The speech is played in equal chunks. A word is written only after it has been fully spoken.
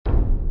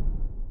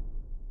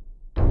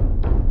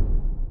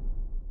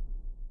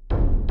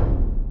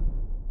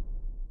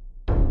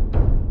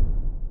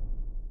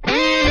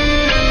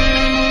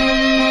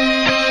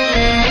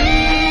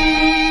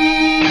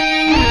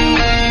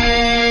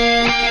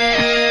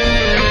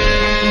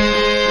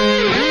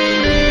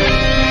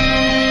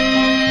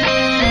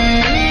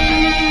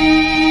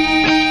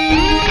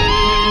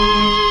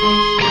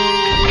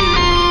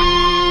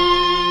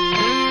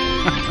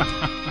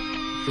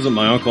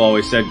uncle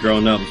always said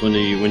growing up is when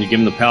you give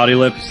him the pouty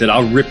lip, he said,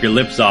 "I'll rip your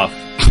lips off."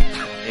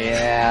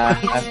 Yeah,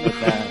 that's what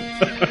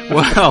that.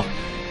 Well,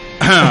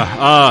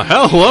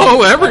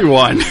 hello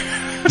everyone,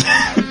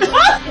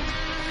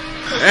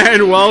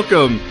 and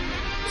welcome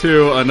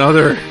to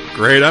another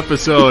great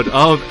episode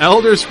of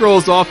Elder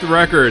Scrolls Off the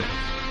Record,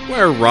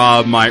 where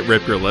Rob might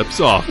rip your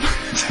lips off.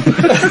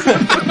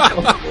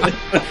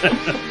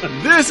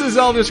 This is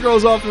Elder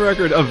Scrolls Off the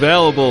Record,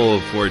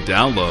 available for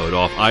download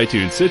off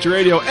iTunes, Stitcher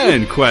Radio,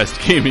 and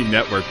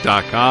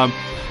QuestGamingNetwork.com.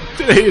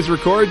 Today's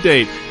record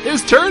date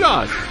is Turn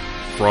On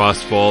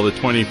Frostfall the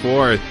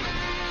 24th,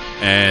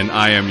 and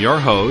I am your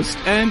host,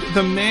 and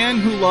the man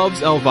who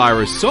loves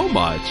Elvira so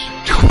much,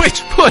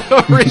 which put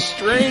a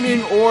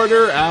restraining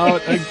order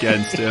out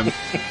against him,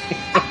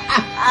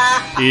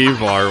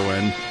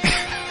 Evarwyn.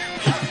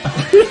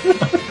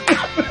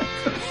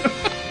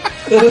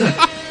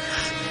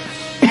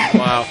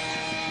 Wow.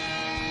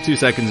 2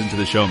 seconds into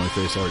the show, my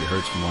face already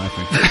hurts from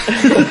laughing.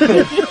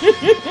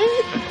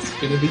 It's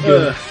gonna be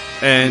good.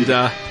 And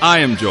I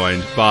am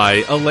joined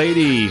by a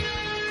lady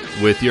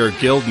with your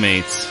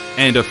guildmates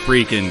and a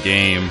freaking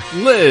game,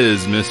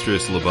 Liz,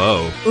 Mistress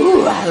LeBeau.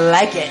 Ooh, I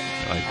like it.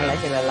 I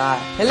like it a lot.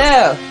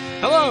 Hello.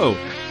 Hello.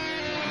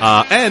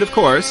 And of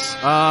course,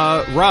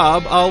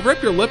 Rob, I'll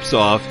rip your lips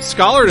off.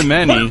 Scholar to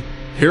many,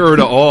 hero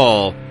to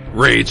all,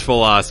 rage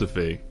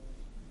philosophy.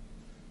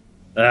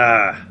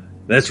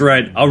 That's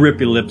right. I'll rip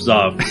your lips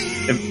off.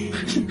 And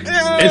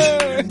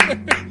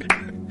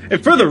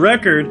for the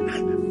record,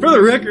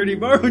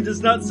 Evarwyn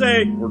does not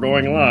say we're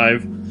going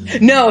live.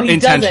 No, he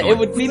doesn't. It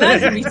would be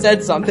nice if he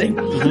said something.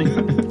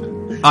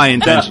 I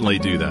intentionally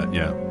do that.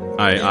 Yeah,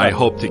 I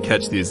hope to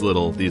catch these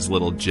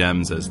little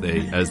gems as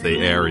they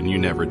air, and you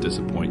never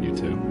disappoint. You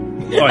too.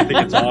 Oh, I think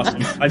it's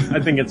awesome. I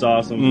think it's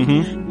awesome.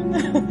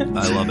 Mm-hmm.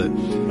 I love it.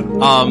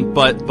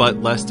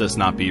 But lest us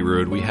not be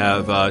rude, we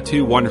have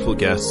two wonderful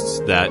guests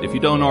that, if you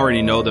don't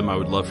already know them, I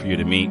would love for you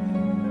to meet.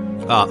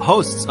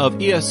 Hosts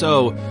of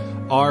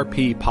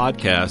ESO-Rp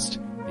Podcast,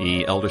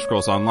 the Elder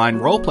Scrolls Online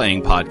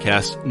Roleplaying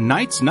Podcast,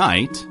 Knight's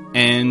Night,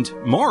 and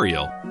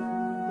Morriel.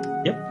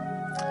 Yep.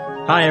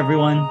 Hi,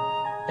 everyone.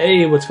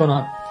 Hey, what's going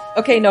on?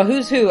 Okay, no,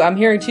 who's who? I'm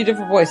hearing two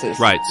different voices.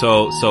 Right,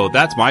 so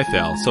that's my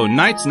fail. So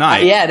Knight's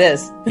Night. Yeah, it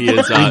is. He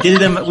is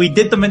We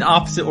did them in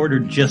opposite order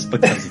just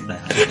because of that.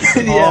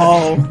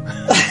 Oh.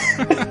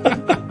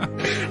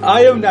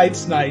 I am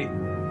Knight's Knight.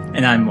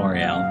 And I'm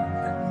Morriel.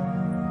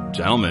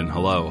 Gentlemen,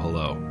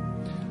 hello.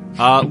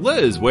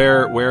 Liz,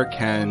 where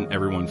can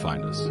everyone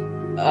find us?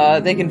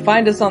 They can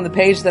find us on the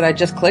page that I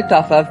just clicked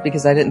off of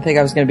because I didn't think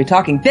I was going to be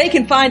talking. They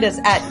can find us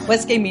at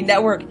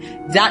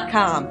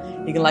QuestGamingNetwork.com.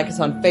 You can like us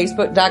on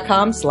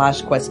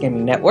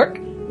Facebook.com/QuestGamingNetwork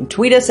and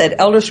tweet us at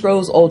Elder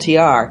Scrolls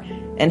OTR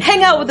and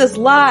hang out with us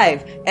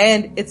live.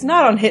 And it's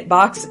not on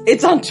Hitbox.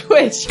 It's on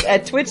Twitch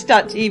at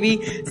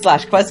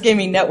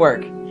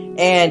twitch.tv/QuestGamingNetwork,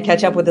 and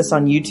catch up with us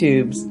on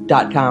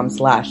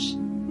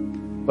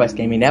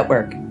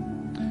YouTubes.com/QuestGamingNetwork.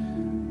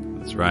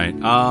 That's right.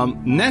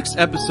 Next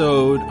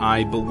episode,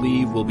 I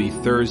believe, will be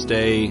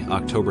Thursday,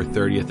 October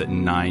 30th at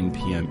 9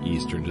 p.m.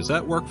 Eastern. Does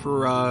that work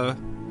for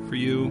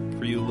you,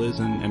 Liz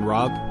and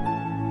Rob?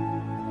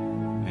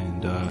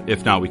 And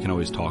if not, we can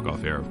always talk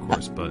off air, of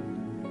course. But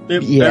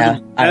yeah,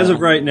 as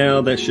of right now,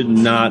 that should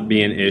not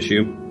be an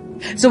issue.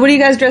 So, what are you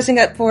guys dressing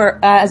up for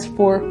as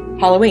for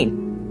Halloween?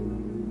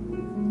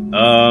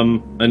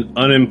 An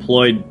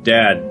unemployed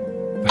dad.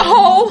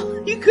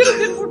 Oh, you could have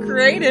been more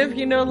creative.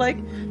 You know, like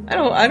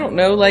I don't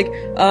know, like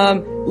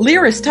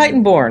Lyris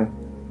Titanborn.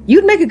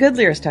 You'd make a good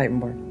Lyris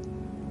Titanborn.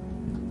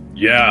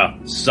 Yeah,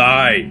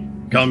 sigh.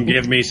 Come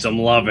give me some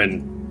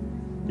lovin'.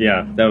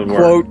 Yeah, that would work.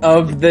 Quote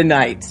of the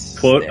night.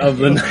 Quote of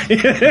the night.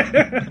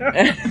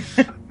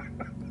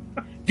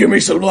 Give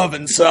me some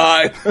lovin',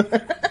 sigh.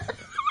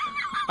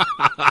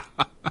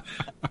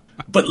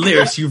 But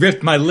Lyris, you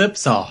ripped my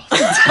lips off.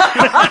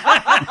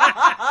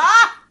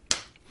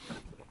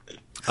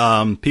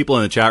 People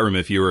in the chat room,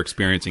 if you were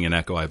experiencing an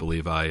echo, I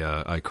believe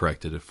I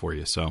corrected it for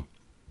you. So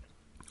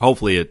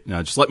hopefully it.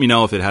 Just let me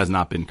know if it has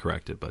not been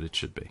corrected, but it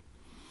should be.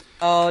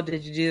 Oh,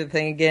 did you do the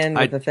thing again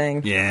with the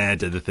thing? Yeah, I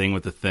did the thing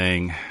with the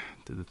thing.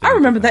 I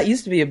remember that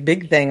used to be a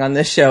big thing on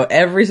this show.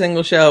 Every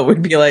single show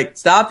would be like,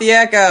 stop the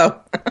echo.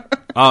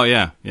 Oh,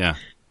 yeah.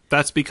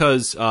 That's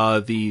because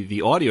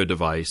the audio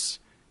device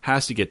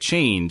has to get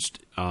changed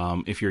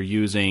if you're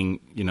using,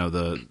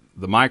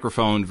 the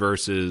microphone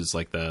versus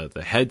like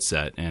the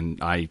headset. And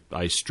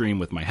I stream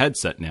with my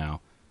headset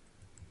now.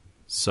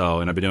 So,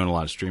 and I've been doing a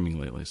lot of streaming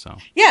lately, so.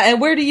 Yeah,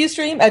 and where do you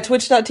stream? At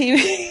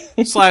twitch.tv?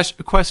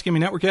 /Quest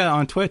Gaming Network, yeah,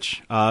 on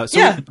Twitch. All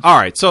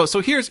right, so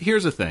here's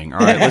the thing. All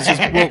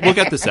right, we'll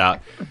get this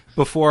out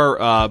before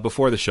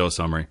the show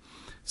summary.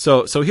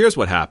 So here's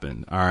what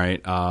happened. All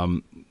right,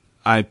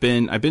 I've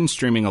been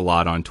streaming a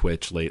lot on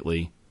Twitch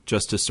lately,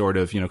 just to sort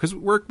of, because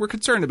we're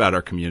concerned about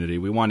our community.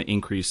 We want to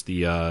increase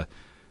the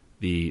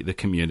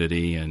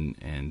community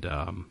and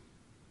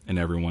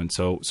everyone.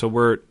 So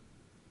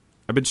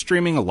I've been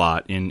streaming a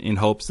lot in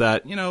hopes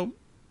that,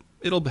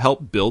 it'll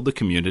help build the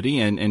community,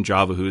 and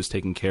Java Who is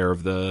taking care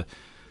of the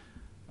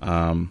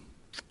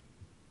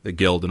the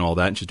guild and all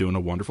that, and she's doing a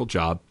wonderful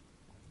job.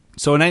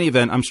 So in any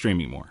event, I'm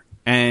streaming more,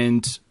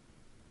 and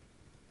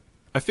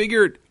I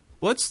figured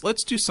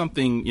let's do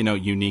something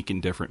unique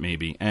and different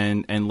maybe,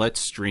 and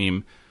let's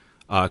stream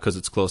because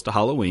it's close to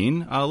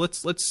Halloween.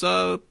 Let's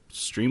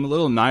stream a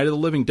little Night of the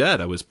Living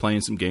Dead. I was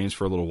playing some games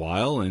for a little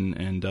while,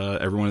 and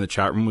everyone in the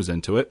chat room was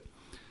into it.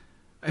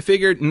 I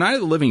figured Night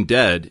of the Living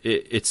Dead,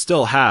 it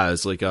still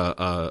has like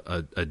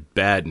a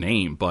bad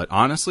name, but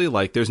honestly,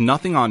 like there's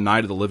nothing on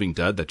Night of the Living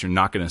Dead that you're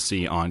not going to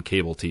see on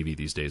cable TV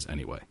these days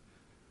anyway.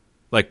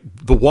 Like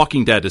The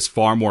Walking Dead is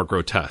far more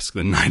grotesque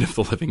than Night of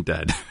the Living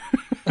Dead.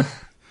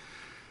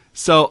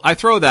 So I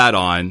throw that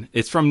on.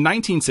 It's from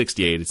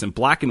 1968. It's in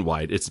black and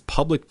white. It's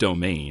public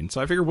domain.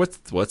 So I figure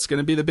what's going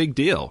to be the big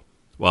deal?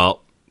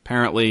 Well,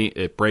 apparently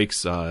it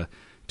breaks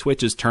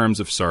Twitch's terms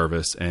of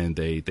service, and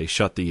they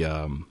shut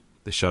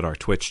our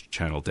Twitch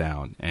channel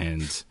down,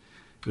 and it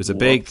was a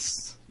big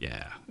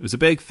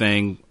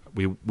thing.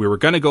 We were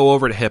going to go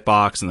over to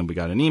Hitbox, and then we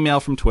got an email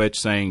from Twitch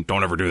saying,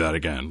 "Don't ever do that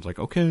again." I was like,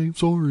 "Okay,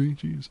 sorry,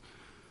 jeez."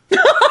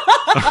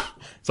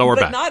 So we're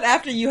back. But not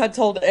after you had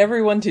told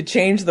everyone to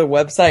change the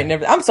website and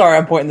everything. I'm sorry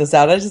I'm pointing this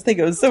out. I just think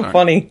it was so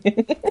funny.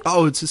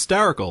 Oh, it's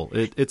hysterical.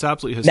 It's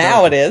absolutely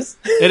hysterical. Now it is.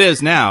 It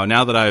is now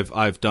that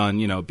I've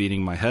done,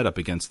 beating my head up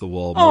against the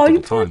wall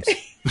multiple times.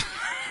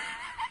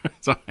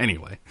 So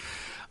anyway.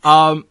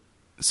 So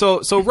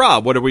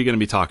Rob, what are we going to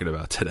be talking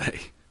about today?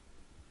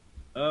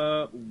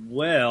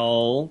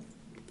 Well,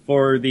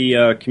 for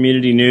the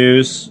community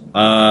news,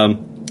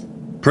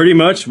 pretty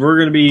much we're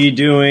going to be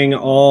doing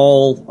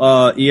all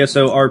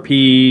ESO-Rp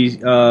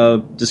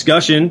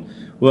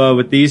discussion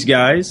with these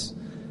guys.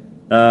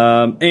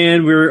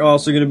 And we're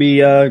also going to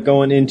be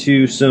going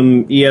into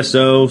some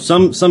ESO,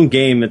 some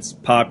game that's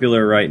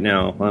popular right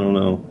now. I don't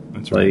know.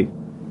 That's right. I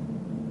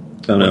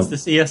don't know. What's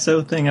this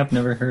ESO thing? I've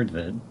never heard of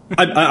it.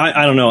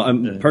 I don't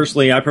know.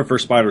 Personally, I prefer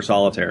Spider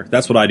Solitaire.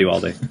 That's what I do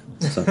all day.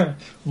 So.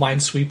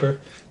 Minesweeper.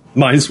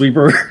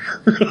 Minesweeper.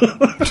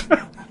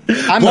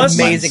 I'm Plus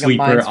amazing at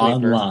Minesweeper Minesweeper.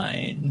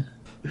 online.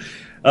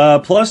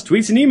 Plus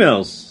tweets and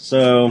emails.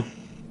 So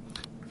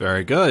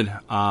Very good.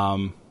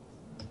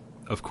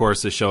 Of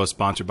course, this show is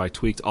sponsored by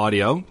Tweaked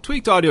Audio.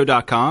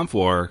 TweakedAudio.com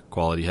for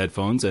quality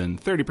headphones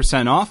and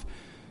 30% off.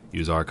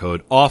 Use our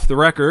code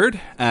OFFTHERECORD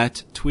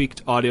at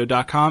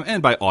tweakedaudio.com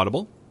and by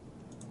Audible.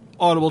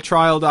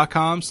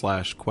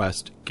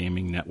 audibletrial.com/Quest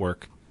Gaming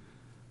Network.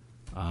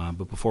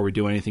 But before we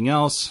do anything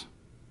else,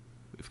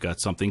 we've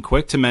got something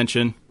quick to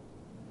mention.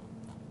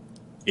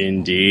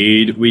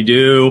 indeed we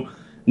do.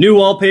 New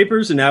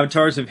wallpapers and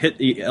avatars have hit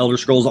the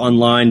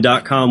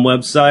ElderScrollsOnline.com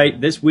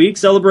website this week,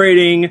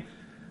 celebrating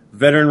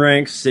Veteran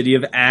Rank City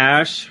of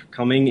Ash,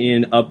 coming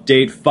in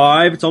Update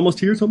 5. It's almost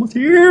here.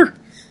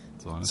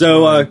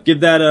 So give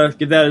that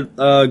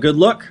a good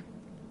look.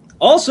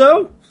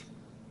 Also,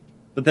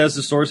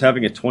 Bethesda Store's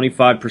having a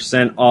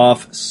 25%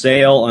 off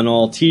sale on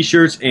all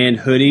t-shirts and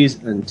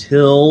hoodies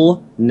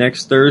until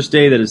next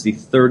Thursday. That is the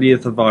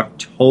 30th of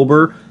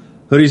October.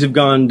 Hoodies have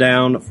gone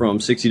down from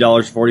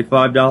 $60 to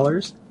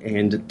 $45,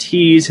 and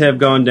tees have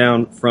gone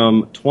down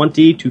from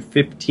 $20 to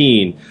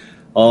 $15.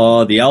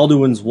 The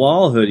Alduin's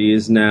Wall hoodie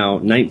is now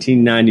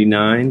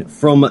 $19.99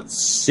 from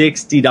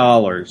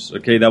 $60.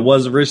 Okay, that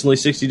was originally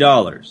 $60.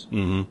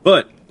 Mm-hmm.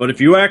 But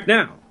if you act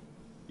now,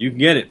 you can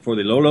get it for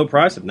the low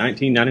price of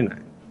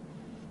 $19.99.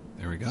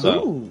 There we go.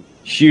 So,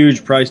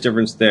 huge price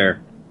difference there.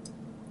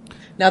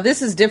 Now,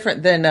 this is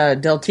different than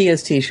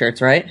Deltia's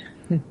t-shirts, right?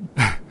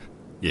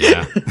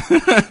 Yeah.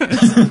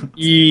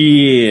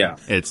 Yeah.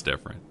 It's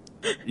different.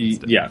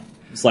 Yeah,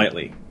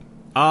 slightly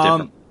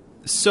different.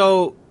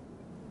 So,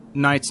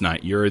 Knight's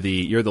Night, you're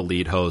the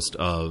lead host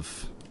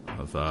of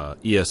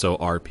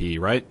ESO-Rp,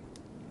 right?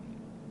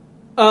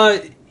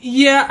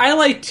 Yeah, I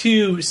like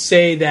to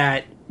say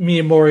that me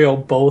and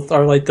Morriel both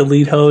are like the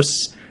lead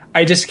hosts.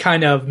 I just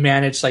kind of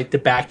manage like the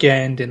back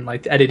end and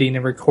like the editing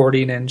and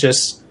recording and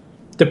just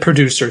the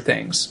producer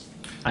things.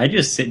 I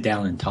just sit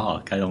down and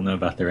talk. I don't know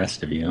about the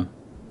rest of you.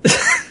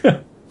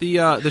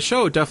 The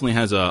show definitely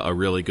has a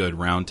really good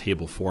round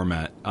table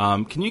format.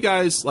 Can you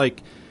guys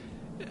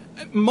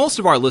most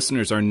of our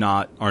listeners are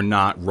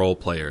not role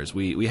players.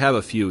 We have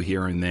a few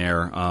here and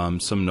there.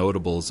 Some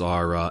notables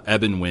are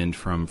Evarwyn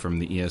from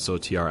the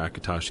ESO-Rp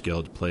Akatosh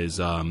Guild, plays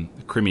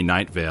Crimmy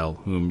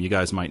Nightvale, whom you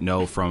guys might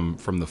know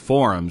from the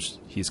forums.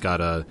 He's got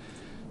a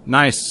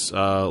nice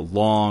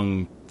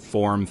long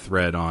forum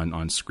thread on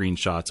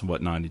screenshots and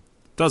whatnot. He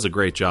does a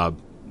great job.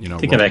 I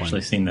think I've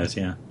actually seen those.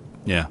 Yeah.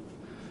 Yeah.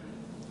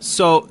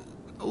 So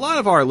a lot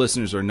of our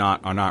listeners are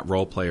not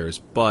role players,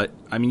 but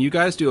I mean, you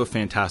guys do a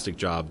fantastic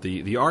job.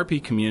 The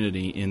RP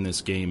community in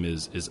this game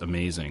is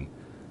amazing.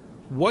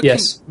 What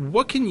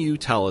can you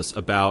tell us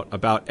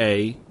about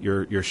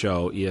your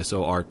show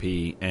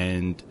ESO-Rp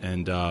and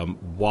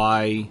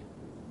why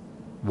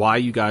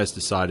you guys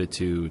decided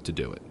to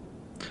do it?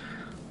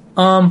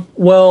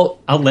 Well,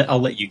 I'll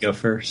let you go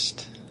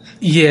first.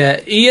 Yeah,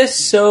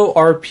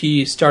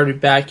 ESO-Rp started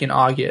back in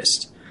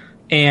August,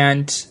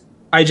 and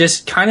I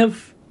just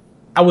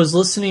I was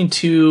listening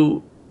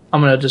to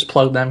I'm going to just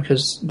plug them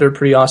because they're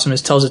pretty awesome.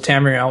 It's Tales of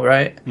Tamriel,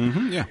 right?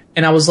 Mm-hmm, yeah.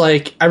 And I was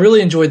like, I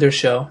really enjoyed their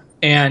show.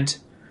 And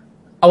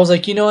I was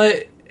like, you know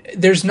what?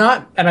 There's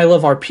not, and I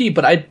love RP,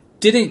 but I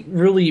didn't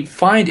really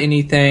find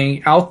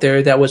anything out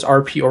there that was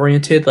RP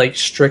oriented, like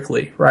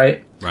strictly,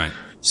 right? Right.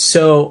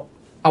 So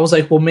I was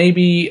like, well,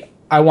 maybe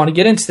I want to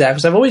get into that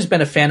because I've always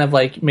been a fan of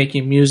like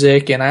making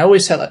music, and I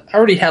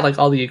already had like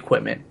all the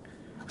equipment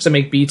because I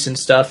make beats and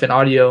stuff and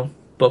audio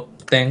book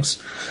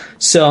things.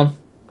 So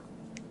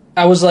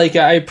I was like,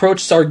 I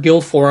approached our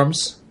guild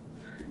forums,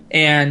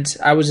 and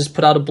I was just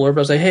put out a blurb. I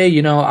was like, hey,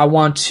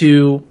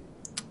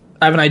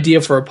 I have an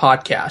idea for a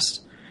podcast,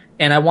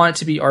 and I want it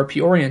to be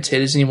RP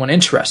oriented. Is anyone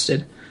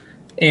interested?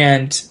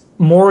 And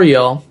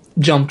Morriel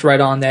jumped right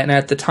on that, and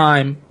at the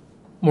time,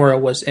 Morriel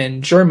was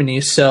in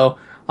Germany, so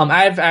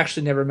I've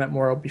actually never met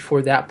Morriel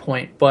before that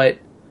point, but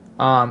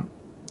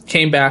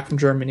came back from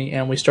Germany,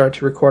 and we started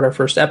to record our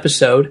first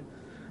episode,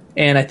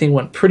 and I think it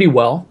went pretty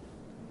well,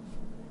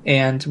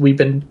 and we've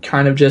been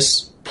kind of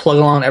just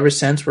plugging along ever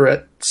since. We're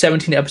at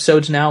 17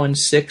 episodes now and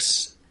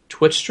 6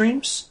 Twitch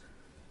streams.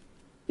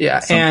 Yeah,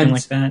 something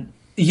like that.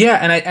 Yeah,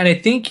 and I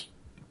think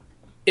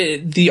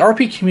the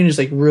RP community is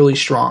like really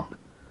strong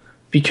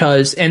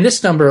because, and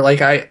this number,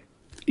 like I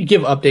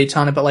give updates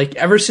on it, but like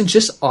ever since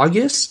just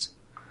August,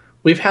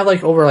 we've had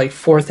like over like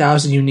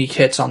 4,000 unique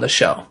hits on the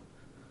show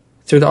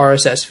through the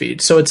RSS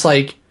feed. So it's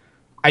like,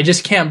 I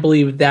just can't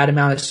believe that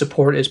amount of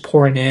support is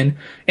pouring in,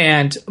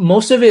 and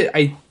most of it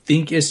I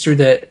think is through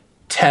the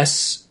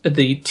tests,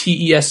 the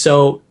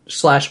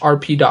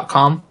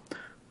TESO/RP.com.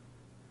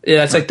 Yeah,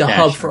 that's like the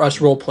hub for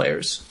us role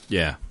players.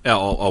 Yeah,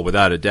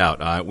 without a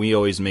doubt. We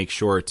always make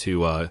sure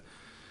to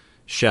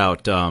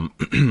shout the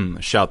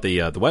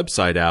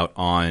website out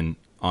on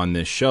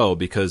this show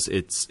because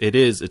it's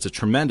a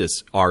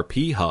tremendous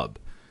RP hub.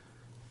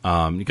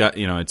 You got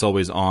it's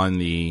always on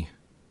the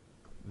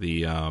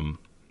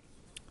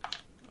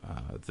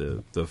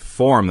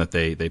forum that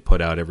they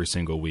put out every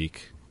single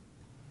week.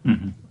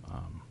 Mm-hmm.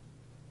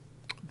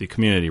 The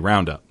community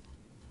roundup,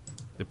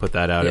 they put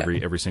that out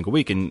every single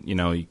week, and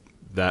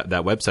that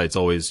website's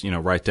always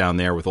right down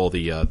there with all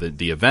the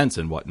events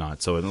and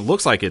whatnot. So it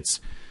looks like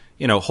it's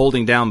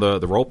holding down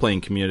the role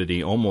playing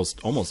community almost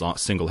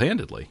single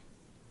handedly.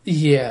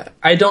 Yeah,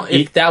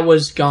 if that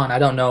was gone, I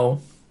don't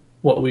know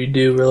what we'd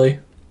do really.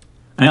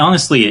 I mean,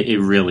 honestly, it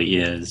really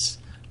is.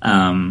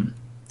 I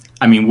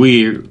mean,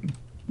 we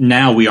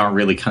aren't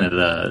really kind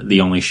of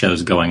the only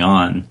shows going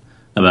on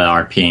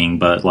about RPing,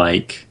 but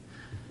like,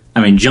 I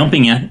mean,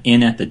 jumping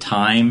in at the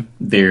time,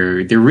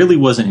 there really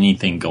wasn't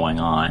anything going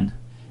on.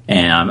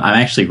 And I'm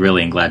actually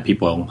really glad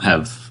people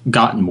have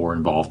gotten more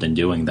involved in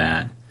doing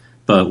that.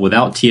 But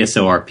without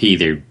ESO-Rp,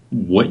 there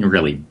wouldn't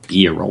really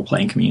be a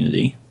role-playing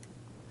community.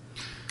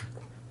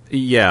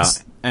 Yeah,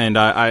 and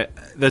I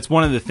that's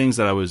one of the things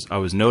that I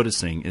was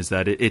noticing is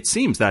that it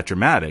seems that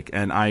dramatic,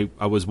 and I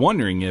was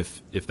wondering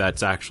if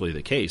that's actually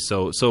the case.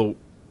 So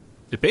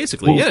it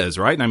basically is,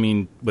 right? I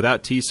mean,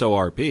 without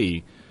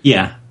ESO-Rp.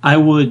 Yeah,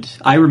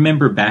 I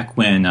remember back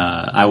when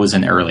I was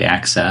in early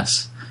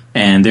access.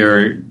 And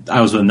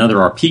I was with another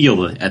RP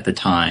guild at the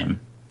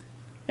time,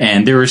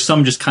 and there were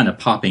some just kind of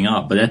popping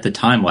up. But at the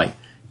time, like,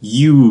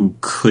 you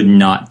could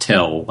not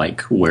tell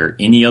like where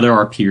any other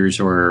RPers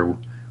or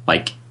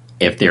like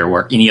if there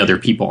were any other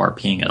people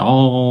RPing at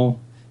all.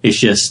 It's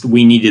just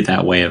we needed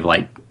that way of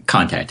like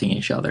contacting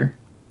each other.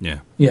 Yeah.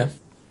 Yeah.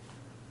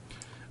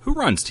 Who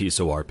runs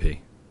ESO-Rp?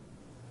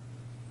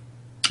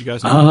 You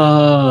guys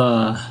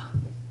know?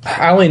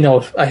 I only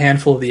know a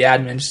handful of the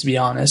admins, to be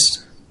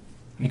honest.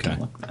 Okay.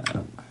 Look that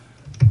up.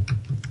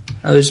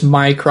 There's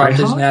Mycroft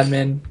is an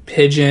admin.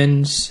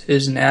 Pigeons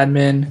is an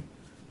admin.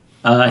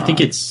 I think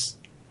it's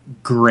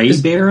Grey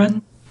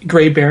Baron.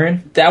 Grey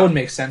Baron. That would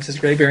make sense, because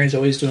Grey Baron's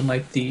always doing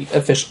like the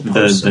official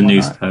posts. The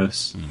news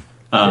posts.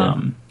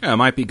 Yeah, it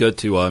might be good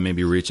to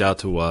maybe reach out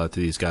to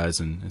these guys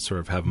and sort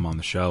of have them on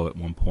the show at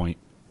one point.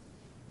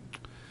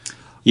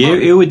 Yeah,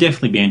 it would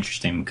definitely be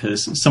interesting,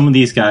 because some of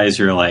these guys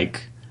are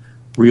like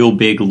real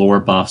big lore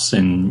buffs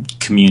and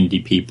community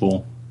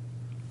people.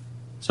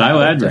 So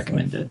I'd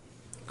recommend it.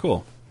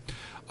 Cool.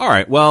 All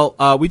right. Well,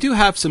 we do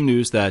have some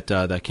news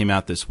that came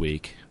out this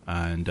week,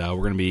 and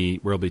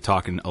we'll be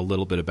talking a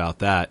little bit about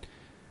that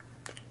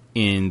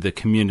in the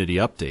community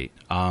update.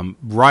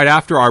 Right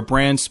after our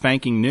brand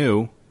spanking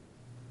new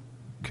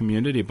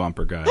community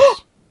bumper, guys.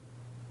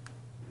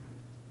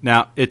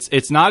 Now,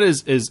 it's not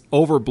as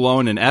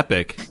overblown and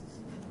epic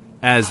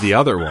as the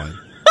other one.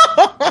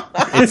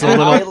 It's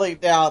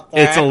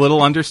a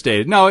little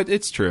understated. No,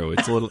 it's true.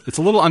 It's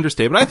a little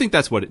understated, but I think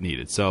that's what it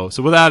needed. So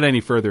without any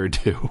further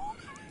ado,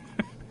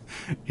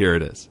 here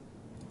it is.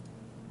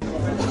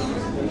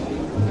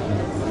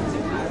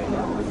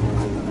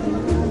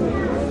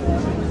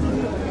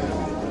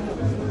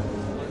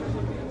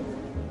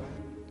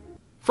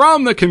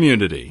 From the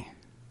community.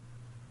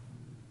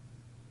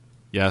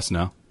 Yes,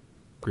 no.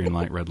 Green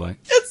light, red light.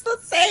 It's the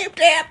same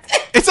damn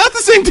thing. It's not the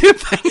same damn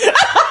thing.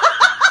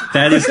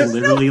 That is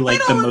literally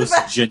like the most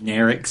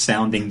generic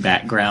sounding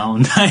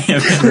background I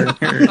have ever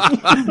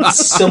heard.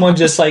 Someone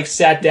just like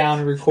sat down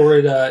and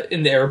recorded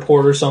in the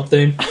airport or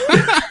something.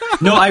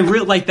 No, I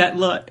really like that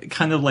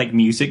kind of like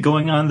music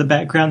going on in the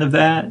background of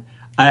that.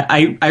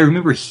 I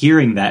remember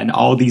hearing that in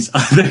all these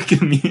other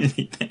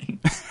community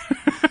things.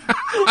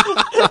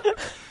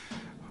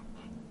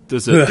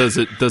 Does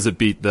it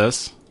beat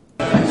this?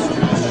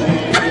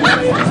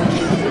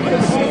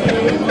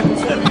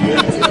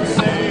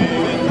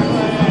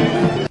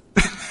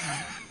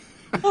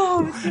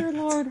 Oh, dear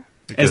Lord.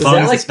 As long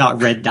as it's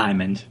not Red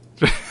Diamond.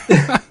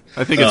 I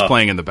think it's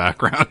playing in the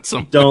background.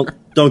 Don't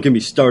get me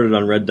started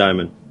on Red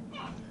Diamond.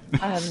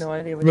 I have no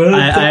idea what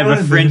I have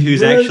a friend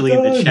who's actually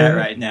in the chat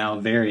right now,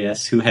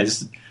 Various, who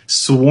has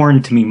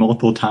sworn to me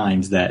multiple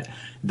times that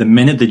the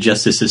minute the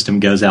justice system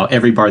goes out,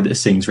 every bard that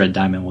sings Red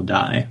Diamond will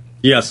die.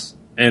 Yes,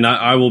 and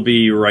I will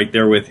be right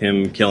there with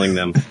him, killing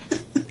them.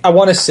 I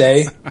want to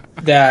say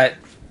that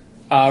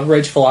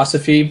Rage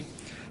Philosophy,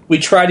 we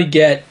try to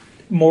get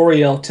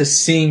Morriel to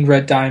sing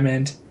Red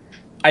Diamond.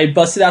 I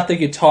busted out the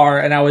guitar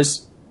and I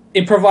was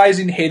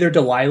improvising Hey There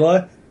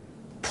Delilah,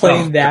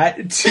 playing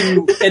that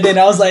too, and then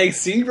I was like,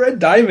 sing Red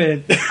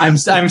Diamond. I'm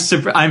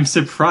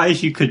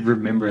surprised you could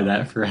remember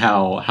that for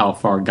how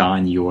far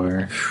gone you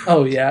were.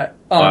 Oh yeah.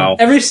 Wow.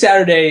 Every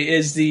Saturday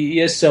is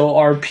the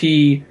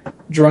ESO-Rp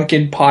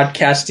drunken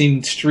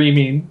podcasting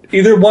streaming.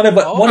 Either one of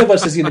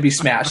us is going to be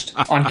smashed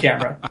on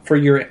camera for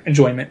your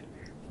enjoyment.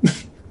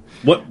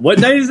 What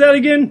night is that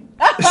again?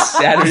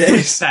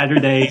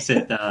 Saturdays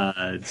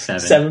at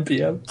 7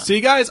 p.m.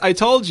 See, guys, I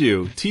told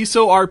you,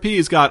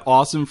 ESO-Rp's got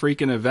awesome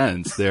freaking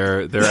events.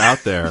 They're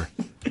out there,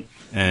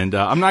 and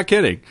I'm not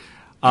kidding.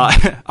 All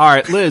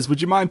right, Liz,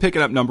 would you mind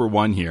picking up number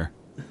 1 here?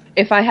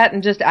 If I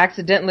hadn't just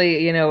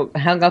accidentally,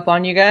 hung up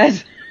on you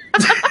guys.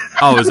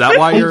 Oh, is that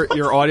why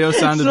your audio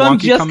sounded So wonky? I'm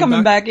just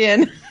coming back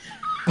in.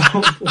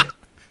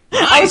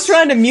 I was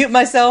trying to mute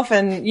myself,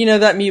 and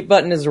that mute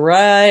button is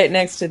right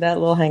next to that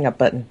little hang up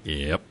button.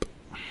 Yep.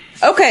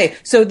 Okay,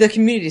 so the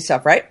community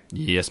stuff, right?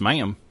 Yes,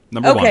 ma'am.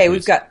 Number 1, Okay, please.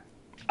 we've got...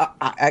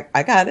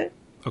 I got it.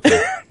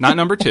 Okay, not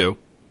number 2.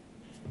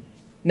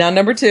 Now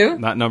number 2.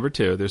 Not number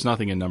 2. There's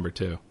nothing in number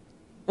 2.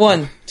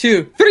 1,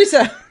 2, 3,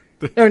 7.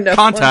 Oh, no.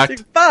 Contact. 1,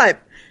 2, 5.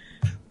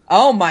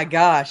 Oh my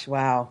gosh,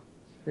 wow.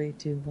 3,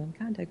 2, 1,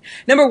 contact.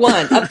 Number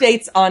 1,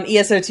 updates on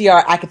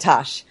ESO-Rp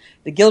Akatosh.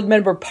 The guild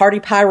member Party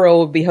Pyro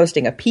will be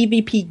hosting a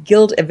PvP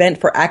guild event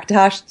for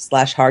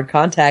Akatosh / Hard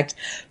Contact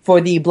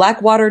for the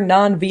Blackwater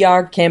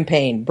non-VR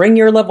campaign. Bring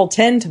your level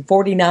 10 to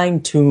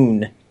 49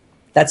 tune.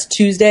 That's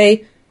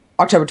Tuesday,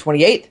 October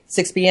 28th,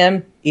 6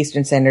 p.m.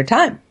 Eastern Standard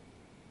Time.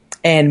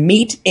 And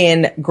meet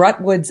in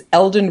Grotwood's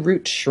Elden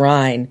Root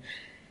Shrine.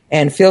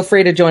 And feel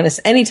free to join us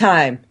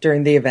anytime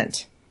during the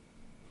event.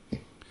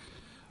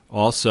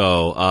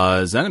 Also,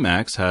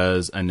 ZeniMax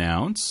has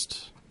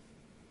announced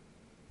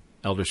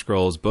Elder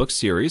Scrolls book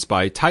series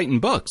by Titan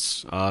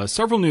Books.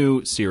 Several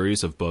new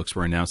series of books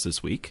were announced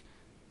this week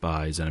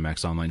by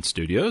ZeniMax Online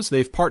Studios.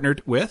 They've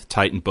partnered with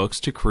Titan Books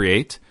to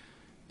create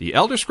The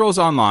Elder Scrolls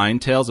Online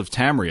Tales of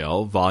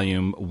Tamriel,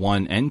 Volume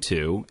 1 and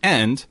 2,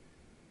 and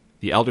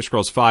The Elder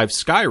Scrolls V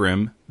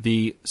Skyrim,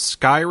 The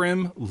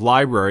Skyrim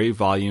Library,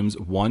 Volumes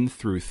 1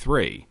 through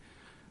 3.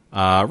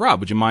 Rob,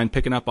 would you mind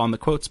picking up on the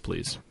quotes,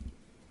 please?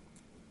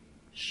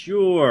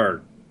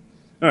 Sure.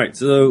 All right,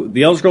 so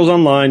The Elder Scrolls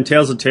Online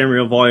Tales of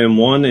Tamriel Volume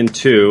 1 and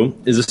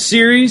 2 is a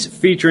series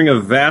featuring a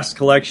vast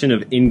collection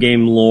of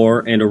in-game lore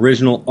and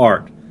original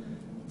art.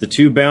 The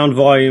 2 bound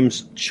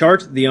volumes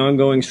chart the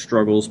ongoing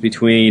struggles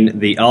between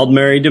the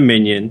Aldmeri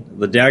Dominion,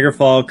 the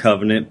Daggerfall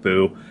Covenant,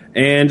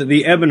 and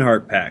the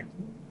Ebonheart Pact,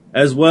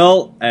 as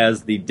well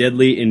as the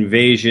deadly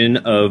invasion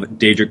of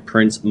Daedric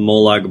Prince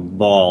Molag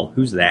Bal.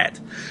 Who's that?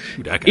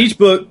 That guy. Each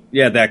book,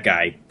 that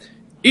guy.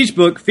 Each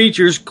book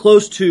features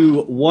close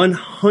to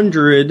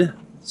 100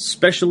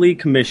 specially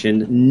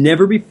commissioned,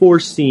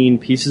 never-before-seen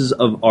pieces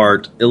of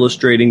art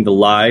illustrating the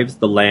lives,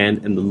 the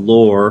land, and the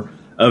lore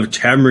of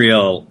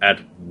Tamriel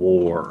at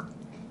war.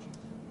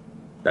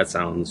 That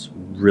sounds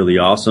really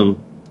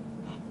awesome.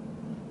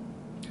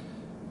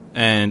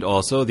 And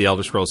also, The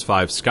Elder Scrolls V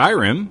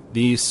Skyrim.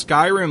 The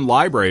Skyrim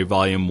Library,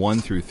 Volume 1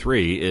 through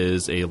 3,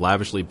 is a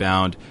lavishly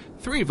bound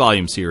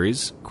 3-volume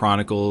series,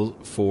 chronicle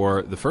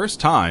for the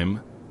first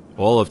time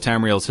all of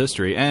Tamriel's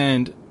history,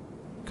 and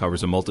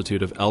covers a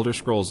multitude of Elder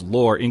Scrolls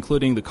lore,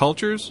 including the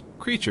cultures,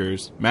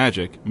 creatures,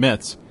 magic,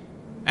 myths,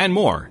 and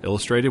more,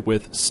 illustrated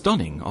with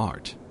stunning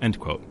art. End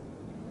quote.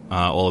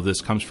 All of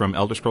this comes from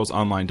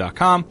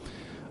ElderScrollsOnline.com.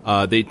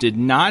 They did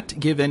not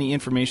give any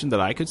information that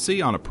I could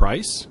see on a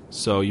price,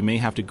 so you may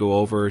have to go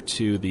over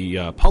to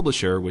the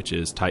publisher, which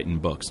is Titan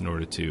Books, in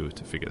order to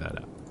figure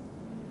that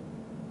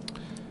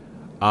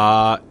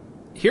out.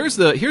 Here's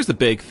the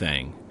big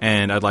thing,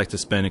 and I'd like to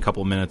spend a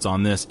couple minutes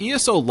on this.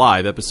 ESO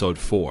Live Episode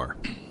 4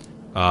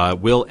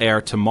 will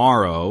air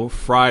tomorrow,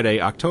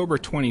 Friday, October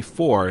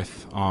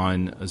 24th,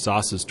 on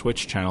Zas's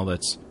Twitch channel.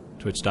 That's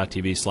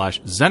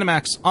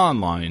twitch.tv/ZeniMax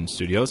Online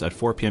Studios at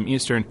 4 p.m.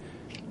 Eastern.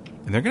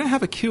 And they're going to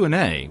have a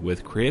Q&A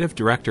with creative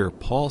director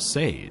Paul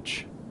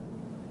Sage.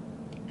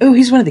 Oh,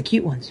 he's one of the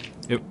cute ones.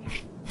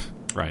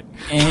 Right.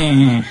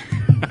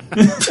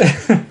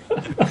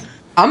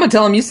 I'm gonna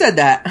tell him you said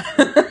that.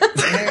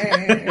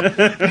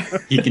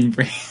 He can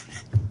bring.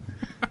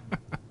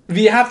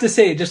 You have to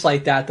say it just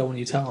like that, though, when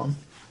you tell him.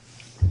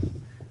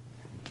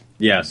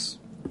 Yes.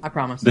 I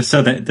promise.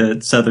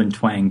 The southern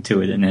twang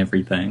to it and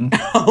everything.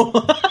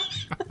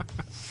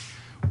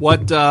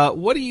 What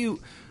do you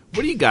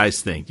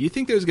guys think? Do you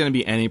think there's going to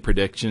be any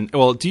prediction?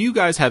 Well, do you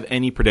guys have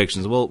any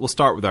predictions? We'll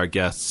start with our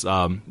guests.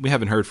 We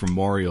haven't heard from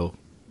Morriel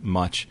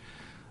much.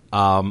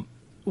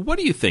 What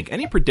do you think?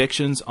 Any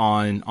predictions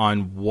on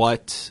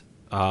what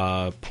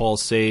Paul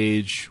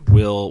Sage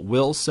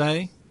will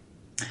say?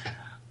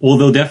 Well,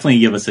 they'll definitely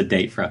give us a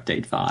date for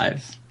Update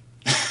 5.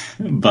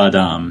 But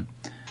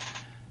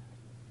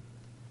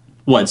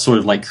what sort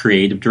of like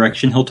creative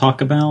direction he'll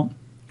talk about?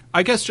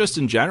 I guess just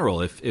in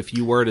general, if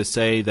you were to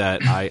say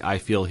that I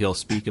feel he'll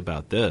speak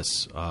about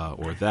this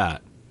or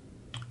that.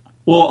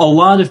 Well, a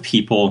lot of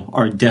people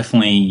are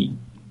definitely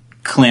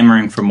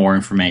clamoring for more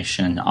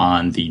information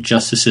on the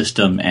justice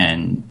system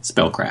and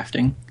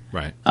spellcrafting.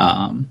 Right.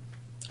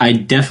 I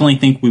definitely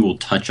think we will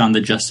touch on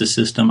the justice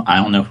system. I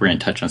don't know if we're going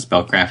to touch on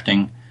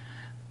spellcrafting.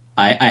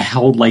 I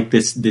held like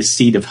this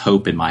seed of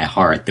hope in my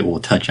heart that we'll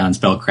touch on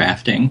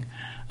spellcrafting.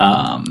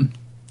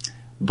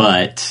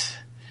 But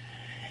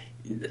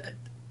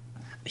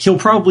he'll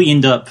probably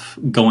end up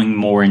going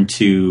more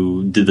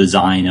into the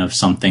design of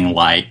something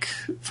like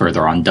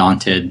further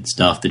Undaunted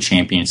stuff, the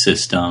champion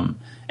system,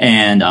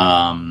 and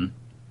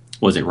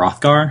was it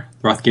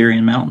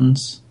Rothgarian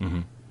Mountains?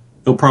 Mm-hmm.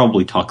 He'll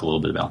probably talk a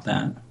little bit about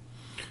that.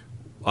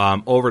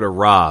 Over to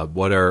Rob.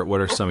 What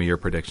are some of your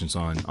predictions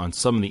on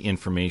some of the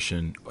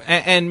information,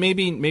 and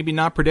maybe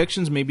not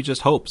predictions, maybe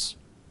just hopes?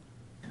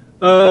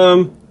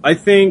 I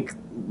think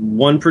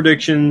one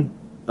prediction,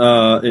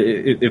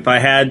 if I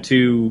had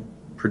to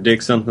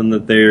predict something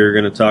that they're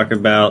going to talk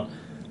about,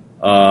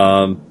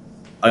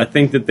 I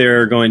think that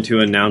they're going to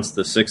announce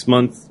the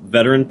 6-month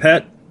veteran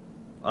pet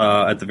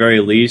at the very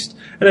least,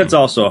 and that's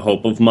also a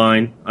hope of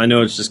mine. I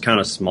know it's just kind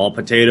of small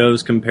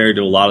potatoes compared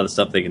to a lot of the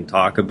stuff they can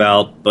talk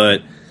about,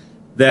 but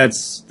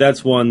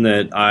that's one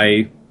that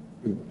I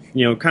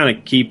kind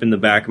of keep in the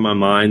back of my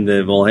mind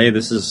that, well, hey,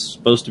 this is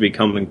supposed to be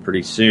coming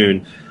pretty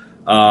soon.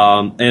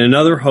 And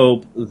another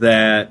hope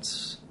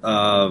that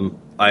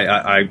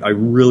I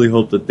really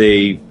hope that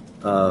they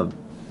at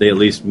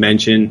least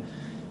mention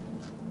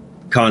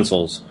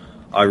consoles.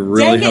 I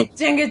really hope.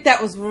 Dang it,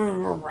 that was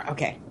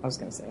okay. I was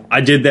going to say that. I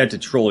did that to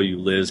troll you,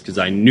 Liz, because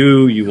I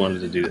knew you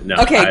wanted to do that. No,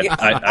 okay,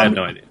 I have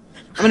no idea.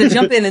 I'm going to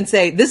jump in and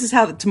say this is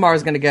how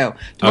tomorrow's going to go.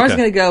 Tomorrow's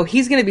going to go.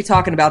 He's going to be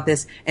talking about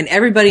this, and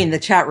everybody in the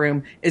chat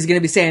room is going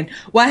to be saying,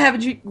 "Why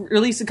haven't you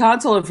released the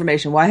console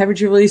information? Why haven't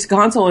you released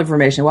console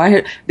information?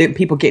 Why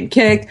people getting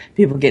kicked?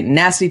 People getting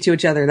nasty to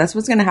each other? That's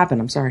what's going to happen."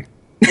 I'm sorry.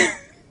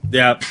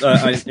 Yeah,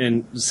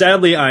 and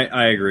sadly,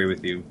 I agree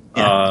with you.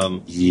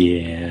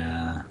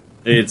 Yeah.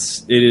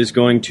 It is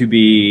going to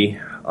be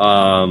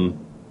a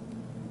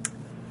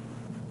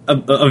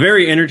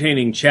very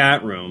entertaining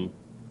chat room.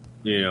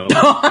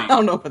 I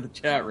don't know about the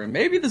chat room.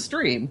 Maybe the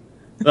stream.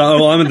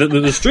 Well, I mean,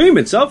 the stream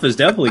itself is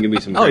definitely going to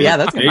be some great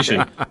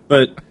information.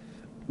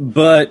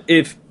 But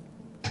if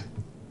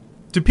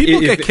do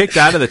people get kicked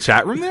out of the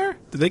chat room there?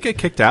 Do they get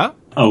kicked out?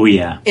 Oh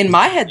yeah. In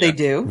my head, they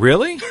do.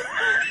 Really?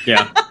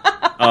 Yeah.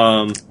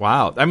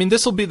 Wow. I mean,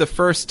 this will be the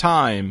first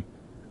time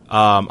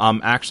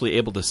I'm actually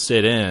able to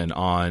sit in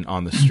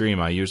on the stream.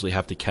 I usually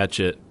have to catch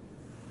it,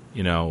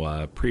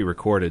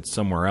 pre-recorded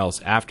somewhere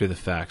else after the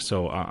fact.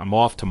 So I'm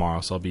off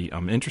tomorrow, so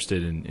I'm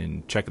interested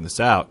in checking this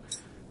out.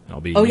 I'll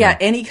be. Oh yeah,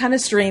 any kind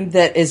of stream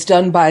that is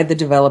done by the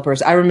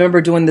developers. I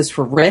remember doing this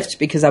for Rift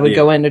because I would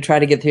go in to try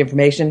to get the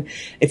information.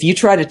 If you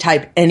try to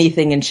type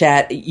anything in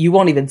chat, you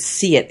won't even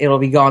see it. It'll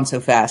be gone so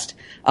fast.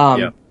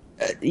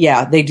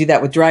 Yeah, they do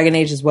that with Dragon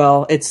Age as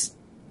well.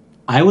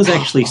 I was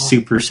actually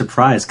super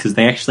surprised because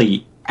they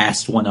actually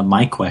asked one of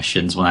my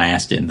questions when I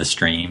asked it in the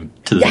stream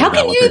to the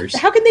developers.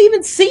 How can they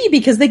even see?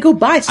 Because they go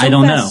by so I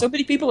don't fast. know. So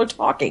many people are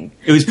talking.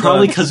 It was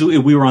probably because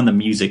we were on the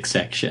music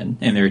section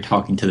and they were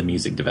talking to the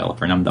music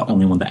developer, and I'm the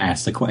only one that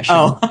asked the question.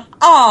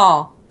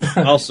 Oh.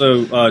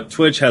 Also,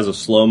 Twitch has a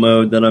slow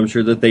mode that I'm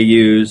sure that they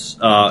use,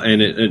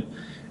 and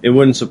it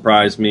wouldn't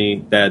surprise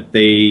me that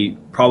they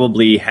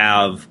probably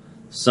have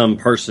some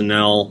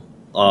personnel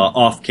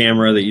off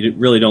camera that you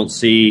really don't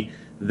see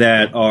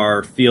that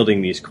are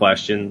fielding these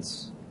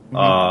questions.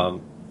 Mm-hmm.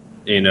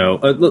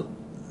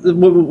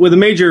 With a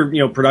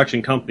major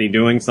production company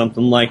doing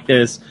something like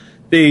this,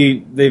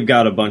 they've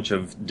got a bunch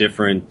of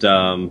different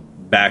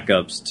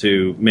backups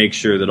to make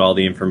sure that all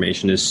the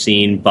information is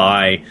seen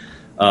by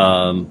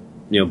by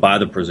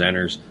the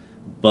presenters.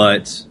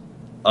 But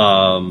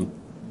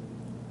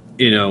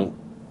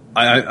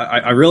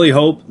I really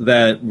hope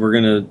that we're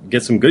gonna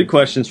get some good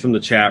questions from the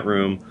chat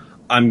room.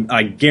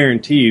 I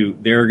guarantee you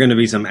there are going to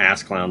be some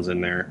ass clowns in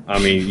there. I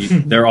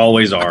mean, there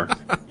always are.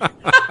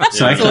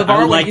 So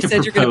Evarwyn, like you to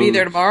said you're going to be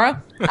there tomorrow?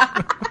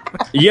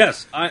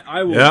 Yes,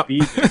 I will be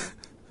there.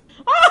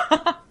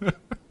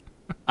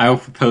 I will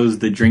propose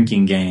the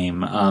drinking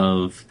game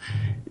of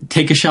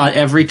take a shot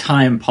every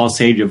time Paul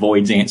Sage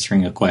avoids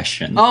answering a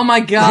question. Oh my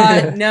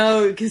god,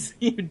 no, because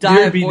you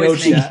die of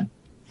poisoning.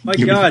 My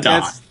god,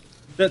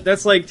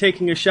 that's like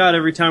taking a shot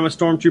every time a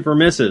stormtrooper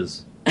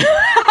misses.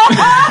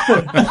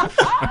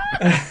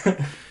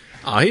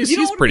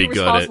 He's pretty good.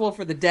 Responsible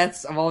for the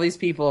deaths of all these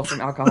people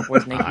from alcohol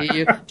poisoning. Do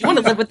you want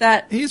to live with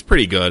that? He's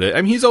pretty good at.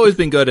 I mean, he's always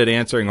been good at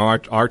answering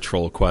our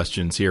troll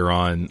questions here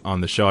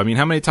on the show. I mean,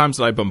 how many times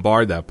did I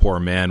bombard that poor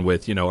man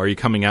with, are you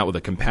coming out with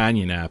a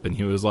companion app? And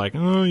he was like,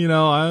 oh,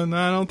 I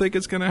don't think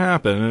it's going to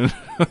happen.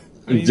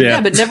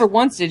 Yeah, but never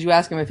once did you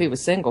ask him if he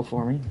was single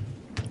for me.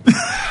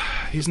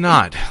 He's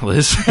not,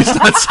 Liz. He's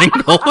not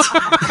single.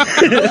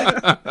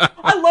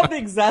 I love the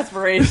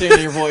exasperation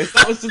in your voice.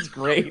 That was just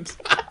great.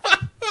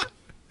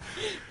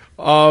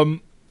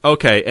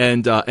 Okay,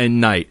 and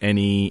Knight,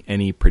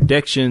 any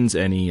predictions,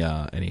 any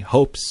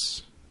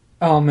hopes?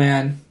 Oh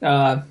man,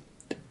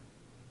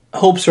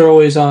 hopes are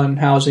always on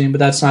housing, but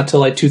that's not till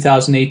like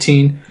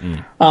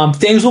 2018.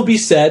 Things will be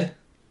said.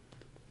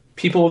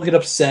 People will get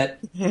upset.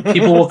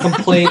 People will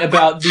complain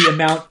about the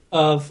amount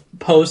of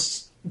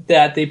posts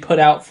that they put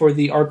out for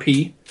the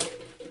RP.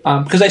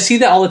 Because I see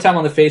that all the time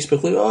on the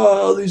Facebook. Like,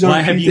 oh, these RP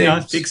Why have you things.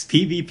 not fixed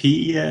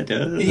PvP yet?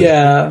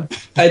 Yeah,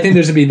 I think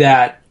there's going to be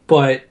that.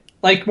 But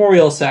like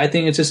Morriel said, I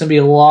think it's just going to be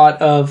a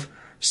lot of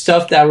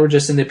stuff that were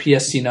just in the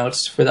PSC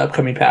notes for the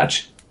upcoming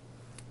patch.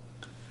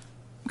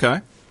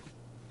 Okay.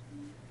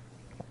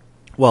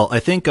 Well, I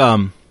think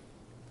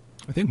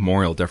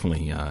Morriel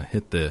definitely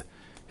hit the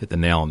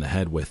nail on the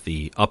head with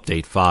the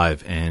update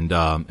 5,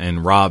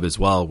 and Rob as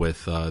well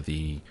with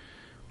the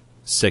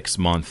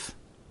 6-month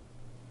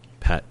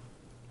pet,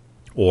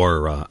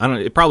 or I don't know,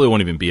 it probably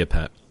won't even be a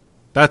pet.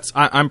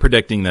 I'm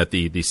predicting that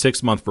the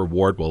 6-month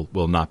reward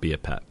will not be a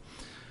pet.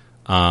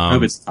 I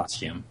hope it's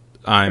costume.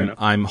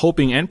 I'm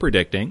hoping and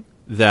predicting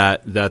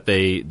that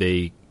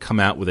they come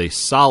out with a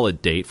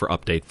solid date for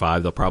update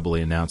 5. They'll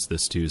probably announce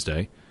this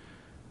Tuesday.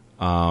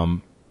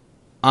 I'm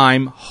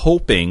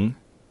hoping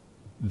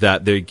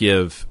that they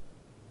give.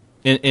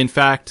 In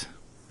fact,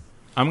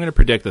 I'm going to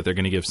predict that they're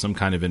going to give some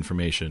kind of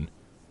information,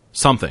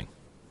 something,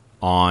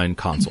 on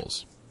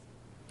consoles.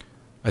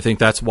 I think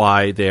that's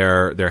why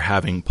they're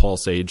having Paul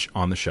Sage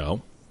on the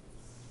show.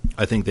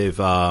 I think they've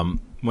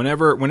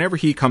whenever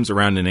he comes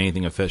around in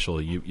anything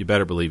official, you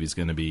better believe he's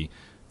going to be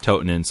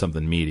toting in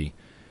something meaty.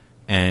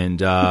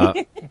 And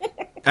I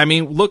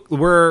mean, look,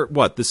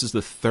 this is the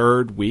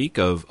 3rd week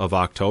of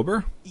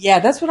October. Yeah,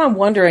 that's what I'm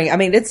wondering. I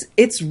mean,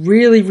 it's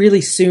really,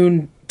 really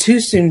soon, too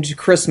soon to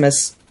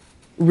Christmas,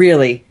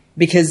 really,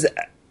 because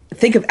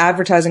think of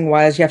advertising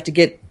wise, you have to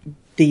get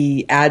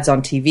the ads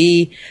on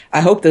TV.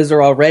 I hope those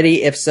are all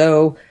ready. If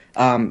so,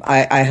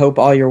 I hope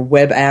all your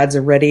web ads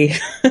are ready.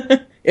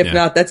 If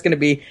not, that's going to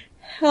be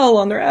hell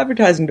on their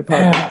advertising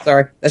department.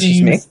 Sorry, that's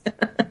just me.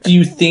 Do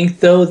you think,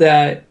 though,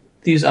 that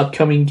these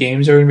upcoming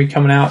games are going to be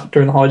coming out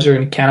during the holidays are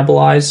going to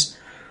cannibalize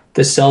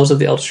the sales of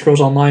the Elder Scrolls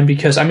Online?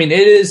 Because, I mean,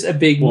 it is a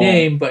big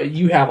name, but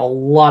you have a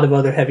lot of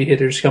other heavy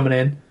hitters coming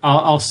in.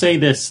 I'll say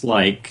this,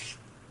 like,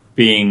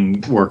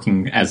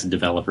 working as a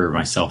developer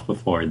myself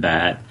before,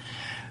 that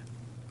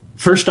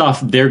first off,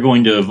 they're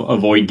going to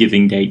avoid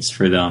giving dates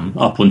for them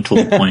up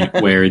until the point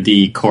where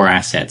the core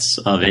assets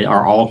of it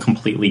are all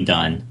completely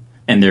done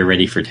and they're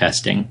ready for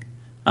testing.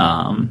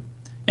 And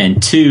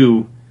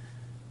 2,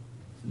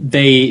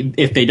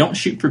 if they don't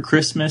shoot for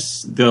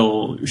Christmas,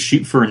 they'll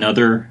shoot for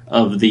another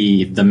of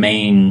the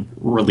main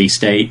release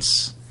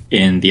dates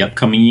in the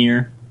upcoming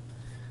year.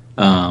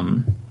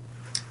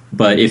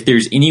 But if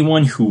there's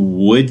anyone who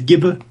would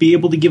be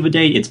able to give a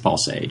date, it's Paul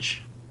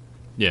Sage.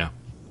 Yeah.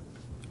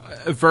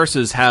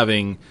 Versus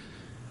having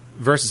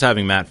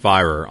Matt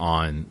Firer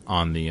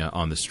on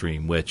the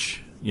stream,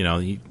 which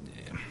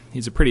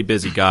he's a pretty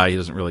busy guy. He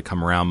doesn't really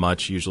come around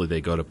much. Usually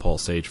they go to Paul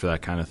Sage for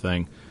that kind of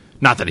thing.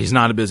 Not that he's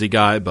not a busy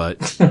guy,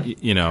 but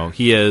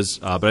he is.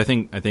 But I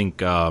think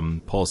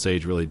Paul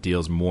Sage really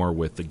deals more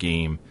with the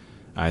game.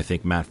 I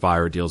think Matt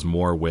Firer deals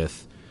more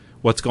with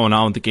what's going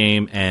on with the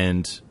game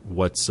and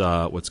what's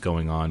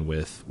going on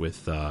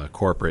with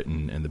corporate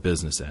and the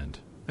business end.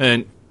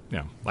 And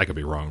I could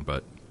be wrong,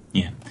 but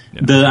yeah.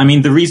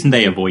 The reason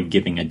they avoid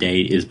giving a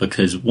date is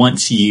because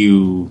once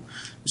you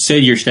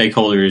say to your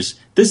stakeholders,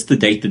 this is the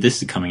date that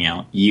this is coming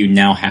out, you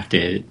now have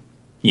to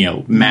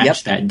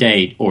match that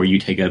date, or you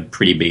take a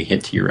pretty big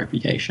hit to your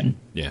reputation.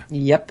 Yeah.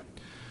 Yep.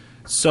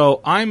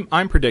 So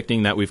I'm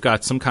predicting that we've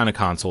got some kind of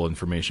console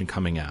information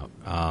coming out.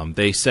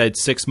 They said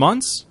 6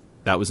 months.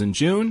 That was in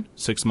June.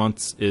 6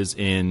 months is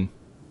in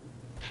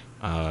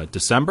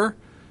December.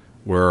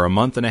 We're a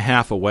month and a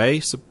half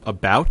away,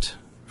 about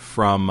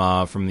from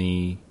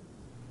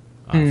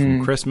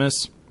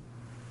Christmas.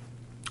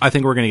 I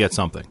think we're going to get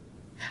something.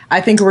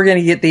 I think we're going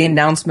to get the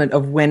announcement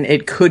of when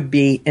it could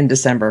be in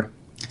December.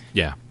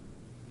 Yeah.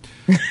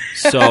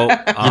 So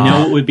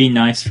what would be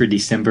nice for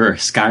December? A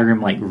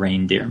Skyrim like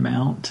reindeer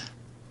mount.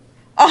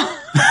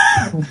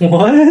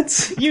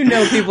 What?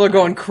 People are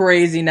going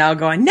crazy now,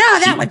 going, no,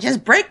 that would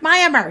just break my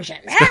immersion.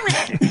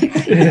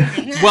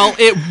 Well,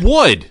 it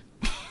would.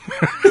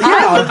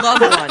 I would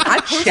love one. I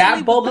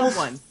personally would love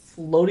one.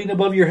 floating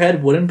above your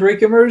head wouldn't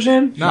break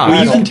immersion? No, We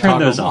I even don't turn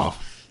toggle those them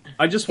off.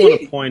 I just want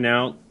to point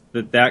out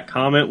that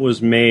comment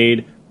was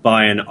made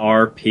by an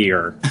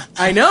RPer.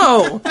 I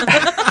know.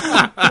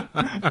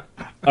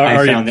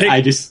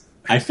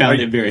 I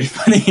found it very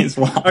funny as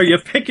well. Are you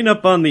picking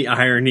up on the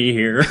irony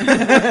here?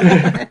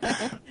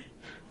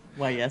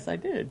 Why, yes, I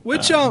did.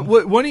 Which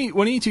one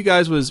of you two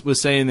guys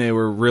was saying they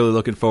were really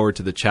looking forward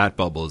to the chat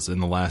bubbles in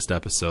the last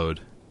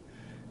episode?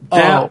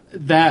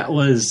 That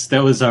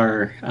was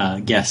our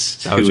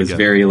guest who was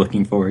very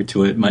looking forward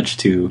to it, much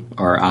to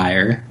our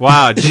ire.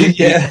 Wow! Did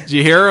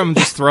you hear him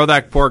just throw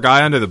that poor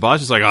guy under the bus?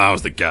 He's like, "Oh, I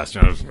was the guest."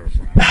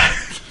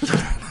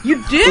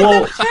 You did?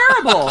 Well, That's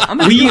terrible.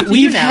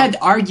 We've had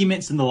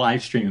arguments in the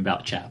live stream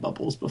about chat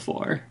bubbles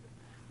before.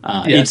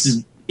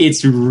 Yes.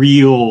 It's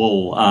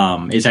real.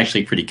 It's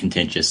actually pretty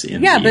contentious.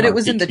 But it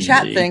was in the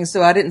chat thing,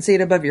 so I didn't see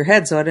it above your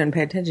head, so I didn't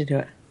pay attention to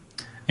it.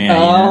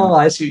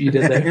 I see what you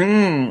did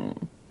there.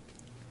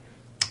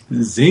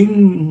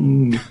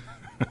 Zing.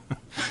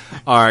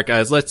 All right,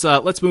 guys,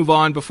 let's move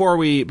on before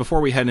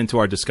we head into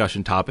our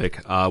discussion topic,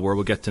 where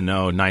we'll get to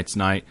know Knight's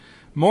Night,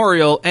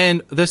 Morriel,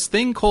 and this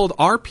thing called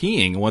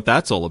RPing and what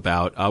that's all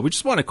about. We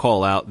just want to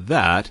call out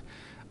that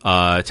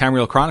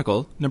Tamriel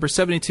Chronicle number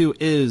 72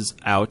 is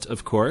out,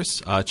 of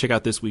course. Check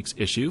out this week's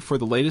issue for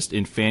the latest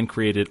in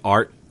fan-created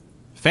art,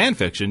 fan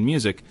fiction,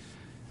 music,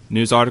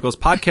 news articles,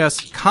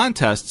 podcasts,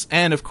 contests,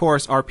 and, of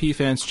course, RP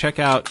fans, check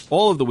out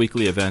all of the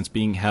weekly events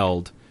being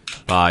held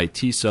by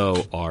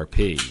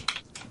ESO-Rp.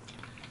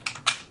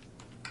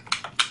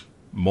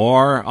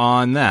 More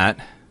on that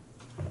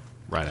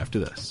right after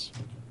this.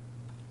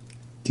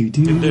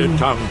 In their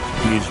tongue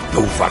is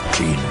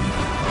Dovahkiin,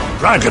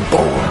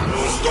 Dragonborn.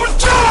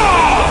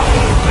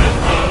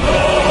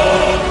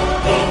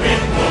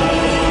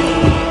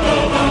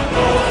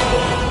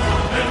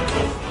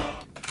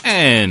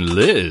 And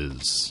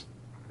Liz.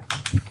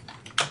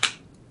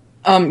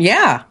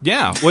 Yeah.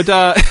 Yeah. What?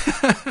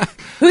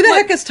 Who the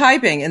heck is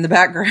typing in the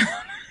background?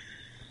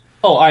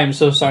 Oh, I am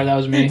so sorry. That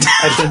was me.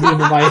 I should have moved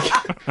the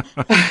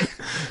mic.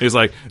 He's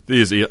like,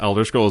 these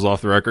Elder Scrolls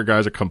off the record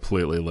guys are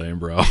completely lame,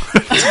 bro.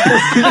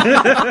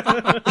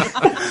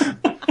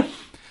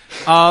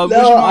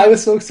 I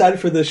was so excited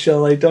for this show.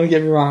 Like, don't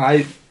get me wrong.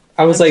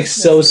 I was like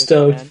so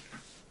stoked.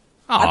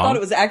 I thought it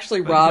was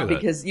actually Rob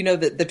because,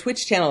 the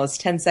Twitch channel is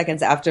 10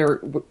 seconds after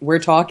we're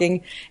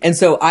talking. And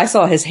so I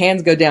saw his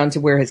hands go down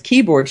to where his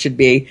keyboard should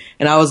be.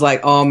 And I was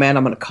like, oh, man,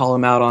 I'm going to call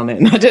him out on it.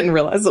 And I didn't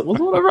realize it was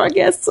one of our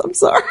guests. I'm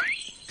sorry.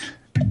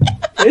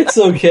 It's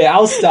okay.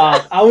 I'll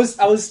stop. I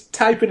was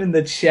typing in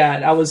the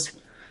chat. I was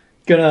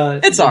gonna.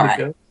 It's all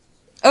right.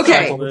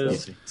 Okay.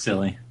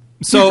 Silly.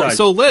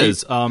 So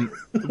Liz,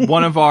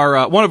 one of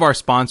our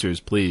sponsors,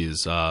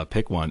 please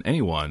pick one.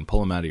 Anyone,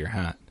 pull them out of your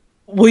hat.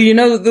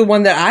 Well, the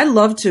one that I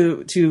love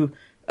to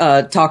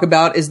talk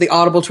about is the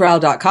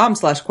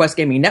audibletrial.com/Quest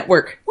Gaming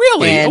Network.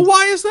 Really? And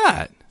why is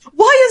that?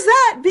 Why is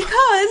that?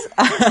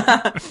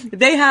 Because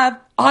they have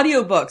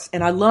audiobooks,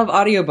 and I love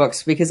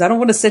audiobooks because I don't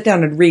want to sit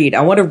down and read.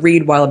 I want to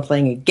read while I'm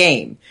playing a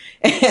game,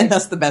 and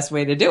that's the best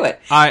way to do it.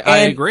 I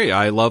agree.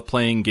 I love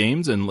playing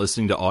games and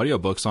listening to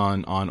audiobooks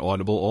on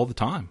Audible all the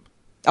time.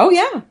 Oh,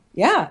 yeah.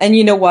 Yeah. And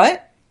you know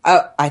what?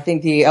 I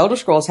think the Elder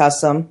Scrolls has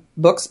some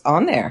books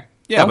on there.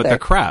 Yeah, but they're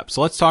crap.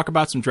 So let's talk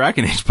about some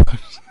Dragon Age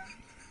books.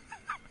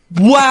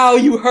 Wow,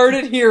 you heard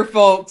it here,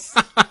 folks.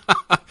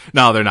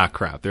 No, they're not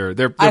crap. They're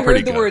I pretty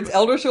heard the good. words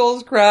Elder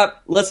Scrolls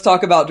crap. Let's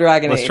talk about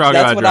Dragon Age.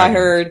 That's what I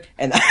heard.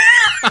 And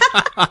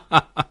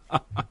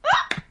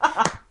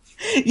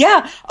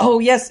yeah. Oh,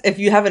 yes. If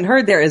you haven't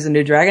heard, there is a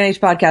new Dragon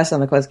Age podcast on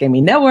the Quest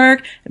Gaming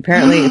Network.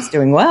 Apparently, it's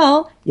doing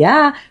well.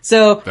 Yeah.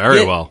 So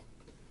very well.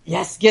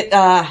 Yes. Get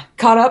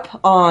caught up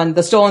on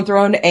The Stolen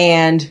Throne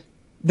and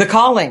The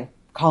Calling.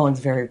 Calling's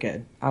very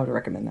good. I would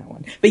recommend that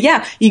one. But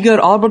yeah, you can go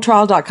to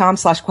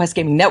audibletrial.com/Quest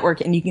Gaming Network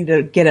and you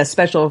can get a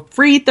special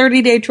free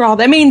 30-day trial.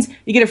 That means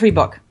you get a free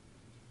book.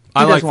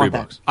 I like free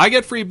books. I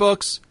get free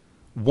books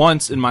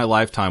once in my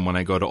lifetime when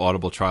I go to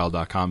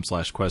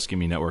audibletrial.com/Quest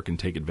Gaming Network and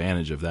take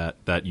advantage of that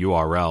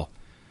URL.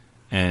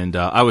 And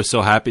I was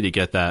so happy to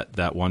get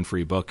that one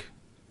free book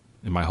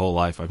in my whole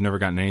life. I've never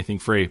gotten anything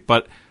free,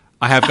 but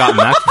I have gotten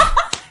that.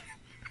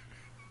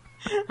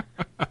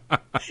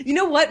 You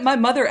know what? My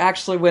mother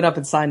actually went up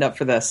and signed up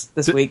for this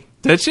week.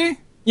 Did she?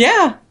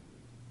 Yeah.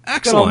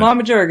 Excellent. Good old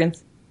Mama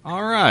Jurgens.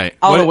 All right.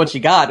 I don't know what she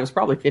got. It was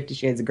probably 50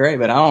 Shades of Grey,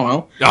 but I don't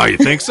know. Oh, you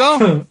think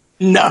so?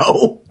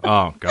 No.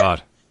 Oh,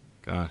 God.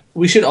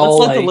 We should all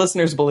let the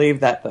listeners believe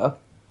that, though.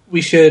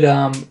 We should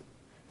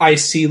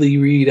icily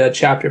read a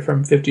chapter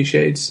from 50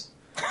 Shades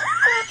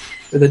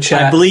for the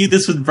chat. I believe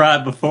this was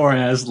brought before,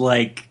 and I was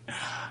like,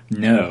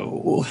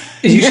 no.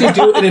 You should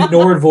do it in a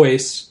Nord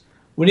voice.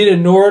 We need a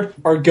Nord,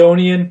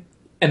 Argonian,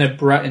 and a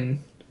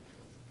Breton.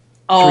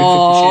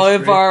 Oh,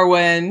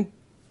 Evarwyn.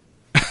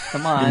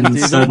 Come on, do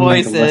the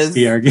voices.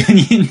 The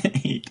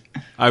Argonian.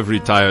 I've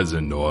retired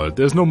the Nord.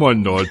 There's no more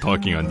Nord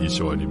talking on this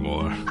show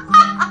anymore.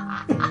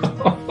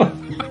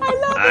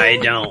 I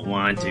don't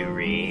want to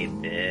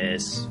read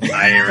this.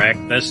 I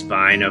erect the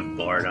spine of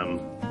boredom.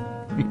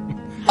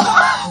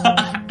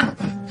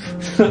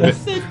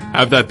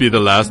 Have that be the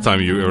last time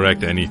you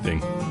erect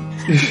anything.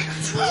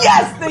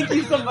 Yes, thank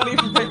you, somebody,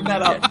 for picking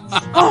that up.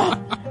 Oh.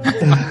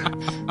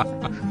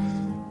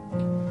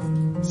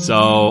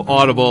 So,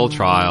 Audible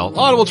trial.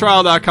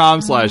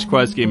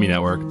 audibletrial.com/Quest Gaming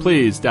Network.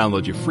 Please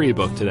download your free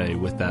book today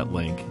with that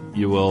link.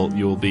 You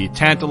will be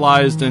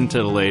tantalized and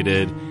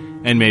titillated,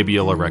 and maybe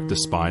you'll erect a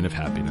spine of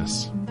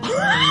happiness.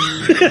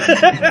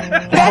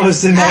 That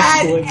was the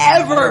next one.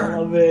 Ever. I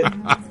love it.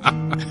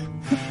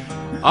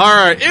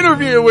 All right,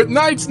 interview with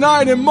Knights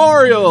 9 and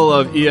Morriel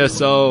of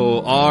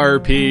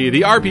ESO-Rp.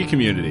 The RP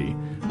community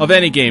of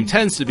any game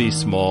tends to be a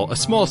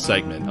small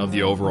segment of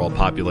the overall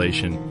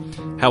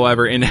population.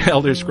 However, in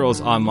Elder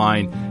Scrolls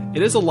Online,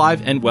 it is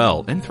alive and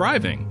well and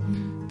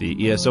thriving.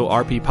 The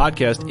ESO-Rp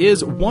Podcast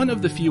is one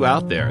of the few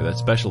out there that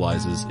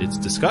specializes its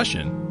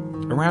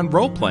discussion around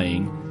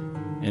role-playing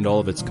and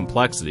all of its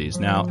complexities.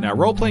 Now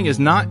role-playing is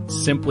not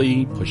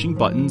simply pushing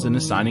buttons and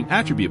assigning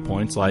attribute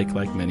points like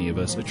many of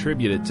us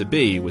attribute it to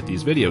be with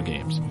these video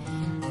games.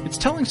 It's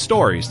telling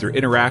stories through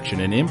interaction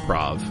and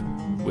improv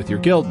with your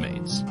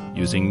guildmates,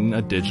 using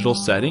a digital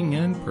setting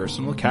and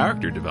personal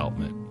character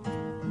development.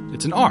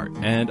 It's an art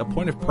and a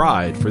point of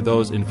pride for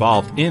those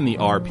involved in the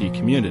RP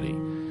community.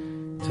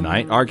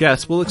 Tonight, our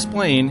guests will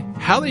explain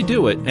how they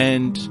do it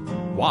and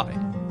why.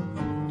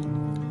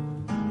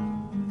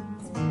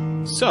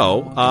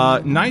 So,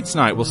 Knight's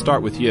Night, we'll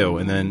start with you,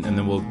 and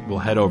then we'll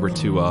head over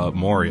to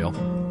Morriel.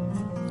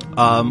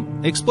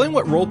 Explain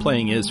what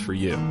role-playing is for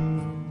you.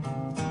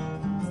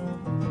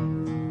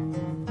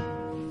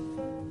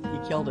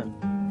 You killed him.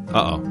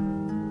 Uh-oh.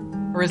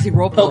 Or is he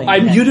role-playing? I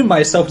muted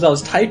myself as I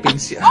was typing.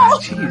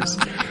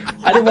 Jeez.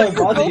 I didn't want to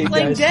bother you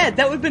role-playing guys. dead.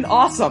 That would have been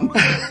awesome.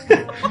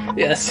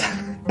 Yes.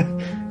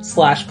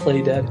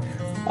 /play dead.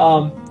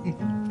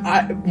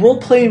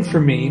 Role-playing for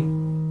me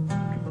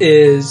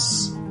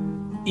is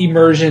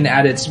immersion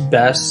at its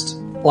best.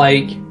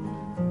 Like,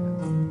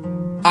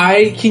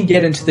 I can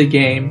get into the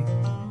game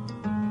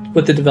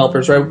with the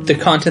developers, right? The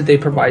content they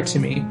provide to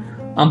me.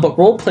 But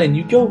role-playing,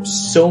 you go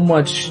so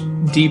much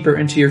deeper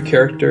into your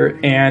character,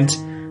 and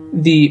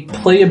the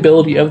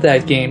playability of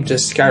that game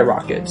just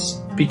skyrockets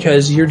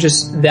because you're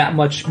just that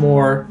much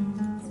more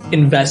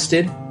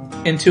invested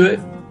into it.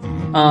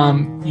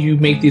 You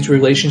make these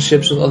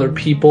relationships with other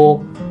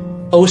people.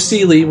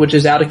 OC Lee, which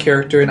is out of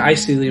character, and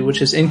IC Lee,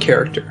 which is in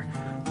character.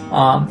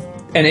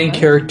 And in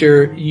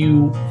character,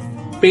 you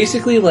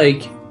basically,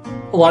 like,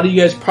 a lot of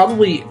you guys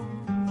probably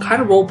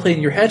kind of role-play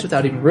in your heads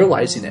without even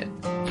realizing it.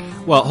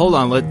 Well, hold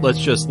on. Let's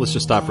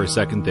just stop for a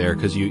second there,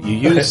 because you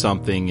used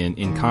something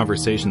in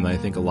conversation that I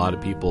think a lot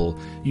of people.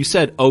 You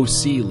said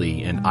OC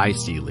Lee and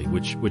IC Lee,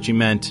 which you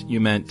meant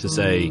to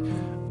say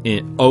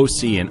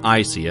OC and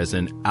IC as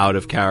in out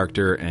of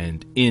character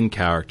and in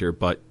character,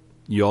 but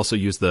you also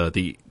use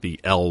the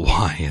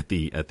LY at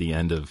the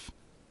end of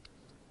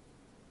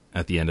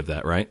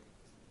that, right?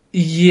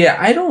 Yeah,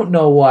 I don't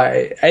know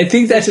why. I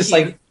think that's just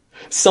like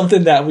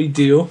something that we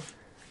do.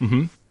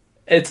 Mm-hmm.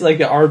 It's like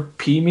an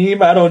RP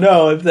meme. I don't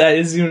know if that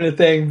is even a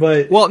thing,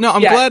 but well, no,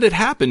 I'm glad it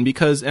happened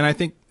because, and I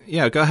think,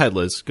 yeah, go ahead,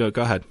 Liz. Go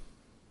ahead.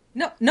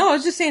 No, I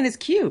was just saying it's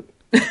cute.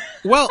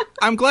 Well,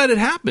 I'm glad it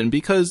happened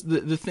because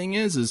the thing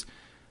is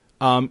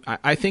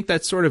I think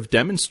that sort of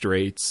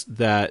demonstrates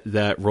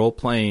that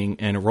role-playing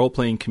and a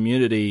role-playing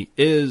community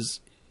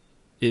is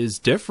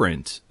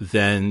different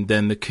than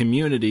the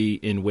community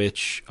in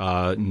which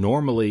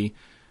normally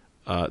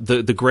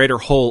the greater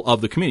whole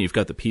of the community. You've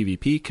got the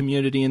PvP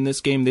community in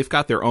this game. They've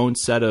got their own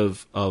set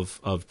of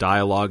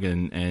dialogue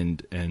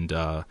and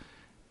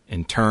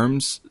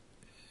terms.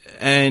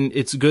 And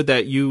it's good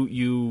that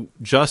you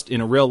just in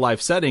a real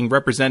life setting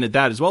represented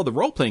that as well. The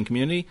role-playing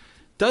community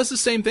does the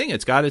same thing.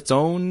 It's got its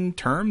own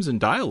terms and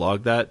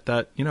dialogue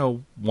that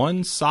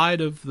one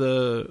side of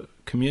the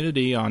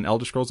community on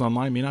Elder Scrolls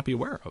Online may not be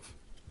aware of.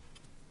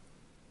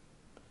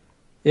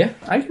 Yeah,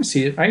 I can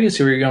see it. I can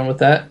see where you're going with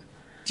that.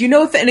 Do you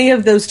know if any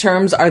of those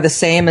terms are the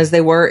same as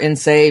they were in,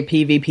 say,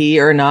 PvP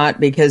or not?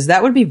 Because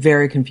that would be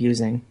very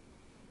confusing.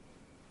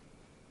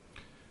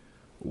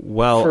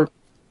 Well,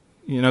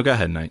 go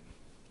ahead, Knight.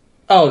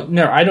 Oh,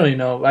 no, I don't even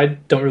know. I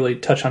don't really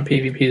touch on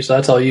PvP, so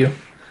that's all you.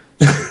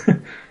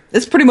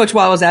 That's pretty much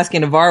why I was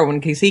asking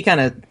Evarwyn, because he kind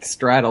of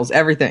straddles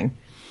everything.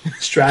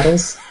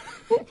 Straddles?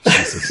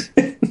 Jesus.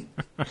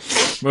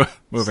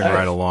 Moving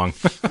right along.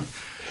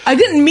 I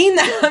didn't mean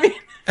that. I mean,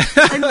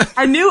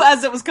 I knew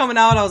as it was coming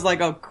out, I was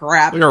like, oh,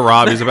 crap. Look at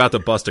Rob. He's about to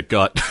bust a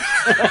gut.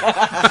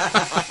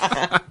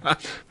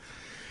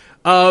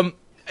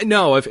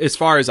 No, as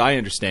far as I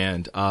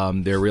understand,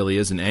 there really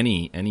isn't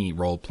any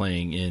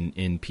role-playing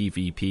in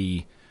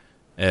PvP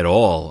at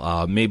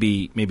all.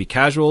 Maybe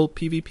casual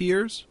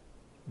PvPers.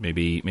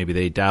 Maybe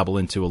they dabble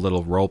into a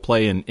little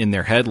role-play in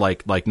their head,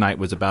 like Knight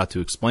was about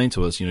to explain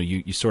to us.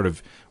 You sort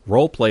of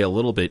role-play a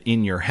little bit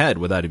in your head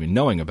without even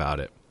knowing about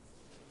it.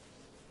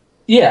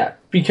 Yeah,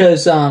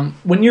 because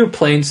when you're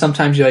playing,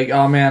 sometimes you're like,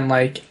 oh man,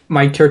 like,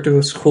 my character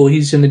looks cool,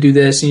 he's going to do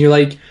this. And you're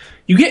like,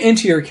 you get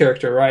into your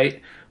character,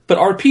 right? But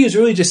RP is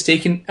really just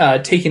taking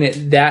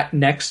it that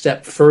next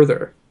step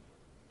further.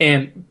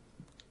 And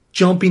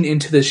jumping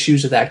into the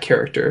shoes of that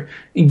character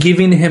and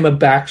giving him a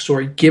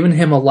backstory, giving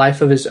him a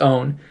life of his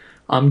own,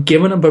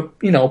 giving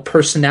him a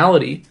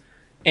personality,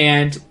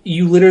 and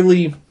you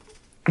literally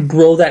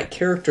grow that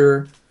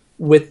character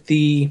with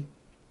the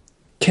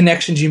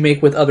connections you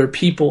make with other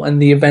people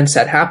and the events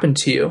that happen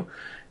to you.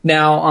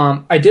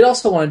 Now, I did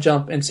also want to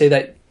jump and say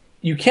that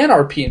you can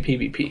RP in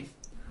PvP.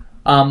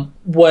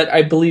 What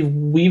I believe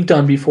we've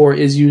done before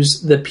is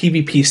use the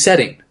PvP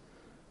setting.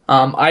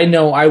 I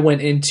know I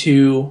went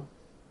into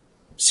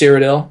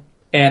Cyrodiil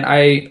and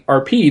I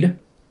RP'd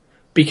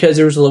because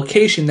there was a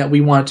location that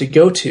we wanted to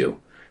go to,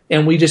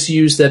 and we just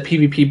used the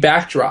PvP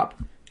backdrop,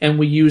 and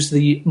we used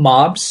the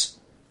mobs.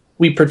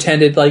 We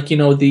pretended like,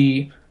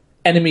 the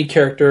enemy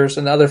characters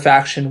and the other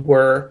faction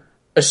were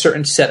a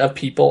certain set of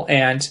people,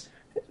 and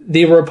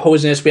they were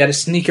opposing us. We had to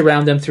sneak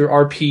around them through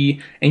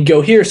RP and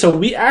go here. So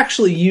we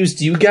actually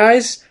used you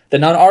guys, the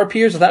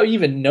non-RPers, without you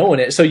even knowing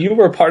it. So you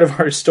were a part of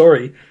our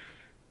story.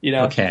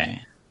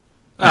 Okay.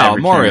 Oh,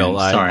 Morriel,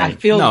 sorry. I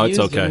feel no, used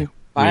it's okay. and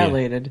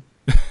violated.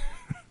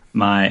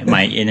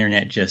 My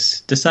internet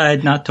just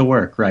decided not to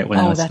work right when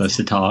I was supposed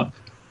to talk.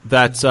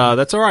 That's all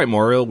right,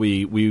 Morriel.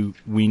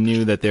 We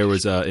knew that there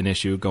was an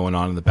issue going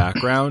on in the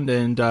background,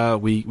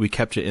 and we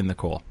kept you in the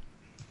call.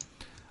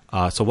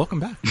 So welcome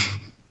back.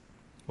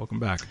 Welcome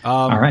back.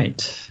 All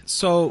right.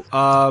 So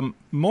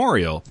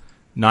Morriel,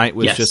 Knight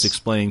was just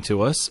explaining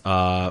to us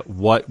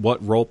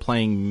what role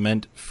playing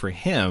meant for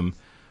him.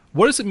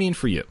 What does it mean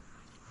for you?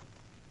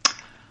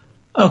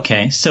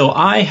 Okay, so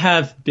I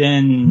have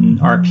been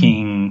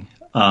RPing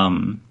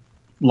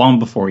long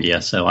before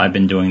ESO. I've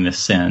been doing this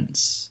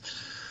since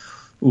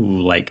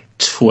like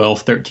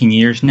 12, 13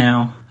 years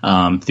now,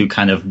 through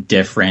kind of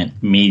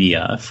different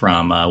media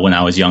from when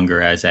I was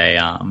younger as a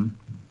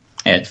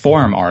at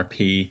Forum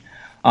RP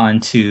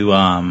onto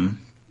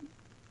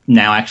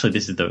now actually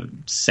this is the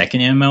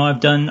second MMO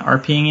I've done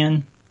RPing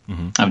in.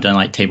 Mm-hmm. I've done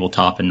like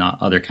tabletop and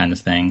not other kind of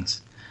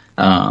things.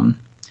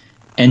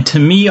 And to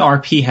me,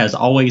 RP has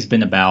always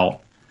been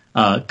about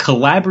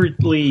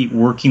collaboratively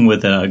working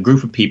with a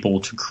group of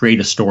people to create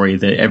a story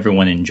that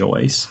everyone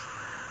enjoys.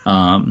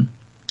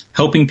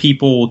 Helping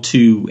people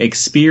to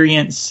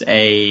experience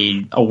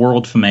a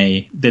world from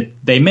that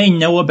they may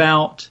know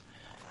about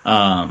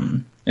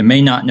and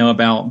may not know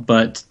about,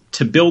 but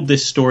to build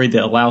this story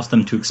that allows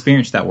them to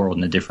experience that world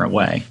in a different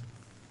way.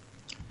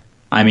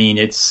 I mean,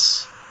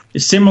 it's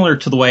similar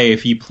to the way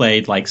if you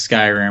played like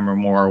Skyrim or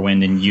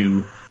Morrowind and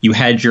you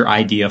had your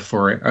idea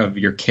of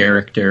your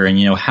character and,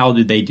 how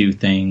did they do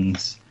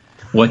things?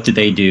 What did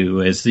they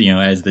do as the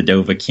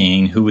Dova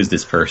King? Who is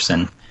this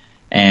person?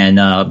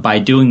 And by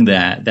doing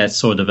that, that's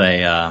sort of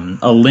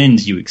a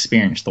lens you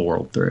experience the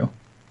world through.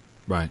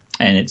 Right.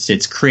 And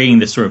it's creating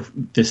this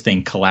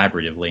thing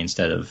collaboratively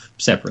instead of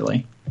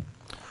separately.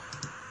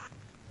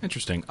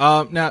 Interesting.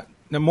 Now,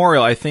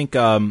 Morriel, I think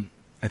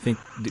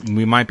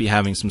we might be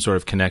having some sort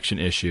of connection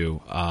issue.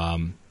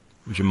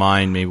 Would you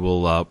mind? Maybe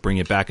we'll bring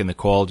it back in the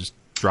call. Just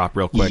drop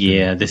real quick.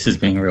 Yeah, this is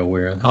being real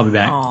weird. I'll be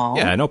back. Aww.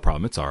 Yeah, no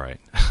problem. It's all right.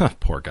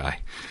 Poor guy.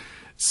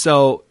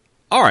 So,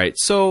 all right.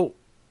 So,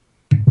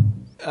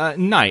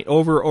 Knight,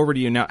 over to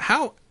you now.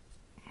 How?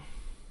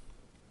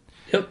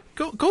 Yep.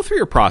 Go through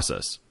your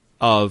process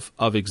of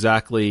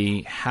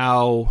exactly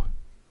how.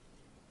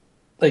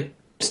 Like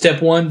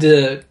step 1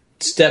 to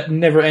step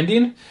never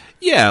ending.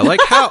 Yeah, like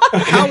how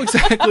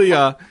exactly.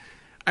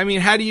 I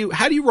mean, how do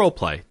you role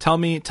play? Tell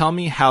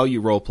me how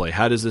you role play.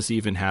 How does this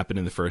even happen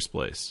in the first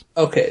place?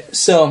 Okay,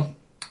 so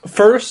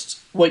first,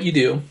 what you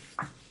do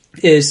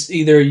is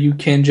either you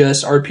can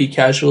just RP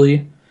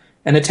casually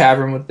in a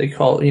tavern, what they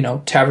call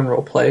tavern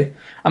role play.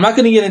 I'm not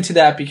going to get into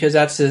that because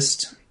that's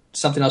just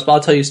something else. But I'll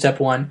tell you step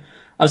 1.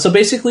 So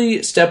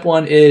basically, step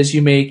 1 is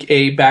you make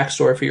a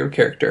backstory for your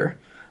character.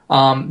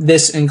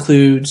 This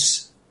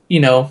includes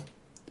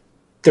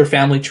their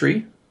family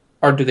tree.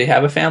 Or do they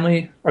have a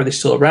family? Are they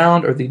still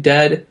around? Are they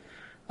dead?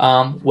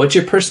 What's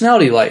your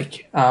personality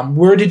like?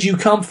 Where did you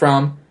come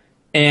from?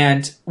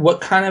 And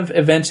what kind of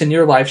events in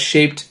your life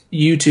shaped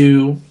you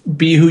to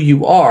be who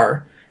you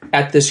are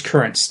at this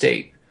current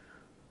state?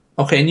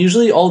 Okay, and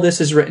usually all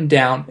this is written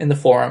down in the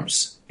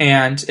forums.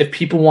 And if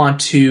people want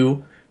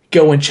to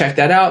go and check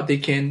that out, they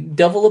can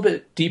delve a little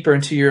bit deeper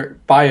into your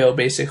bio,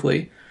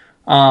 basically.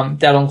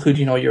 That'll include,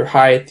 your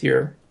height,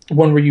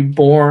 when were you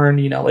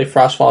born, like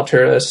Frostfall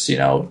Turles,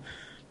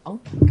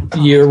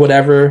 year,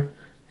 whatever,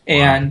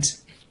 and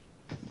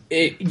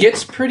it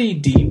gets pretty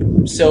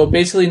deep. So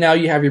basically now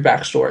you have your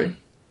backstory,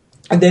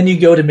 and then you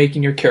go to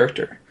making your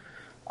character.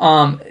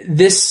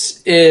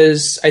 This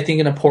is, I think,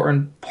 an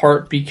important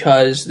part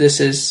because this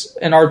is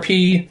an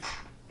RP.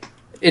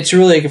 It's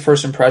really like a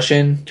first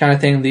impression kind of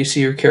thing that you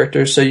see your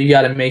character, so you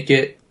got to make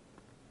it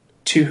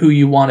to who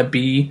you want to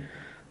be.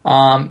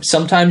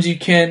 Sometimes you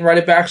can write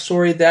a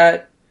backstory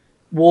that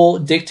will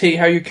dictate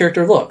how your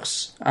character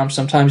looks.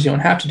 Sometimes you don't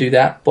have to do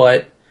that,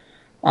 but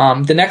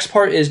the next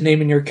part is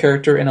naming your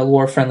character in a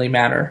lore-friendly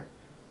manner.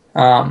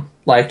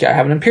 Like I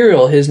have an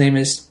Imperial. His name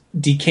is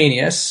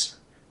Decanius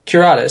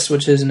Curatus,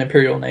 which is an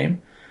Imperial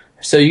name.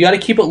 So you got to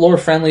keep it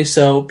lore-friendly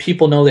so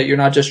people know that you're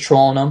not just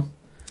trolling them.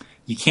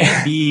 You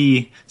can't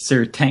be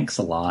Sir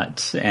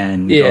Tanks-a-Lot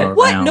and Yeah. go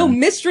What? around. No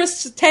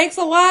Mistress Tanks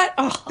a lot?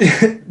 Oh.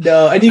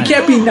 No, and you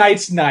can't be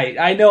Knight's Knight.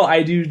 I know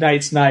I do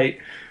Knight's Knight.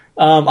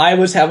 I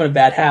was having a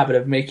bad habit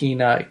of making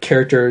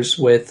characters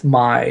with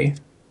my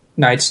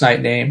Knight's Knight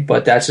name,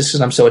 but that's just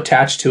because I'm so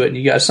attached to it, and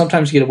you guys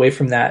sometimes get away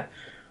from that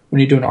when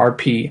you're doing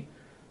RP.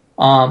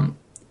 And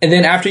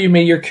then after you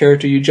made your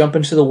character, you jump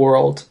into the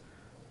world.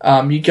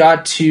 You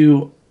got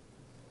to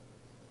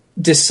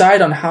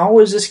decide on how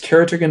is this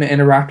character going to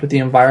interact with the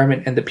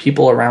environment and the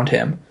people around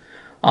him.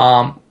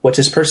 What's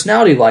his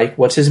personality like?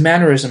 What's his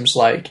mannerisms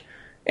like?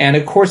 And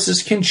of course,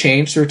 this can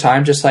change through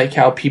time, just like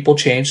how people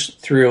change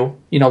through,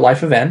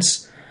 life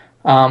events.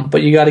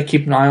 But you got to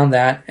keep an eye on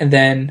that, and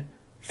then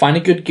find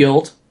a good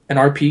guild, an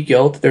RP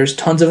guild. There's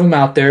tons of them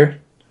out there,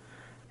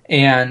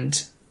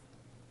 and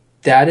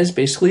that is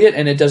basically it.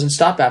 And it doesn't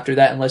stop after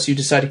that unless you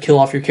decide to kill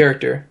off your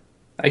character,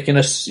 like in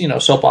a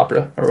soap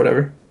opera or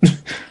whatever.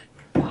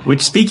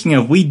 Which, speaking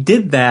of, we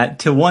did that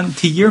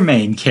to your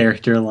main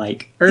character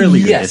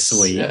earlier this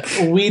week.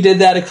 We did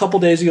that a couple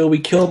days ago. We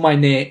killed my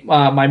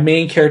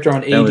main character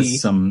on AD. That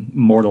was some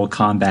Mortal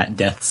Kombat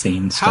death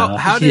scene stuff.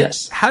 How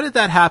did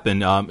that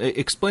happen?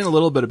 Explain a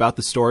little bit about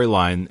the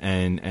storyline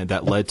and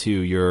that led to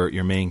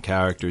your main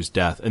character's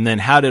death, and then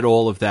how did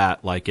all of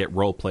that get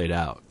role played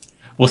out?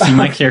 Well, see,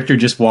 my character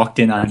just walked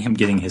in on him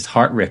getting his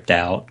heart ripped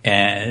out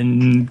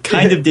and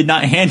kind of did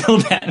not handle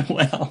that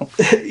well.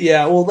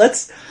 Yeah, well,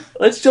 let's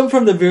jump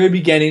from the very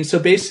beginning. So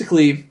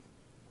basically,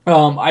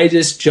 I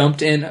just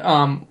jumped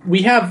in.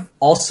 We have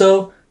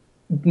also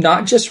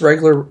not just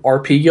regular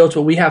RP guilds,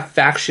 but we have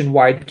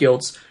faction-wide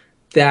guilds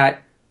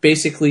that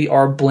basically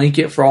are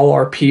blanket for all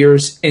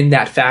RPers in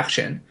that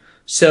faction.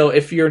 So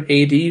if you're an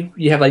AD,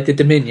 you have the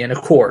Dominion,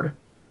 Accord,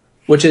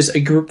 which is a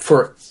group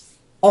for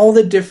all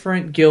the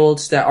different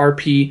guilds that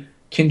RP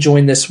can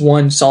join this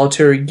one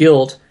solitary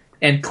guild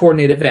and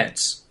coordinate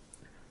events.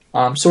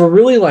 So we're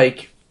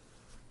really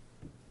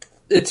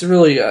it's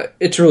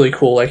really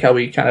cool how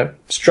we kind of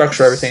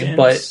structure everything.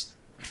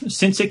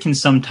 Since it can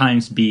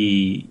sometimes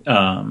be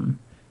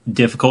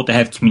difficult to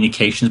have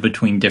communications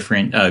between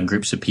different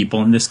groups of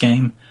people in this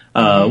game,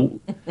 a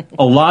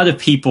lot of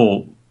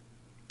people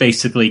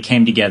basically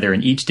came together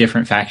in each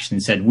different faction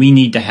and said, we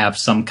need to have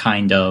some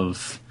kind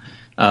of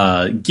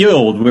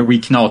guild where we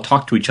can all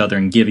talk to each other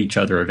and give each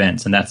other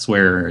events. And that's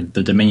where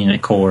the Dominion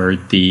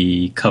Accord,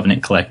 the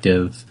Covenant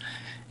Collective,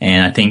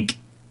 and I think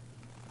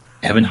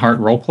Evan Hart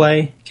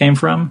Roleplay came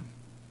from.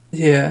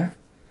 Yeah.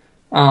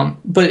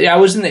 But I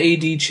was in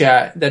the AD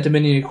chat, that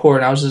Dominion Accord,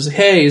 and I was just like,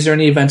 hey, is there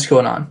any events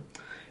going on?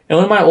 And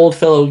one of my old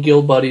fellow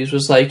guild buddies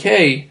was like,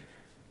 hey,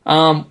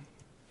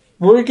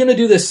 we're going to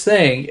do this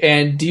thing,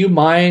 and do you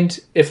mind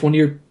if one of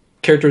your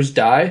characters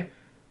die?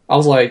 I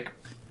was like,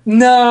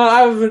 no,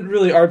 I haven't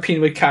really RP'd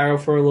with Cairo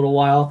for a little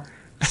while.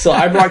 So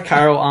I brought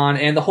Cairo on,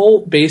 and the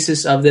whole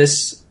basis of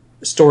this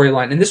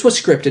storyline, and this was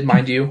scripted,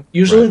 mind you.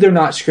 Usually they're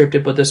not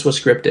scripted, but this was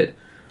scripted.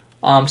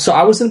 So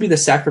I was going to be the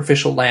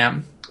sacrificial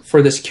lamb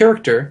for this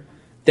character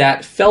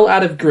that fell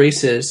out of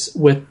graces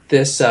with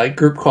this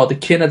group called the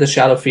Kin of the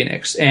Shadow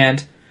Phoenix,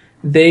 and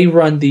they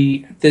run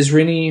the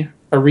Thizrini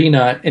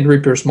Arena in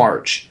Reaper's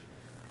March.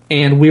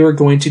 And we were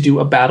going to do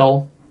a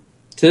battle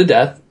to the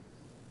death,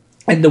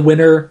 and the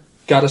winner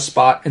got a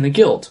spot in the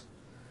guild.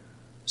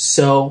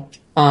 So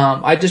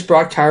I just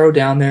brought Cairo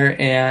down there,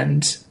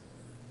 and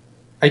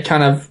I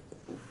kind of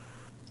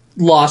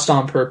lost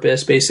on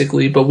purpose,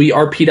 basically, but we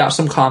RP'd out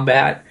some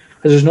combat,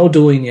 because there's no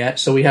dueling yet,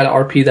 so we had to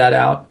RP that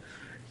out.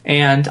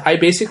 And I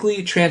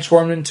basically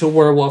transformed into a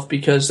werewolf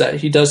because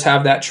he does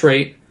have that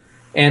trait,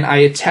 and I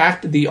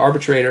attacked the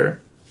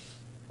arbitrator,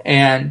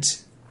 and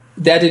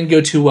that didn't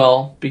go too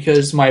well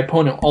because my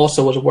opponent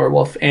also was a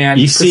werewolf. And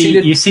you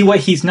see what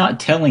he's not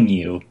telling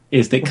you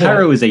is that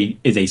Cairo is a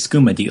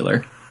skooma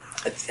dealer.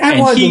 I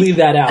wanted to leave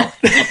that out.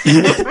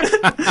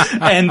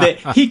 And that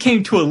he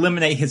came to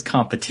eliminate his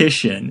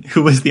competition,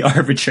 who was the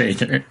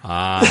arbitrator.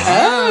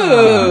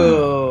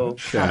 Oh,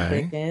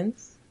 okay.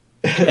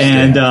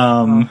 And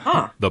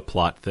the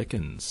plot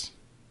thickens.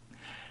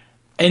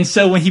 And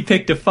so when he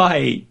picked a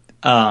fight,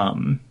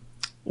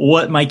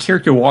 what my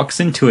character walks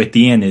into at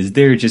the end is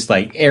there just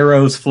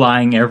arrows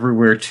flying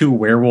everywhere. Two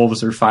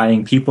werewolves are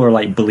fighting. People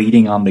are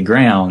bleeding on the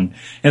ground.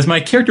 As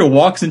my character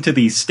walks into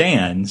these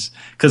stands,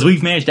 because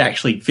we've managed to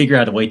actually figure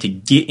out a way to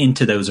get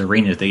into those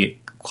arenas that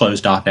get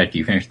closed off after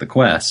you finish the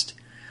quest.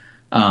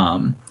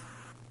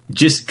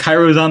 Just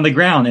Cairo's on the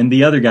ground, and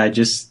the other guy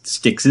just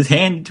sticks his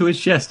hand into his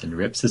chest and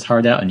rips his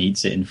heart out and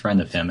eats it in front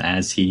of him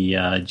as he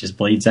just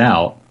bleeds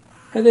out.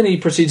 And then he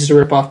proceeds to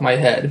rip off my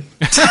head.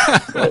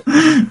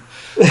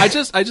 I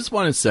just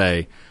want to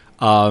say,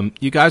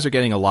 you guys are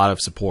getting a lot of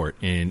support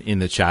in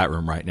the chat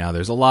room right now.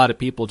 There's a lot of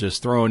people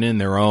just throwing in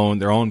their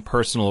own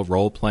personal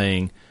role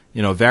playing.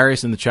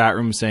 Various in the chat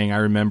room saying, I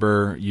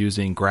remember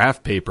using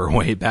graph paper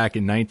way back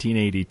in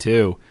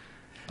 1982.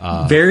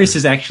 Varys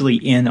is actually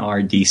in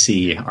our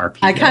DC RP.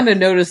 I kind of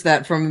noticed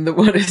that from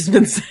what has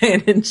been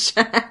saying in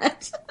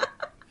chat.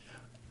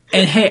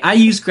 And hey, I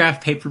use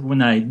graph paper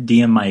when I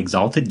DM my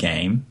Exalted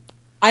game.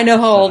 I know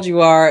how old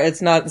you are.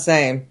 It's not the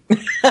same.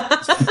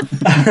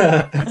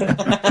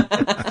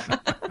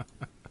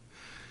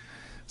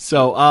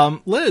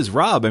 So, Liz,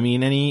 Rob, I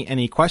mean,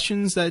 any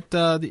questions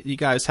that you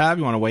guys have?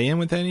 You want to weigh in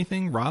with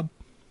anything, Rob?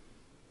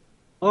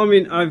 Well, I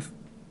mean,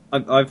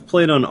 I've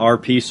played on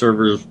RP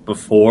servers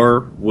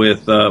before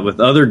with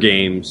other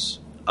games,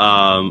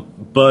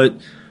 but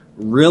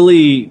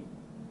really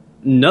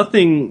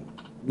nothing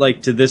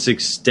like to this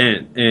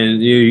extent.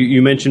 And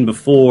you mentioned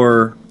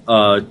before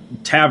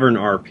Tavern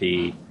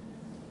RP,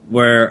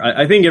 where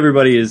I think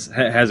everybody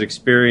has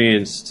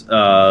experienced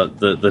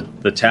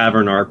the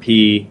Tavern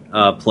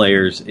RP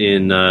players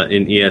in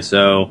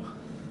ESO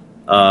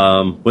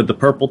with the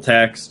purple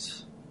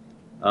text,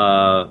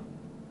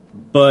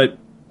 but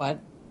What?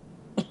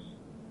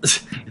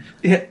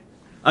 Yeah.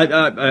 I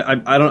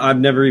don't. I've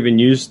never even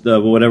used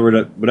the whatever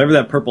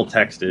that purple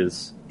text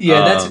is.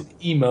 Yeah, that's an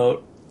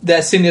emote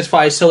that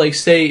signifies. So, like,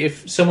 say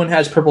if someone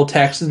has purple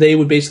text, they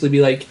would basically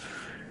be like,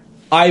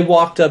 "I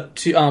walked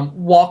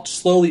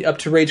slowly up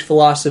to Rage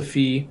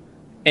Philosophy,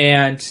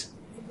 and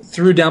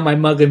threw down my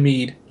mug of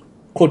mead."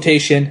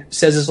 Quotation,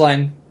 says his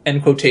line,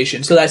 end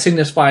quotation. So that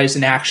signifies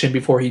an action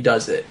before he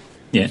does it.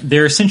 Yeah,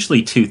 there are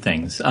essentially two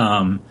things.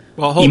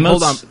 Well, hold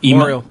on,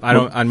 Morriel. I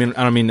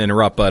don't mean to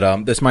interrupt,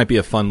 but this might be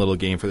a fun little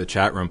game for the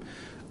chat room.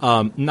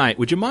 Knight,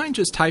 would you mind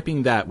just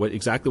typing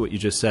exactly what you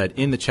just said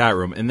in the chat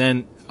room, and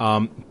then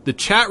the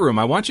chat room?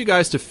 I want you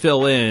guys to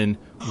fill in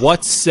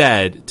what's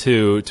said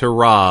to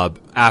Rob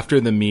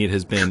after the meat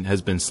has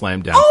been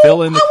slammed down.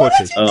 Fill in the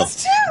quotation.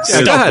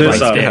 Yeah, go ahead. Right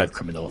there, ahead.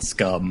 criminal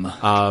scum.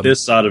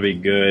 This ought to be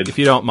good. If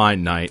you don't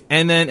mind, Knight,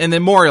 and then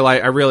Morriel,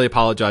 I really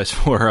apologize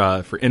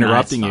for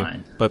interrupting you,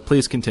 fine. but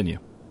please continue.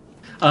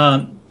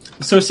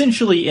 So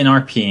essentially, in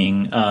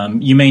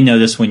RPing, you may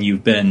notice when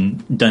you've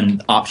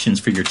done options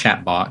for your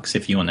chat box,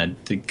 if you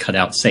wanted to cut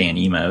out say and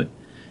emote,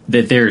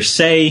 that there's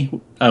say,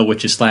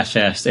 which is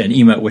 /s, and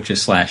emote, which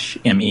is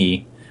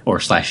 /me or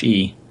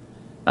 /e.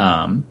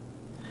 And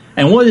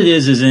what it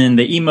is in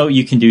the emote,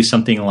 you can do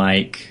something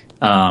like,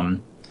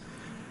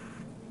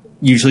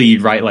 usually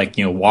you'd write like,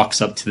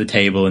 walks up to the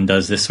table and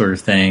does this sort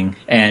of thing.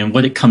 And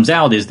what it comes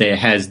out is that it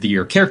has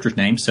your character's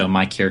name. So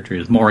my character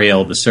is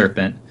Morriel the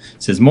Serpent.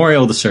 It says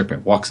Morriel the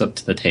Serpent walks up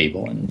to the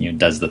table and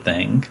does the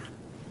thing.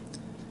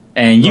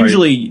 And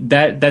usually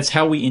that's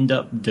how we end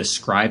up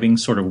describing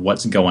sort of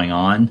what's going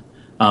on.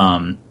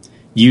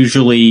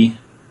 Usually,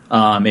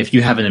 if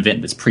you have an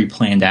event that's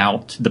pre-planned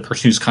out, the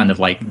person who's kind of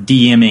like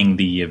DMing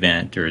the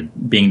event or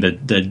being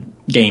the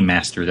game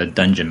master, the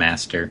dungeon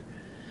master,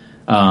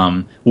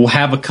 will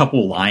have a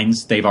couple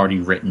lines they've already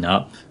written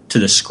up to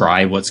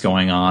describe what's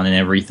going on and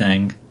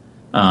everything.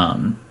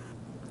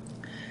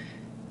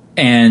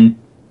 And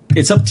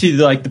it's up to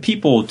the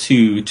people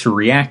to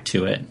react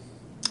to it.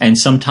 And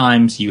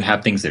sometimes you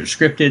have things that are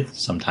scripted.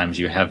 Sometimes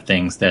you have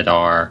things that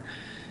are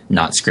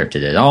not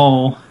scripted at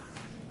all.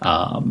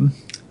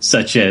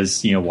 Such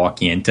as,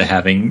 walking into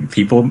having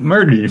people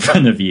murdered in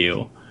front of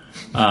you.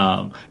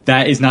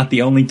 That is not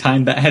the only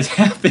time that has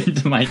happened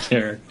to my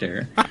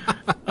character.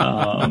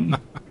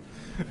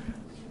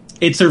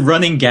 It's a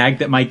running gag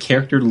that my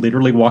character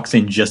literally walks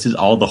in just as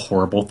all the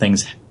horrible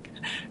things,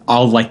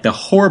 all like the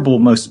horrible,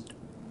 most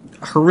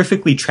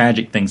horrifically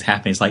tragic things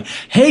happen. It's like,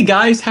 hey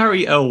guys, how are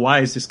you? Oh, why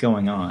is this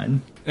going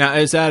on? Now,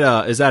 is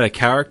that a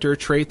character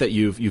trait that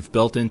you've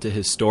built into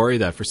his story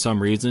that for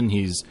some reason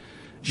he's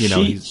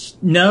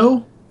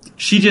no,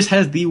 she just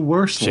has the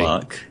worst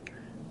luck.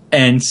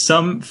 And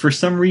for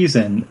some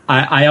reason,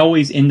 I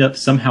always end up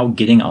somehow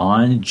getting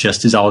on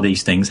just as all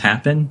these things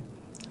happen.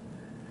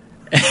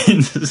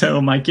 And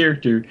so my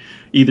character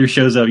either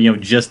shows up,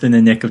 just in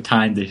the nick of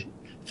time to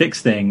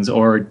fix things,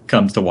 or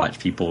comes to watch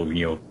people,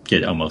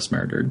 get almost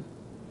murdered.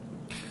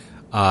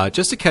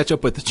 Just to catch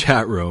up with the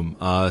chat room,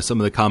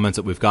 some of the comments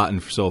that we've gotten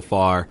so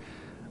far,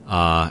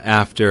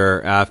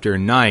 after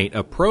Knight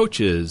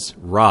approaches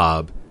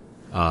Rob,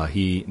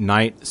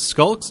 Knight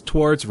skulks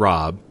towards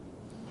Rob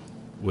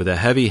with a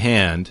heavy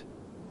hand,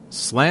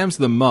 slams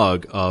the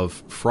mug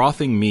of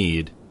frothing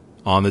mead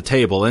on the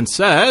table, and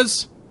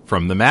says,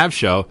 from the Mav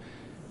Show,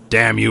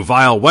 "Damn you,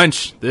 vile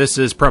wench! This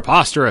is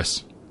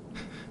preposterous."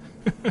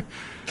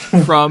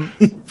 From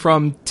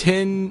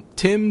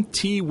Tim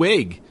T.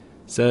 Wig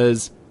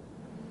says,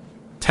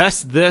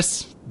 "Test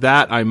this,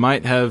 that I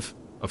might have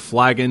a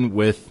flagon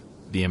with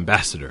the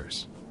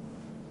ambassadors."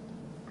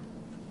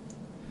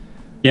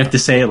 You have to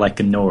say it like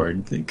a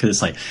Nord, because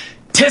it's like,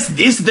 test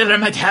this, that I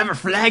might have a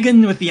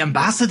flagon with the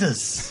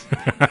ambassadors.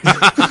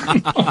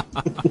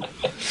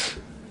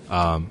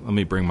 Let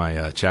me bring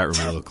my chat room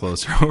a little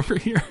closer over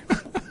here.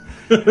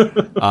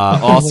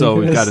 Also,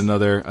 we've got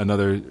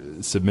another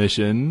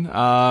submission.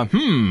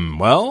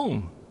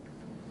 Well,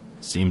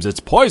 seems it's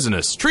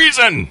poisonous.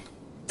 Treason!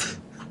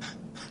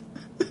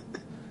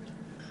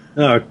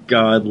 Oh,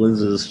 God,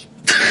 Liz is...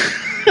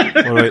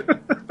 Wait.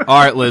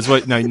 All right, Liz.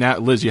 Wait, no, now,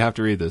 Liz, you have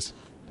to read this.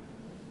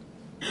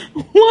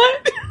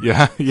 What?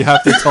 Yeah, you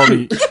have to tell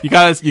me. You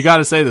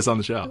gotta say this on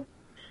the show.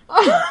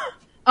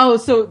 Oh,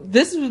 so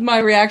this was my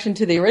reaction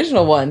to the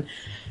original one.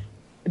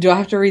 Do I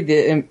have to read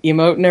the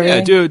emote and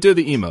everything? Yeah, do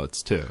the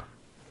emotes too.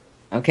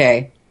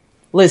 Okay.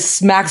 Liz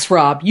smacks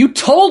Rob. You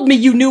told me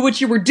you knew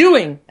what you were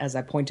doing, as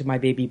I point to my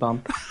baby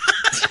bump.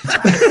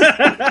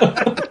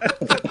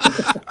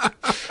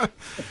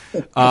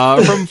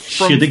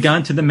 Should have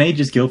gone to the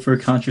Mages Guild for a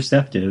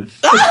contraceptive.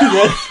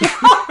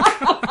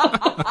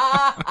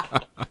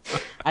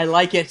 I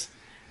like it.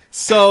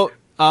 So,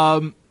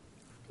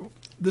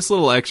 this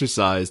little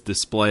exercise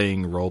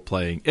displaying role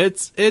playing,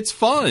 it's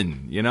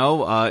fun, you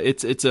know.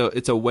 It's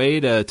a way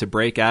to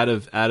break out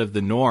of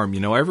the norm. You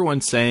know,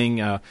 everyone's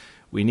saying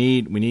we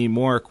need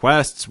more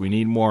quests, we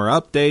need more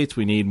updates,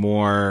 we need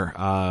more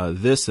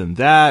this and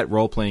that.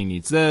 Role playing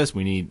needs this.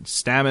 We need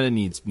stamina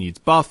needs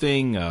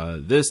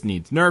buffing. This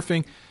needs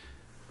nerfing.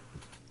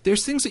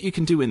 There's things that you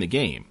can do in the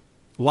game,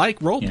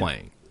 like role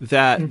playing,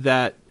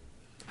 that.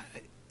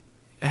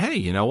 Hey,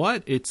 you know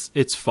what?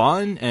 It's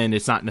fun, and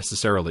it's not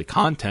necessarily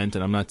content.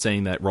 And I'm not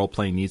saying that role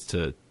playing needs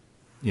to,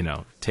 you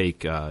know, take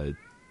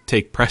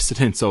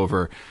precedence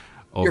over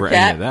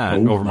any of that.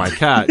 Oh. Over my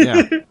cat,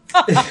 yeah.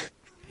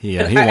 He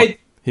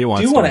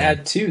wants. I do want to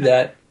add too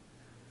that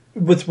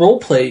with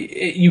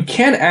roleplay, you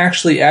can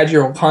actually add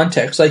your own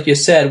context. Like you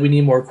said, we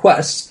need more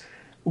quests.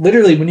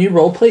 Literally, when you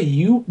roleplay,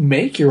 you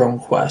make your own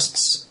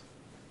quests.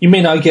 You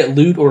may not get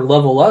loot or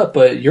level up,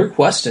 but you're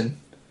questing.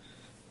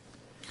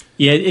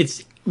 Yeah,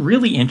 it's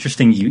really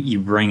interesting you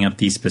bring up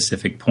these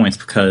specific points,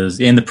 because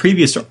in the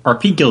previous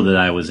RP guild that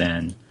I was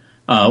in,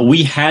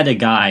 we had a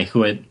guy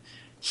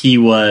he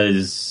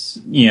was,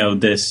 you know,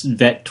 this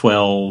Vet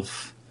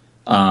 12,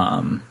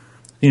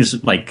 he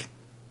was like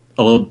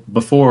a little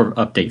before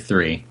Update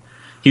 3.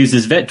 He was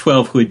this Vet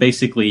 12 who had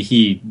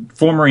basically,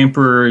 former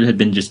Emperor had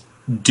been just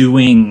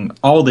doing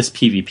all this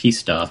PvP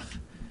stuff,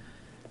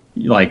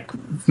 like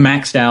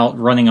maxed out,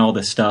 running all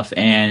this stuff,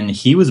 and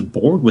he was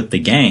bored with the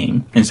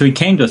game. And so he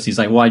came to us. He's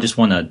like, "Well, I just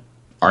want to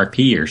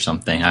RP or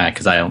something,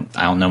 because I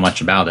don't know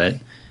much about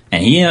it."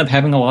 And he ended up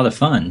having a lot of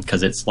fun,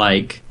 because it's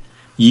like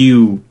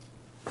you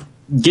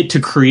get to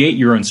create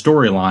your own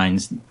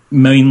storylines,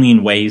 mainly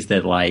in ways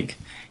that like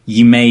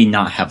you may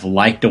not have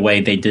liked the way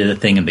they did a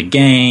thing in the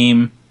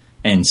game,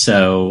 and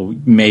so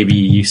maybe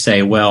you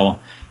say, "Well,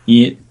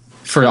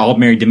 for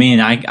Aldmeri Dominion,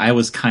 I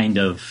was kind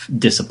of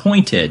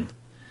disappointed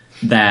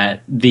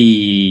that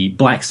the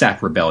Black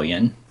Sap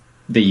Rebellion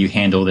that you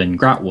handled in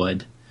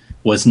Grotwood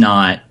was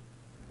not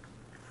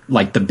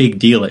like the big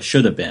deal it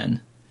should have been."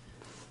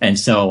 And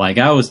so like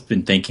I was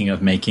been thinking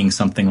of making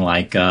something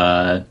like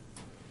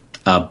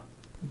like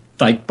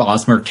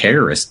Bosmer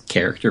terrorist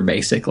character,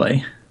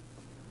 basically.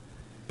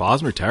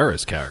 Bosmer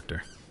terrorist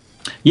character.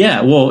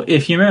 Yeah, well,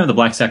 if you remember, the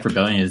Black Sap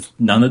Rebellion is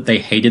none that they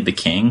hated the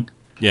king.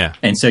 Yeah.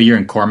 And so you're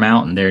in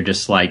Cormount, and they're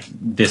just like,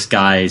 this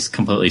guy's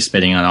completely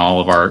spitting on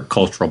all of our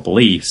cultural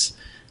beliefs.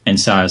 And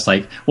so I was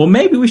like, well,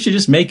 maybe we should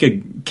just make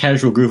a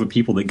casual group of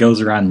people that goes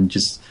around and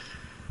just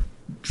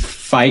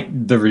fight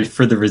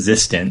for the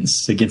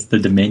resistance against the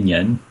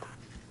Dominion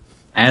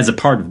as a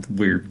part of,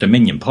 we're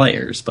Dominion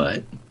players,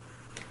 but,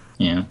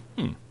 yeah.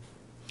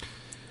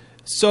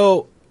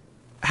 So,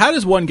 how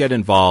does one get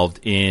involved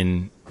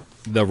in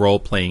the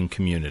role-playing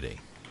community?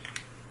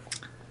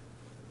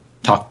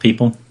 Talk to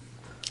people.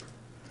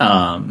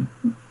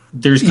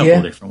 There's a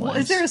couple different ways. Well,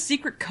 is there a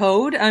secret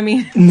code? I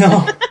mean,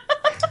 No.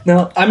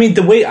 I mean,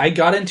 the way I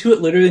got into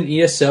it, literally in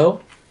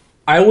ESO,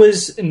 I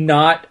was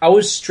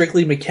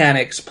strictly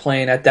mechanics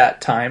playing at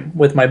that time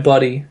with my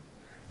buddy,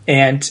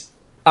 and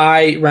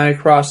I ran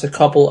across a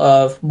couple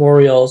of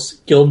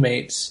Morriel's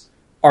guildmates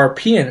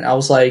RPing, and I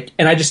was like,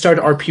 and I just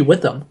started RP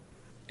with them,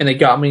 and they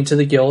got me into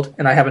the guild,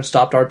 and I haven't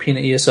stopped RPing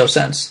at ESO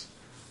since.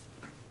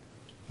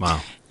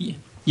 Wow.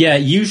 Yeah,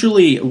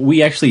 usually we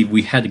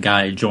had a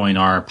guy join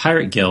our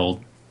pirate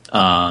guild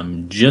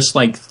just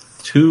like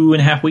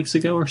 2.5 weeks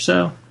ago or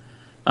so.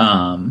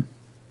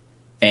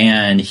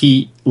 And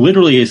he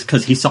literally is,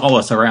 because he saw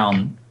us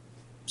around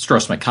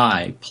Stros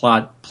Mackay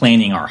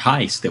planning our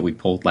heist that we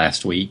pulled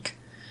last week.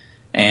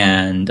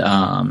 And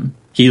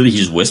he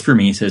just whispered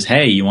me, he says,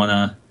 "Hey, you want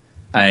to,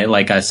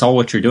 I saw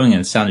what you're doing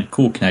and it sounded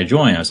cool. Can I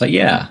join?" I was like,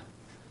 "Yeah."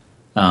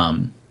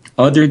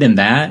 Other than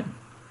that,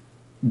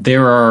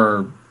 there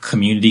are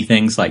community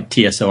things like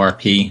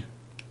ESO-Rp,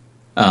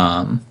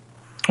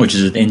 which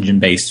is an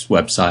engine-based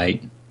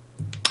website,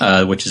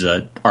 which is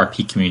a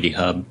RP community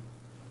hub.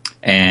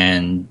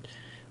 And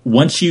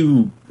once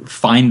you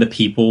find the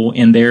people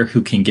in there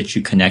who can get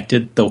you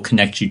connected, they'll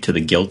connect you to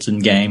the guilds in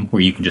game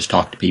where you can just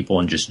talk to people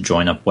and just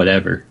join up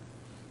whatever.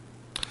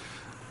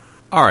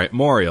 All right,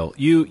 Morriel,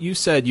 you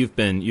said you've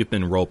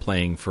been role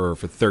playing for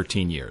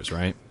 13 years,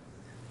 right?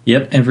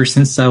 Yep, ever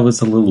since I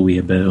was a little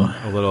weeaboo.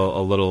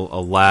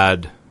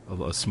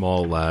 A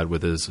small lad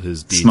with his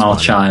beads small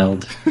money.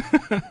 Child.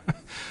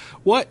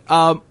 What?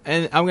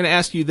 And I'm going to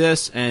ask you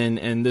this,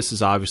 and this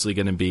is obviously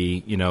going to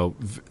be,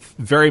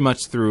 very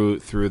much through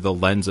the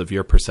lens of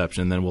your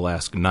perception. And then we'll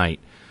ask Knight.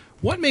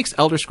 What makes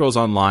Elder Scrolls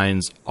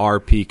Online's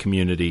RP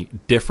community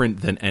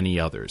different than any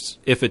others,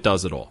 if it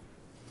does at all?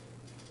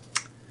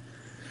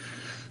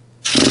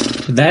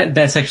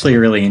 That's actually a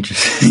really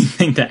interesting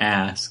thing to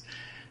ask,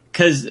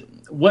 because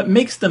what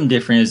makes them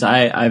different is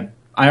I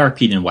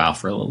RP'd in WoW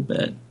for a little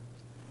bit,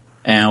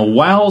 and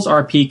WoW's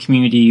RP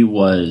community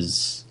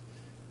was,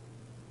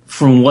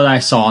 from what I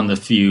saw on the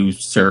few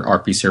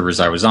RP servers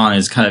I was on,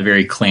 is kind of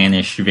very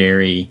clannish,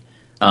 very.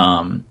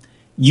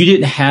 You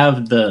didn't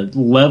have the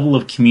level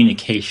of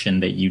communication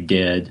that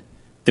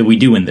we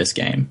do in this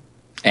game,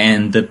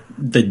 and the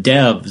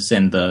devs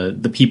and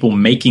the people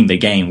making the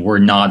game were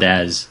not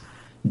as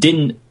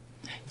didn't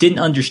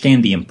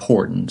understand the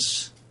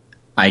importance,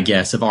 I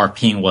guess, of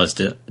RPing was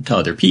to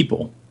other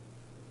people,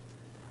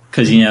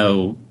 because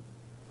ESO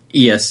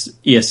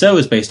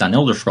is based on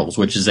Elder Scrolls,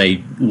 which is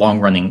a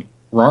long running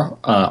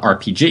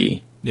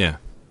RPG. Yeah.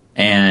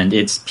 And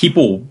it's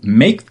people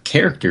make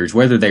characters,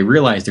 whether they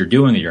realize they're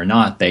doing it or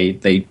not. They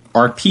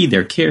RP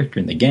their character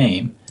in the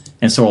game,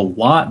 and so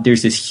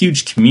there's this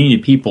huge community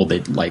of people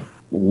that like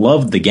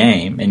love the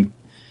game,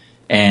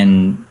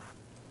 and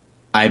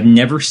I've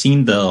never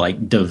seen the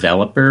like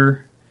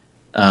developer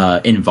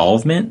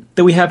involvement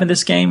that we have in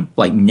this game.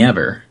 Like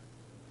never.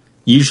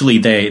 Usually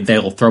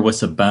they'll throw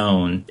us a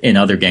bone in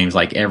other games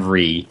like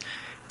every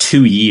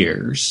 2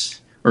 years.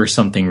 Or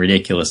something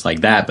ridiculous like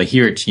that. But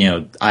here it's,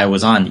 I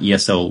was on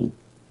ESO,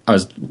 I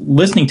was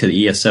listening to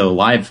the ESO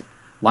live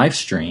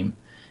stream,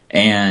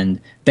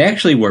 and they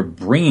actually were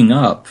bringing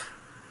up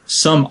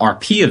some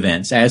RP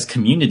events as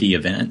community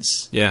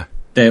events. Yeah.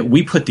 That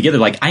we put together.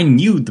 Like, I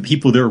knew the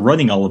people that were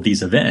running all of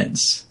these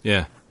events.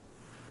 Yeah.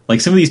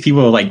 Like, some of these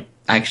people are, like,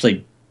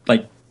 actually,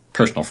 like,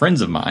 personal friends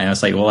of mine. I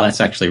was like, well,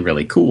 that's actually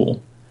really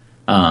cool.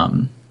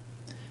 But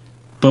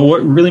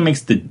what really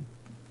makes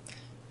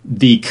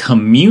the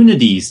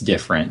community's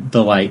different.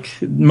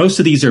 Most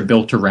of these are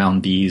built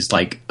around these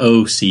like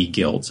OC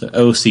guilds.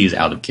 OC is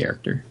out of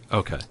character.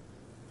 Okay.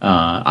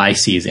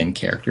 IC is in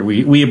character.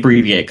 We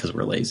abbreviate because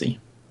we're lazy.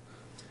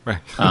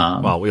 Right.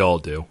 Well, we all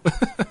do.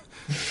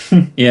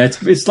 Yeah,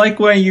 it's like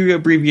when you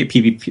abbreviate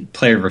PvP,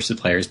 player versus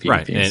players PvP.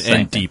 Right,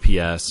 and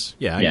DPS.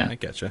 Yeah, I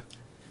getcha.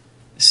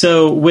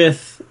 So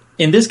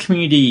in this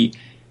community,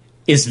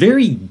 it's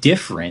very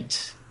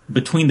different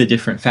between the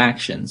different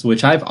factions,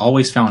 which I've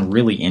always found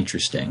really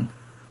interesting.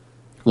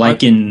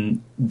 Like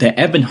in the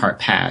Ebonheart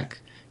pack,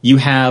 you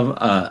have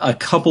a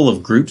couple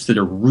of groups that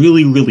are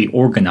really, really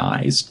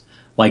organized.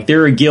 Like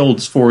there are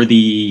guilds for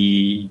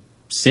the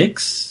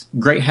 6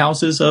 great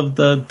houses of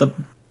the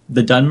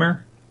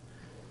Dunmer.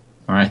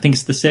 Or I think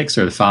it's the 6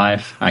 or the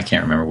 5. I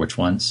can't remember which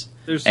ones.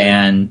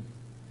 And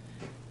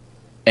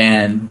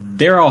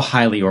they're all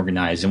highly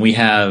organized. And we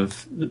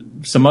have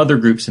some other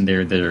groups in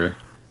there that are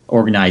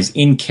organized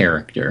in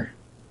character.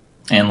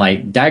 And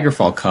like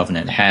Daggerfall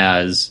Covenant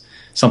has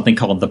something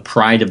called the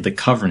Pride of the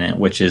Covenant,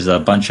 which is a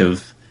bunch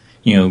of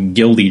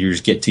guild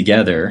leaders get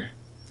together.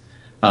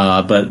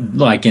 But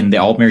like in the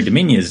Altmere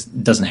Dominion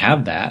doesn't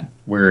have that,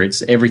 where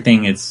it's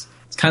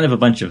kind of a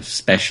bunch of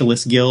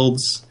specialist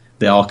guilds.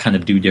 They all kind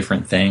of do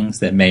different things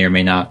that may or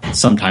may not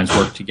sometimes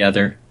work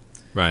together.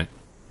 Right.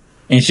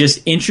 And it's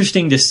just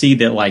interesting to see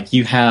that like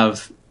you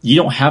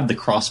don't have the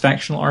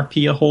cross-factional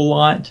RP a whole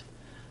lot.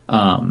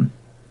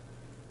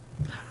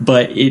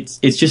 But it's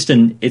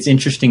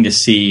interesting to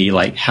see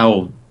like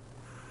how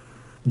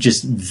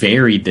just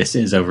varied this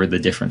is over the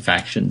different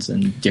factions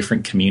and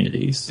different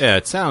communities. Yeah,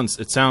 it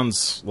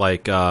sounds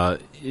like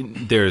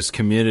there's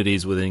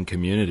communities within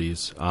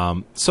communities.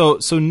 So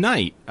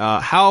Knight,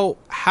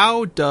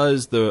 how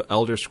does the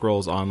Elder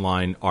Scrolls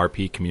Online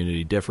RP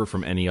community differ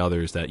from any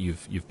others that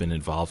you've been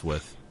involved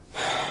with?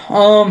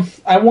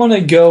 I want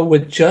to go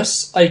with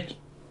just like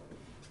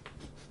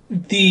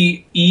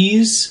the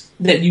ease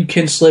that you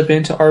can slip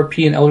into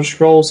RP and Elder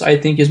Scrolls. I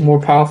think is more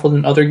powerful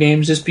than other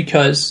games, just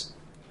because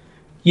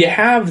you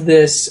have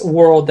this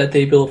world that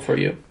they build for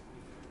you,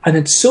 and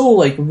it's so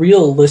like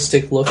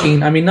realistic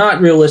looking. I mean,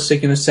 not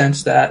realistic in a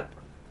sense that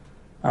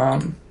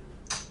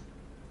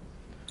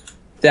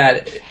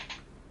that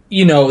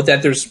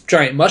there's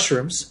giant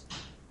mushrooms,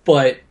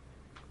 but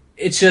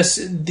it's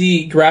just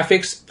the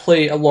graphics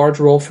play a large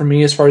role for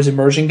me as far as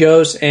immersion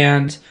goes.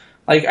 And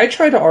like I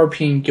tried to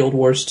RP in Guild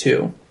Wars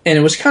 2, and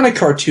it was kind of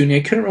cartoony.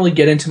 I couldn't really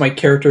get into my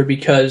character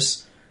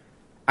because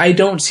I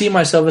don't see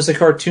myself as a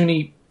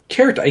cartoony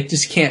character. I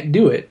just can't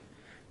do it.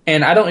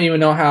 And I don't even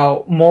know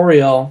how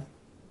Morriel,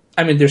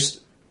 I mean, there's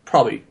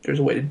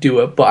a way to do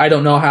it, but I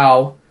don't know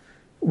how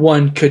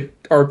one could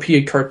RP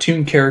a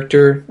cartoon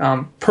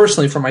character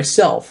personally for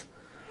myself.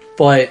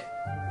 But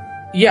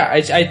yeah,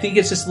 I think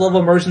it's just the level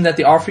of immersion that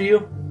they offer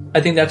you.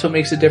 I think that's what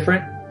makes it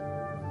different.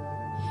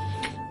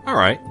 All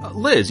right.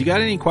 Liz, you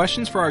got any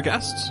questions for our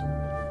guests?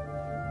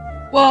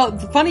 Well,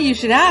 funny you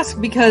should ask,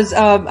 because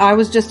I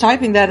was just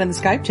typing that in the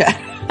Skype chat.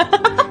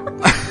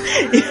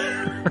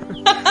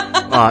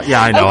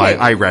 Yeah, I know. Okay.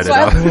 I read it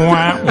up.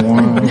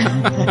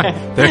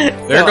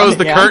 there goes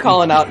the curtain. I'm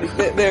calling out.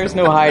 There's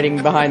no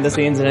hiding behind the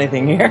scenes and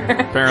anything here.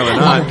 Apparently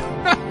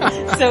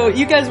not. So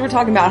you guys were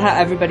talking about how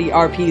everybody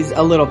RPs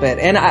a little bit.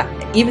 And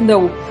even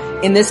though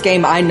in this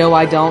game I know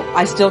I don't,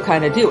 I still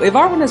kind of do.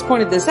 Evarwyn has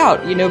pointed this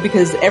out,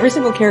 because every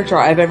single character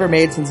I've ever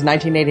made since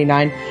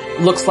 1989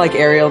 looks like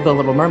Ariel the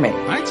Little Mermaid.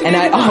 And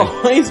I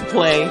always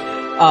play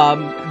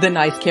the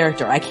nice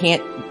character. I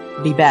can't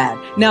be bad.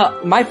 Now,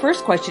 my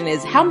first question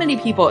is, how many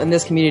people in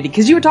this community,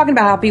 because you were talking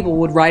about how people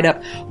would write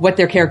up what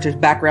their character's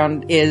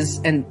background is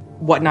and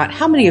whatnot,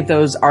 how many of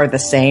those are the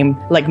same,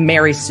 like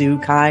Mary Sue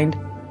kind?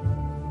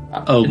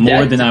 Oh,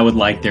 more than I would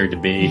like there to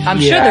be. I'm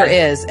sure there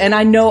is, and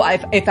I know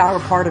if I were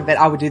part of it,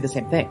 I would do the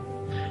same thing.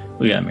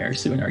 We got Mary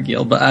Sue in our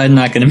guild, but I'm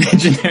not going to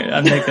mention her.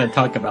 I'm not going to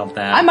talk about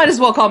that. I might as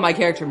well call my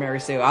character Mary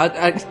Sue.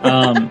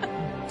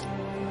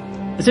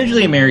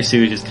 Essentially, Mary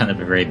Sue is just kind of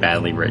a very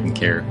badly written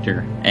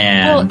character,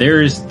 and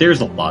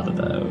there's a lot of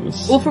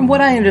those. Well, from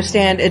what I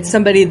understand, it's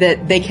somebody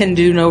that they can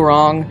do no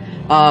wrong.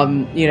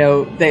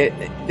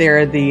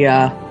 They're the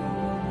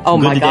oh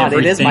my god,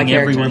 it is my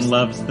character. Everyone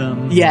loves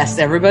them. Yes,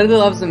 everybody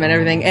loves them and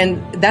everything,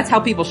 and that's how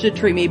people should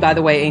treat me. By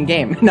the way, in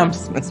game. No, I'm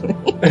just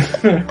messing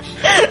with you.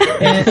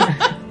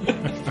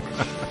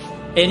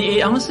 And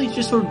it honestly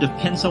just sort of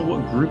depends on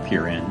what group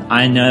you're in.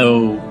 I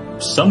know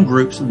some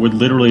groups would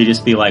literally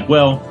just be like,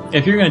 well,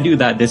 if you're going to do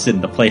that, this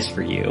isn't the place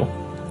for you.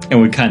 And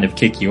would kind of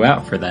kick you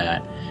out for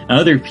that. And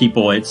other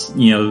people, it's,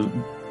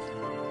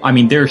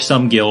 there are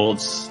some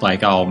guilds,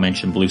 like I'll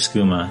mention Blue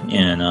Skooma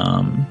in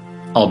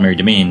Aldmeri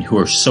Domain, who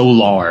are so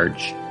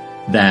large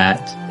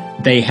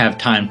that they have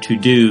time to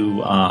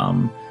do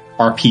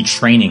RP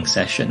training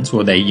sessions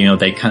where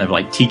they kind of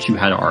like teach you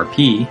how to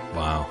RP.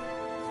 Wow.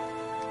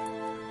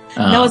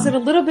 Now, is it a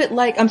little bit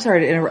like, I'm sorry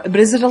to interrupt, but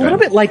is it a little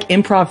bit like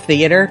improv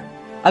theater?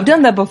 I've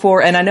done that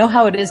before, and I know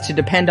how it is to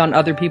depend on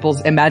other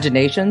people's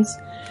imaginations.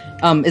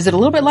 Is it a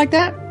little bit like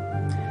that?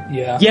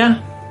 Yeah.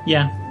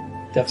 Yeah.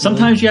 Definitely.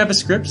 Sometimes you have a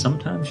script,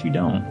 sometimes you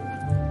don't.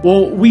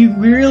 Well, we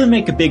really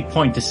make a big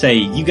point to say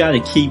you got to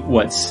keep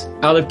what's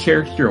out of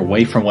character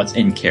away from what's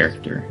in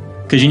character.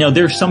 Because,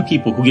 there's some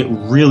people who get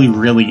really,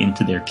 really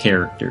into their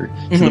character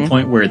to the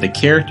point where the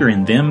character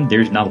in them,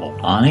 there's not a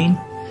line.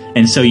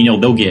 And so, they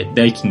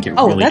can get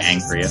really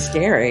angry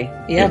scary.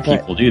 If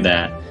people do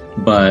that.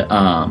 But,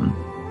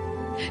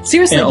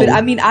 seriously, but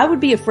I would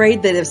be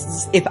afraid that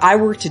if I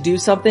were to do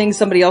something,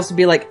 somebody else would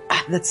be like,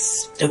 that's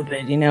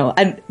stupid,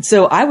 And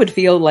so I would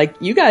feel like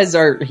you guys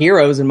are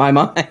heroes in my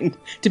mind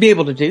to be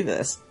able to do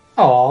this.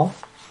 Aw.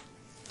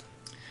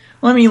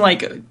 Well,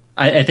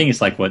 I think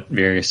it's like what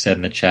Various said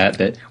in the chat,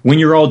 that when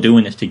you're all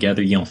doing this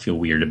together, you don't feel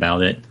weird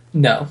about it.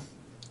 No.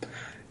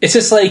 It's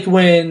just like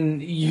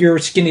when you're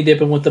skinny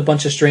dipping with a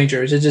bunch of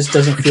strangers. It just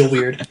doesn't feel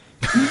weird.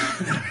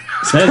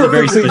 So that is a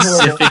very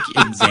specific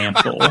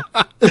example.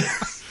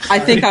 I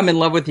think I'm in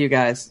love with you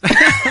guys.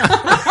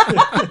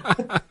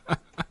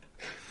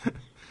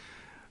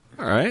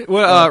 All right.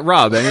 Well,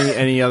 Rob,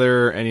 any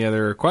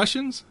other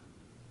questions?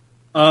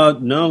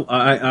 No,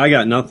 I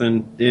got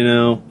nothing.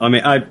 You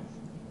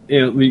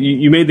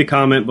made the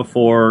comment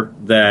before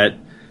that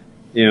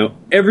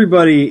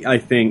everybody, I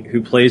think,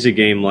 who plays a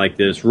game like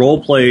this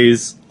role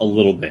plays a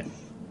little bit.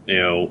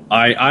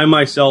 I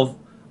myself,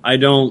 I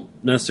don't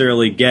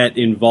necessarily get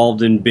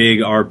involved in big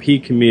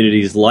RP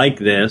communities like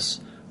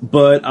this,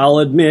 but I'll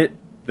admit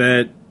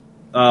that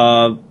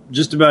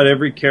just about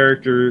every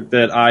character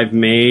that I've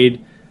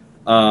made,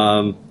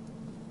 I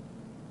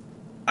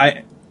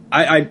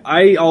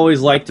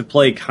always like to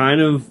play kind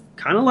of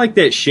like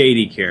that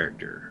shady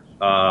character.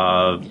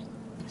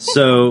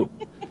 So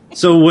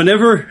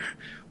whenever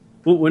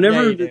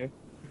whenever the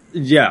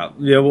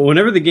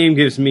game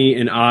gives me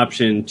an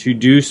option to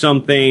do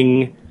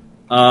something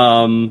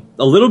a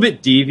little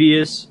bit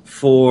devious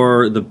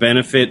for the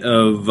benefit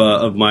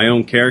of my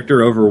own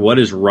character over what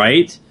is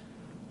right,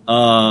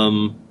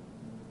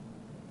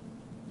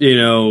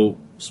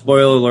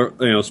 spoiler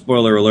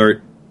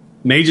alert,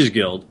 Mages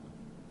Guild,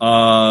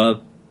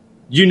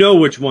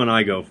 which one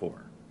I go for.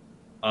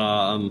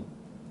 But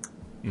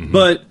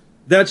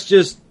that's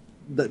just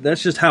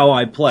how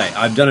I play.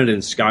 I've done it in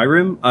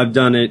Skyrim. I've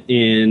done it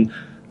in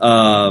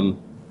ESO.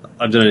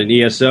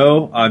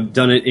 I've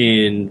done it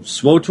in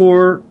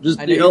SWTOR.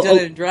 I know you've done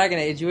it in Dragon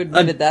Age. You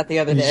admitted that the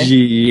other day.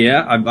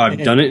 Yeah, I've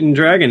done it in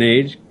Dragon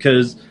Age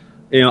because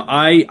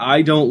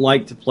I don't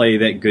like to play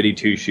that goody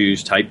two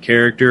shoes type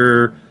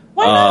character.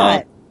 Why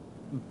not?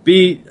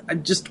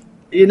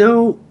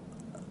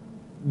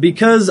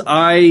 Because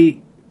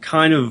I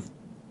kind of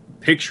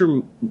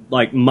picture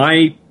like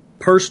my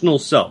personal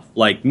self,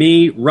 like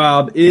me,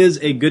 Rob, is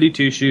a goody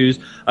two shoes.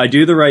 I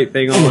do the right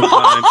thing all the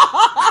time.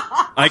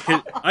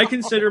 I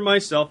consider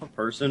myself a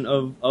person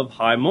of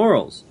high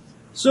morals.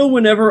 So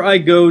whenever I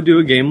go do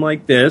a game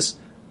like this,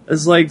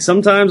 it's like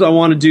sometimes I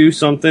want to do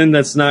something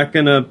that's not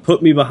going to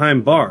put me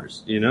behind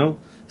bars,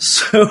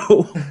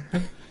 So,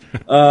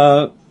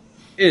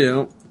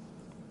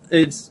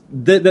 it's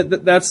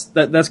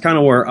that's kind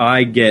of where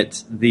I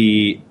get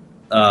the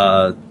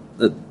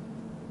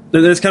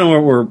that's kind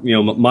of where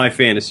my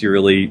fantasy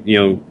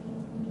really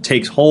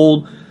takes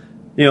hold.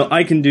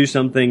 I can do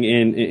something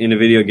in a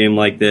video game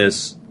like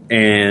this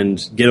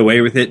and get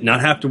away with it,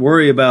 not have to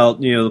worry about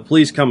the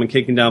police coming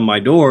kicking down my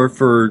door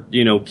for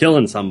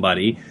killing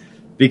somebody,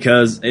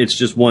 because it's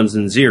just ones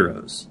and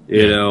zeros.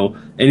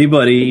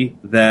 Anybody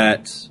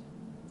that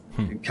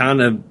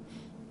kind of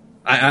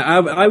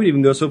I would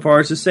even go so far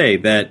as to say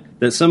that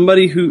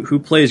somebody who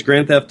plays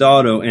Grand Theft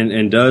Auto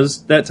and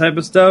does that type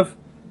of stuff,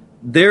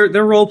 they're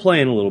role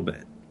playing a little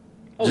bit.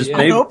 Oh, Just yeah.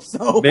 maybe, I hope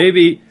so.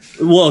 Maybe,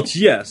 well,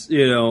 yes,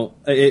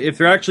 if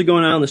they're actually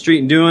going out on the street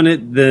and doing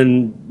it,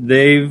 then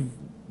they've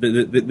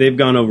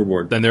gone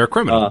overboard. Then they're a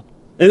criminal.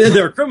 And then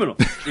they're a criminal.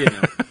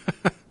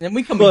 Then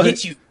we come and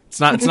get you. It's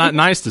not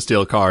nice to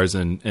steal cars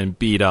and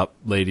beat up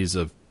ladies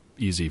of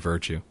easy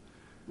virtue.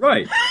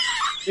 Right.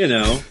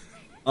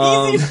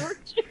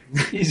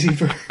 Easy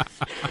for.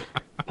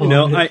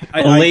 A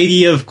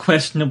lady of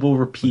questionable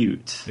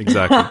repute.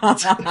 Exactly.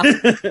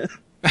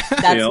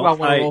 That's who I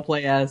want to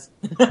roleplay as.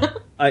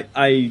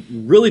 I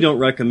really don't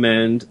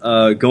recommend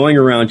going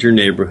around your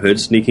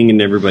neighborhood, sneaking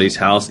in everybody's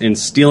house, and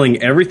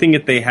stealing everything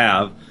that they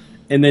have,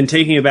 and then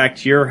taking it back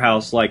to your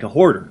house like a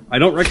hoarder. I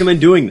don't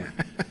recommend doing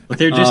that. But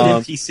they're just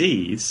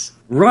NPCs.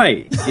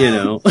 Right,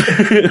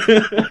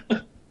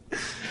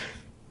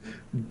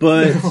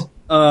 But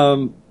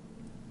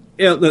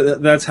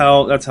that's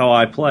how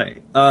I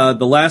play. The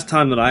last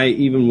time that I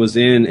even was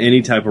in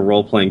any type of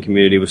role playing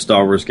community was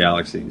Star Wars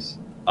Galaxies.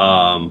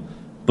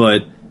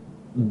 But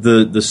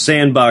the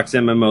sandbox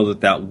MMO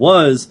that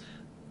was,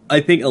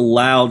 I think,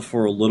 allowed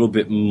for a little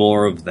bit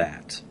more of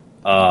that.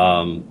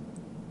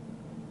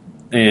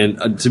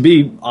 And to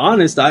be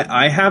honest,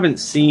 I haven't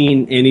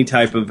seen any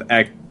type of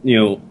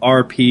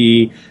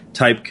RP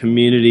type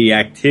community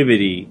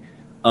activity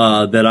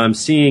that I'm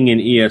seeing in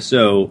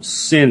ESO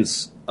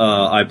since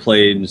I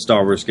played in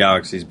Star Wars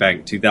Galaxies back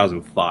in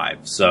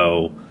 2005.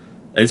 So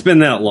it's been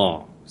that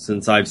long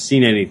since I've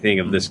seen anything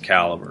of this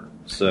caliber.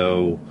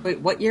 So Wait,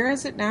 what year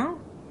is it now?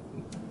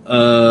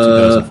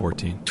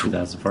 2014.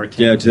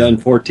 2014. Yeah,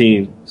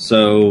 2014.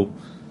 So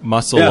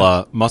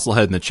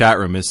Musclehead in the chat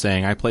room is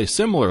saying, I play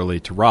similarly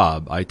to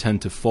Rob. I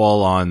tend to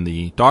fall on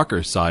the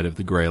darker side of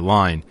the gray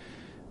line.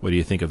 What do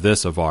you think of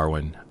this,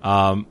 Evarwyn?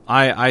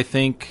 I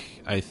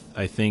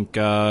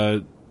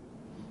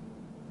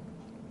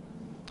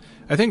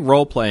think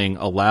role playing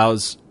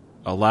allows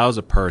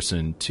a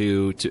person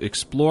to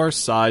explore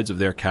sides of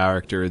their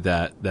character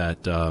that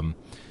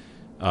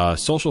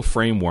social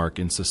framework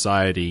in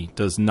society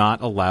does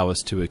not allow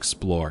us to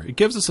explore. It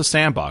gives us a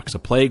sandbox, a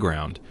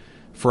playground,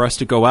 for us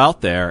to go out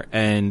there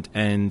and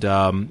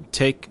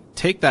take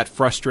that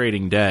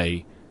frustrating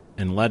day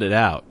and let it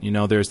out.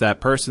 There's that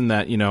person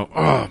that,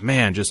 oh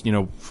man, just,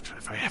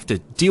 if I have to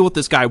deal with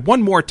this guy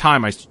one more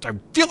time, I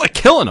feel like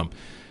killing him.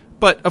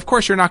 But of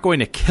course you're not going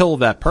to kill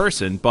that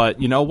person,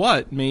 but you know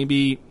what?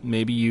 Maybe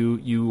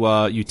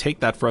you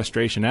take that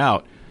frustration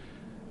out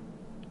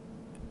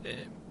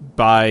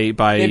by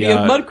maybe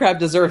a mud crab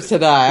deserves to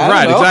die.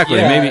 Right, exactly.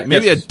 Yeah.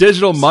 Maybe a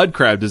digital mud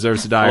crab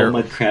deserves to die. All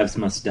mud crabs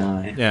must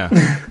die.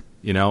 Yeah.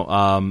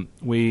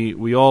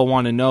 We all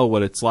want to know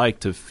what it's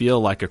like to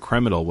feel like a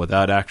criminal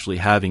without actually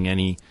having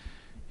any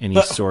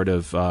sort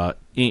of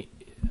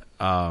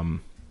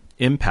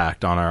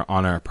impact on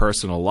our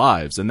personal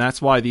lives, and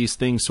that's why these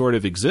things sort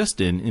of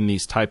exist in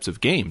these types of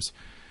games.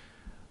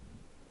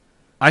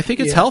 I think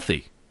it's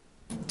healthy,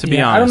 to be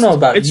honest. I don't know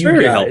about It's you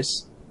very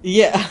guys,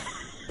 Yeah.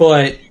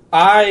 but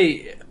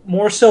I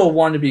more so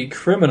want to be a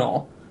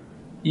criminal.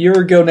 You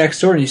ever go next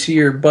door and you see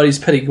your buddy's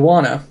pet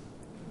iguana?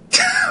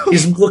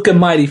 He's looking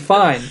mighty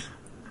fine.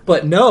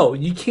 But no,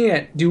 you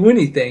can't do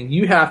anything.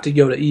 You have to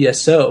go to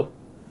ESO,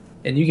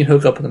 and you can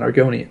hook up with an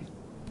Argonian.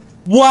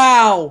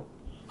 Wow.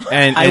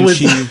 And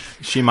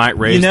she might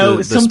raise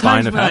the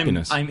spine of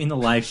happiness. I'm in the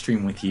live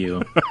stream with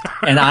you,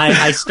 and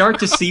I start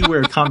to see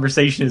where a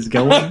conversation is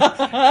going,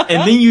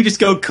 and then you just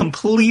go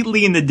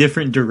completely in a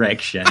different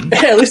direction.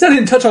 Hey, at least I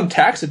didn't touch on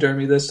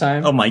taxidermy this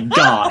time. Oh my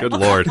god. Good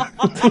lord.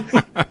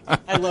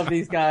 I love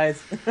these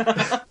guys.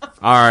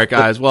 All right,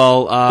 guys.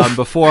 Well,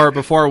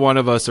 before one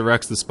of us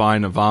erects the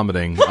spine of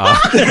vomiting,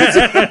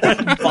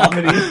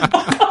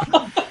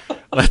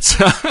 let's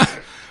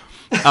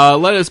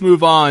let us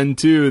move on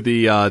to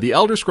the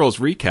Elder Scrolls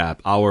recap,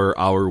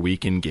 our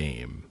week in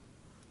game.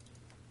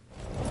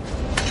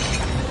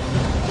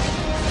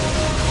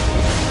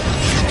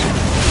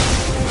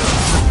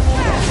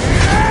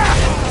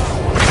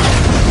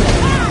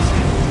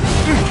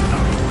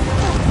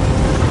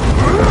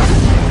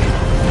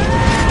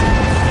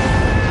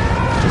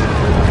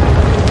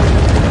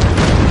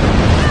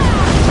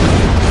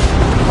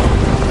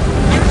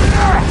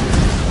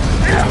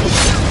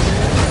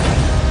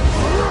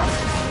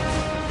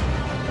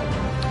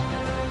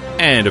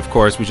 And, of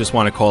course, we just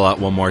want to call out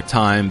one more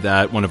time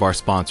that one of our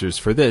sponsors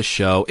for this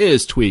show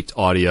is Tweaked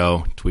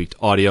Audio,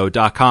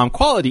 tweakedaudio.com.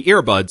 Quality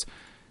earbuds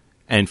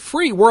and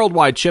free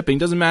worldwide shipping.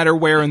 Doesn't matter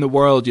where in the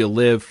world you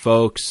live,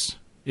 folks.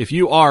 If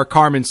you are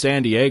Carmen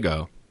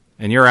Sandiego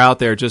and you're out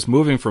there just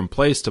moving from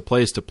place to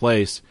place to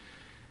place,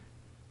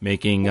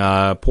 making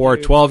poor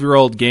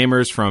 12-year-old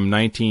gamers from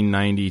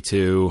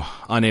 1992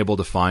 unable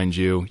to find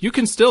you, you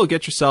can still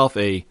get yourself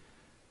a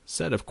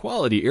set of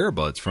quality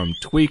earbuds from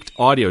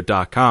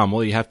tweakedaudio.com.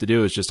 All you have to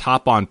do is just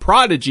hop on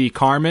Prodigy,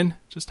 Carmen.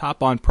 Just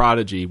hop on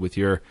Prodigy with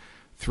your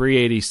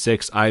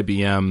 386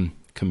 IBM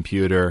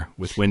computer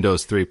with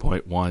Windows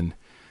 3.1.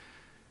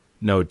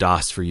 No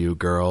DOS for you,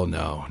 girl.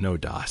 No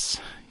DOS.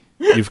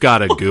 You've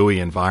got a GUI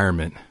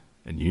environment,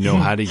 and you know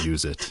how to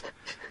use it.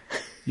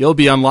 You'll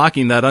be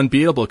unlocking that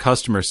unbeatable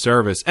customer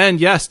service. And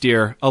yes,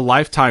 dear, a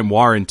lifetime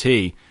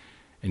warranty.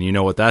 And you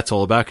know what that's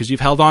all about, because you've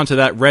held on to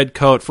that red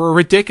coat for a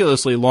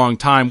ridiculously long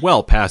time,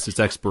 well past its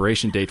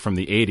expiration date from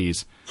the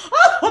 80s.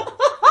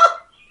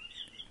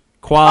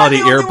 Quality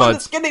I'm the only earbuds. one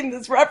that's getting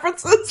these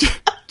references.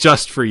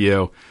 Just for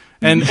you.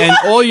 And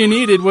all you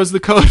needed was the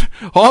code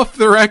off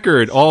the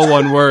record, all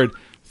one word,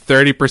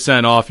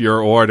 30% off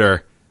your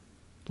order.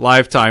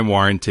 Lifetime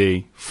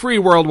warranty, free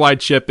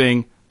worldwide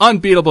shipping,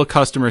 unbeatable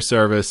customer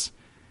service,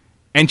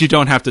 and you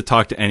don't have to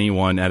talk to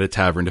anyone at a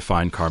tavern to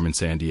find Carmen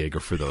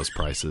Sandiego for those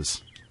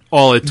prices.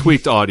 All at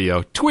Tweaked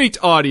Audio,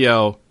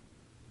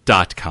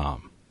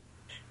 tweakedaudio.com.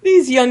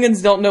 These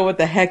youngins don't know what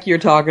the heck you're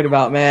talking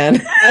about,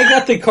 man. I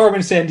got the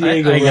Carmen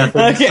Sandiego I got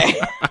reference.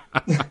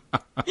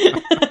 Okay.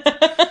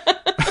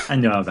 I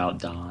know about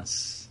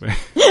DOS. I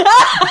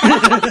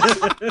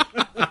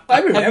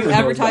remember Have you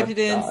ever those typed it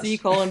in DOS.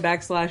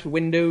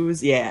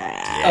 C:\Windows?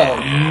 Yeah. Oh,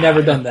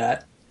 never done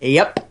that.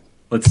 Yep.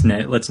 Let's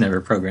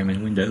never program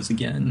in Windows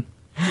again.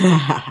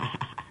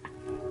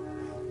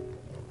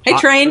 Hey,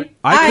 Train.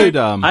 I Hi. could,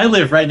 I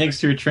live right next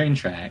to a train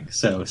track,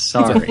 so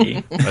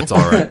sorry. that's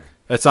all right.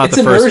 That's not It's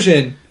the first.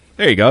 immersion.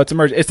 There you go. It's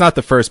immersion. It's not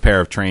the first pair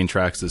of train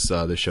tracks this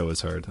show has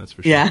heard. That's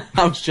for sure. Yeah,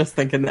 I was just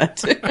thinking that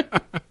too.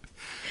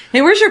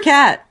 Hey, where's your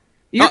cat?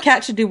 Your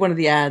cat should do one of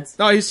the ads.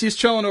 No, he's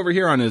chilling over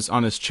here on his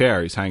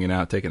chair. He's hanging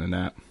out, taking a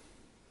nap.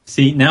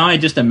 See, now I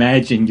just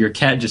imagine your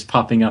cat just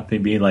popping up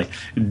and being like,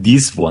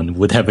 "This one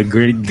would have a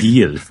great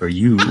deal for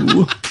you."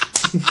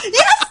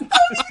 Yes!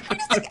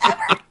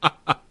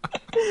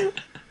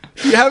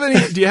 Do you have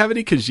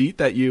any Khajiit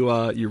that you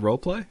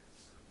roleplay?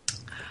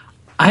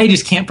 I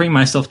just can't bring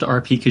myself to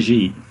RP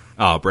Khajiit.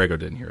 Oh, Brago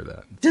didn't hear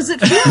that. Does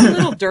it feel a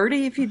little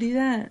dirty if you do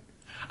that?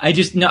 I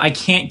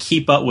can't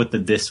keep up with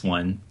this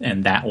one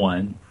and that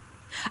one.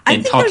 I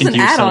And think there's talking an to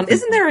yourself add-on. is-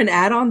 Isn't there an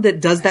add-on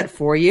that does that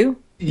for you?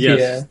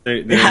 Yes.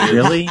 Yeah.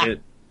 Really?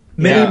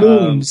 Many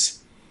moons.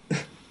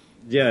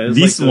 Yeah. It's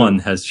This like one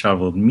has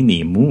traveled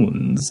many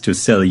moons to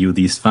sell you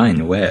these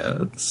fine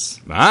wares.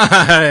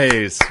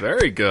 Nice,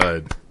 very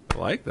good. I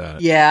like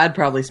that. Yeah, I'd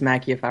probably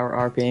smack you if I were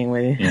RPing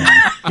with you.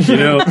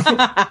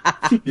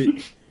 Yeah.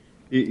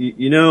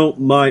 You know,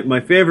 my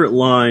favorite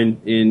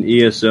line in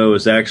ESO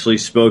is actually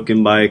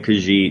spoken by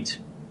Khajiit,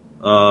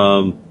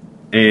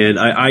 and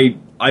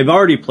I've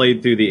already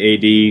played through the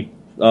AD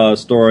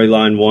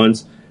storyline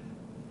once.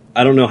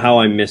 I don't know how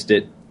I missed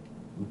it,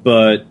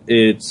 but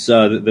it's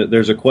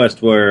there's a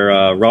quest where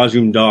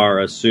Rajum Dar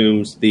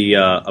assumes the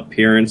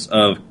appearance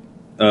of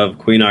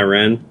Queen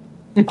Irene.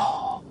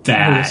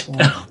 That.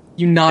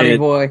 You naughty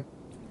boy.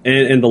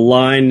 And the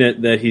line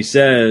that he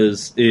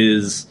says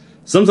is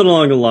something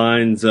along the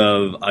lines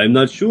of, "I'm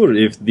not sure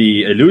if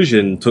the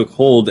illusion took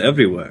hold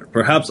everywhere.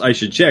 Perhaps I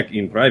should check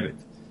in private."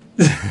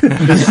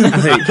 That was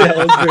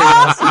very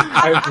awesome.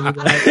 I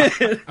remember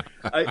that.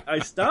 I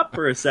stopped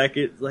for a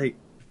second, like,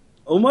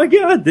 oh my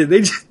god, did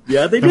they just...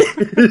 Yeah, they did.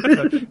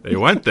 They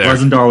went there.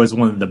 Barzandar was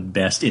one of the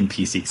best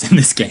NPCs in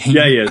this game.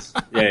 Yeah, he is.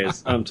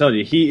 I'm telling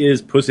you, he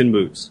is Puss in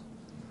Boots.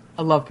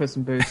 I love Puss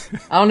in Boots.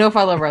 I don't know if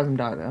I love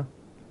Razumdar, though.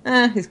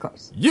 He's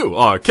close. You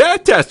are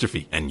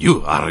catastrophe, and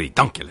you are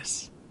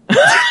redunculous.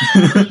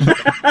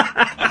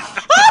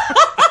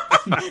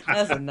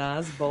 That's a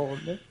nice bold.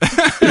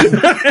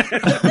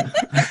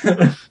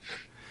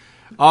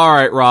 All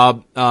right,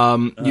 Rob.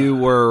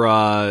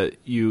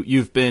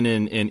 You've been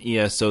in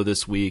ESO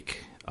this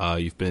week.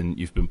 You've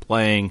been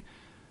playing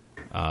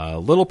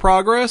little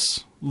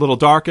progress, little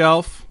dark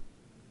elf,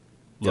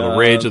 little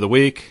rage of the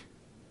week.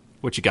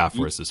 What you got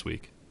for us this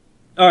week?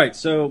 All right,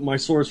 so my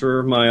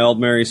sorcerer, my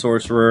Aldmeri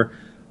sorcerer,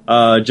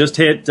 just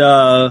hit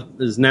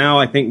is now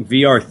I think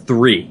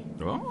VR3,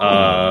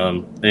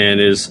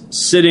 and is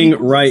sitting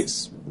right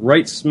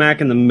smack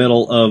in the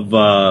middle of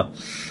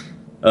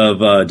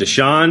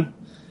Deshaun.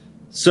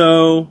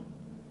 So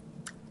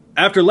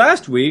after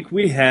last week,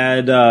 we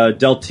had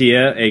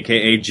Deltia,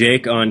 aka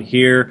Jake, on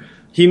here.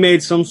 He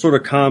made some sort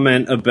of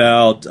comment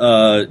about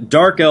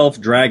Dark Elf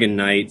Dragon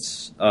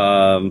Knights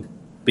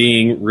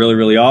being really,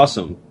 really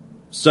awesome.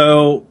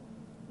 So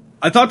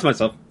I thought to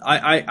myself,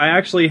 I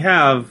actually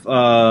have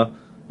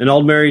an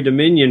Aldmeri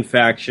Dominion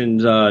faction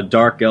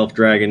Dark Elf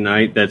Dragon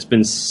Knight that's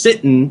been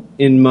sitting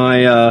in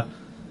my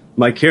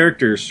my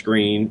character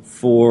screen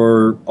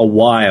for a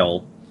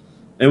while.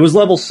 And it was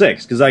level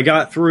 6 because I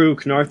got through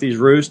Knarthi's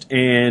Roost,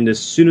 and as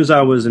soon as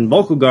I was in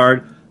Vocal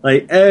Guard,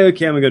 like,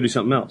 okay, I'm gonna go do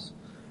something else.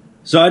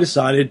 So I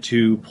decided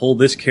to pull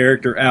this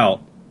character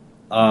out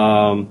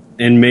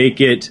and make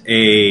it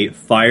a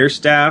Fire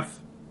Staff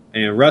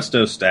and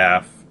Resto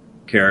Staff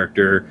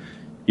character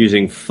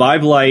using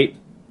 5 light,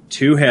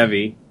 2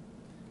 heavy,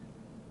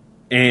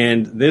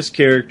 and this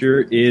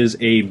character is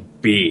a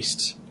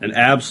beast, an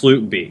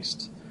absolute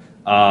beast.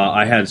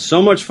 I had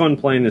so much fun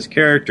playing this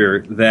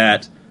character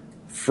that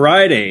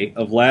Friday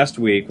of last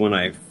week, when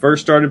I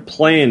first started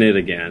playing it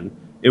again,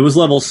 it was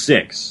level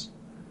 6.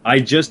 I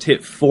just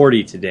hit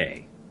 40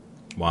 today.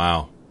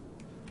 Wow.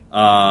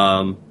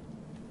 And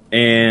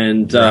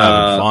You're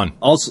having fun.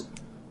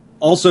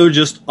 Also,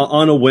 just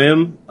on a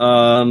whim,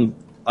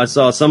 I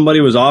saw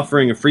somebody was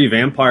offering a free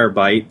vampire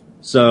bite,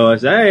 so I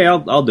said, "Hey,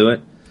 I'll do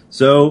it."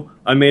 So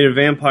I made a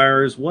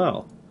vampire as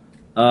well.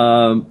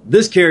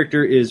 This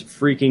character is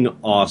freaking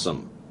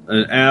awesome,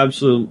 an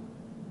absolute,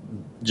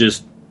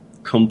 just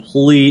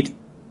complete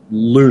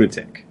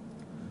lunatic.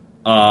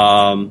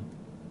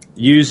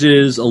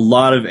 Uses a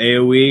lot of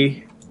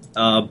AoE,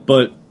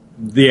 but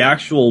the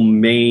actual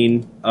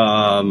main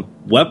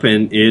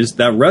weapon is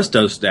that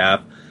resto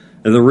staff.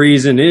 And the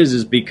reason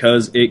is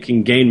because it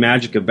can gain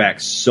magicka back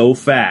so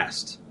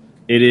fast.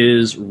 It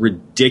is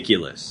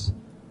ridiculous.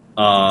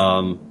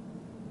 I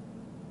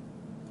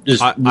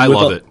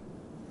love it.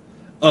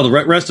 Oh, the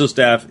resto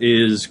staff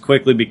is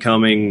quickly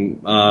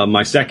becoming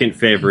my second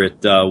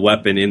favorite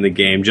weapon in the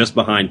game, just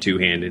behind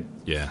two-handed.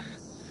 Yeah.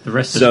 The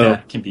rest of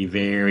that can be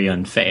very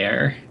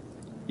unfair.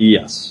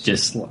 Yes.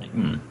 Just like...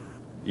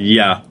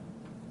 Yeah.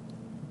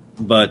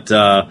 But,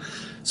 so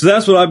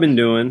that's what I've been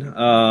doing.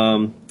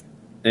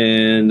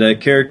 And the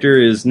character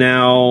is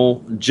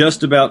now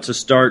just about to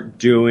start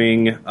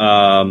doing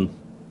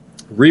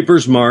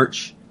Reaper's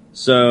March.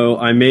 So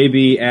I may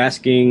be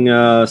asking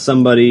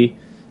somebody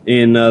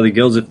in the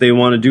guilds if they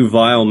want to do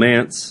Vile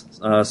Mance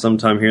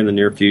sometime here in the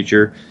near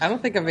future. I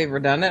don't think I've ever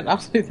done it. I'll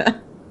do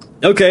that.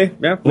 Okay,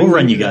 yeah. We'll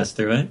run you guys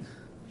through it.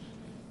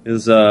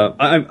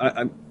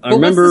 I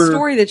remember... What's the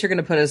story that you're going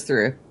to put us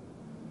through?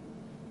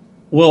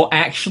 Well,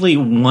 actually,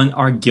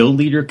 our guild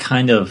leader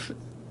kind of...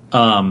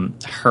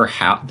 her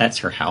house. That's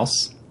her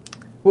house.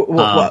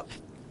 What?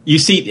 You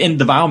see, in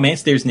the Vile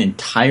Mance, there's an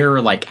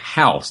entire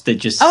house that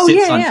just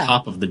sits on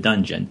top of the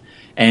dungeon,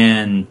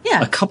 and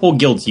a couple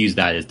guilds use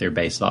that as their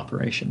base of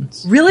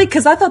operations. Really?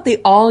 Because I thought they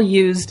all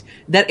used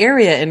that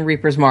area in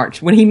Reaper's March.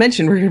 When he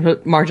mentioned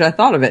Reaper's March, I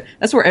thought of it.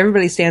 That's where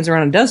everybody stands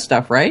around and does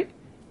stuff, right?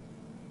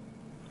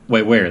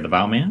 Wait, where? The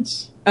Vile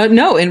Mance?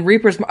 No, in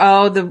Reaper's.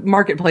 Oh, the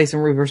marketplace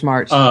in Reaper's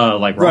March.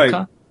 Like Roleplaying?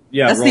 Right.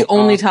 Yeah, that's the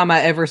only time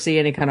I ever see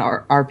any kind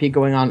of RP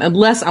going on,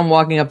 unless I'm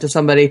walking up to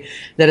somebody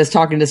that is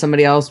talking to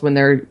somebody else when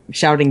they're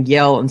shouting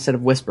yell instead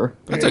of whisper.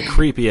 That's a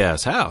creepy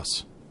ass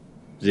house.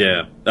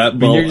 Yeah,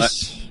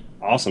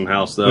 awesome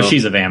house though. Well,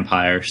 she's a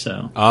vampire,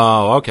 so.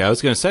 Oh, okay. I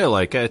was going to say I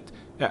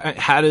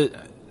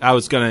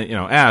was going to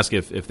ask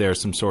if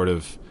there's some sort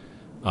of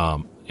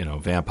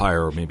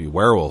vampire or maybe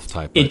werewolf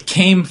type. It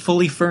came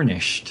fully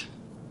furnished.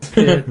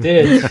 It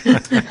did.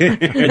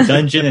 A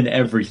dungeon and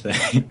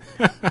everything.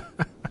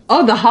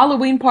 Oh, the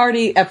Halloween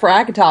party for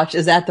Akatosh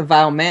is at the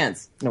Vile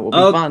Mance. It will be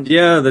fun.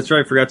 Yeah, that's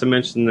right. Forgot to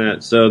mention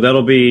that. So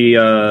that'll be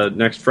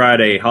next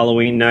Friday,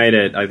 Halloween night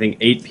at, I think,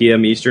 8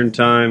 p.m. Eastern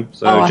time.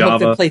 So I Java.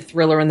 hope they play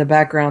Thriller in the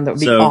background. That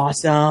would be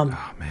awesome.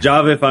 Oh,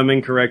 Java, if I'm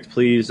incorrect,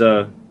 please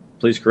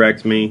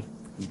correct me.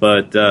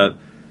 But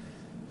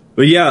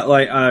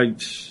yeah,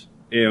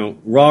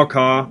 Raw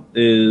Ka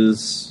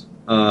is...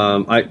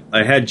 I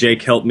had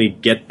Jake help me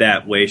get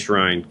that way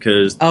shrine,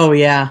 because... Oh,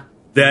 yeah.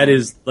 That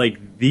is,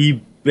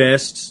 the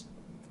best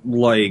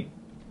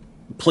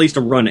place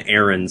to run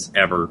errands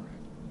ever.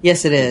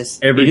 Yes, it is.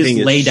 Everything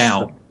is laid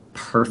out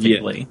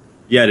perfectly.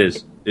 Yeah, it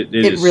is.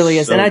 It really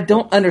is. So and I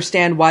don't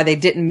understand why they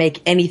didn't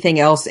make anything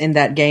else in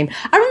that game.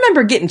 I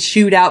remember getting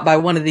chewed out by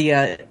one of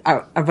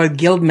a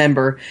guild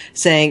member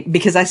saying,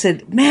 because I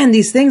said, man,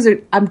 these things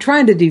I'm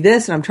trying to do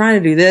this and I'm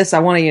trying to do this. I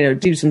want to,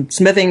 do some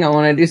smithing. I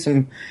want to do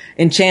some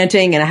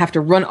enchanting, and I have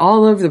to run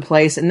all over the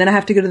place. And then I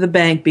have to go to the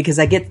bank because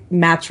I get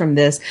mats from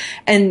this.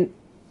 And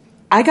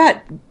I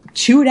got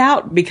chewed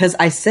out because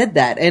I said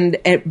that.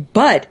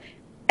 But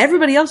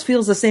everybody else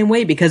feels the same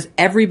way because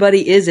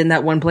everybody is in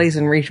that one place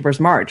in Reaper's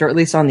March, or at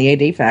least on the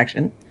AD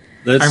faction.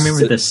 I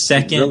remember the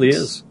second really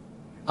is.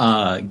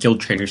 Guild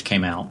Traders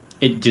came out,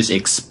 it just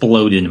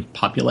exploded in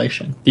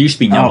population. There used to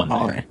be no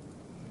one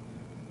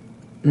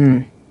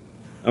there.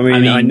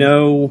 I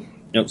know...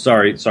 No,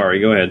 sorry,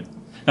 go ahead.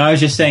 No, I was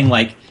just saying,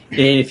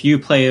 if you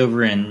play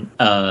over in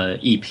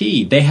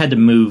EP, they had to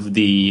move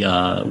the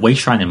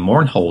Waste Shrine and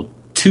Mournhold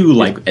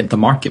to, at the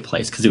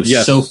marketplace because it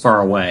was so far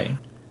away.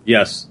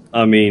 Yes.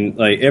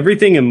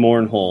 Everything in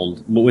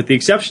Mournhold, with the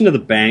exception of the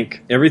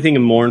bank, everything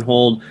in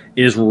Mournhold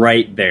is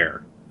right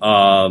there.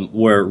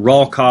 Where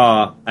Raw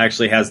Ka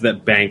actually has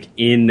that bank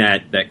in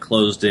that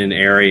closed-in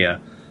area.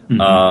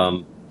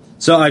 Mm-hmm.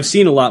 So I've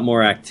seen a lot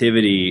more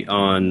activity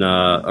on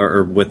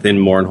or within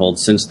Mournhold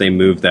since they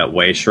moved that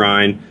way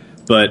shrine.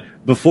 But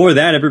before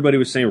that, everybody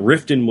was saying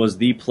Riften was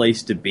the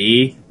place to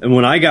be. And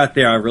when I got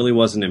there, I really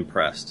wasn't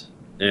impressed.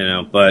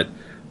 But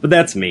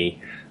that's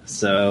me.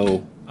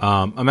 So...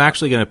 I'm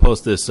actually going to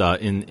post this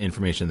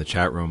information in the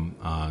chat room.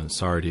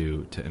 Sorry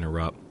to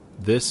interrupt.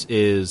 This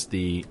is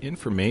the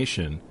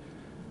information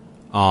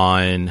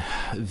on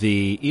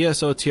the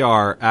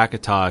ESO-Rp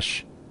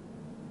Akatosh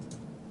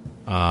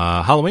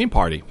Halloween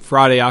party.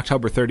 Friday,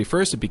 October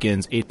 31st. It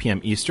begins 8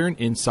 p.m. Eastern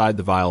inside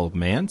the Vile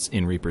Mance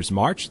in Reaper's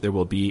March. There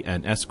will be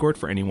an escort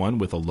for anyone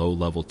with a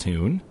low-level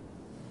tune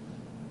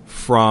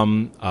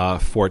from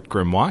Fort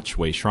Grimwatch,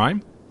 Way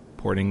Shrine.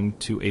 reporting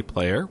to a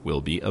player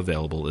will be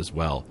available as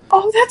well.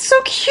 Oh, that's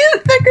so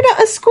cute. They're going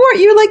to escort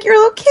you like you're a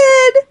little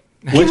kid.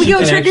 Can we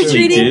go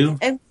trick-or-treating?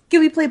 And can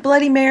we play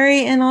Bloody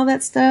Mary and all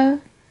that stuff?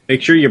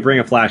 Make sure you bring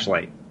a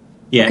flashlight.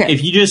 Yeah, Okay.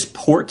 if you just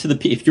port to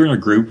if you're in a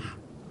group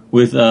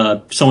with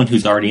someone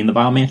who's already in the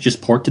Biomancer,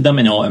 just port to them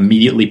and it'll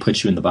immediately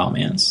put you in the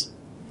Biomancer.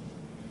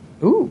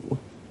 Ooh.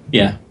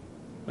 Yeah.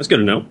 That's good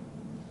to know.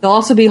 They'll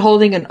also be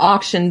holding an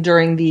auction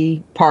during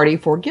the party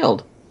for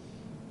Guild.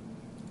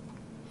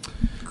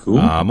 Cool.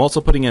 I'm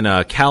also putting in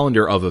a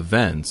calendar of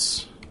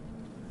events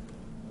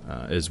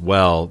as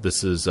well.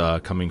 This is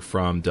coming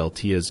from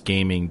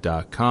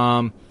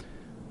deltiasgaming.com.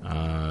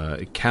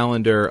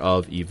 Calendar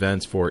of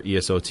events for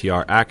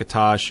ESO-Rp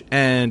Akatosh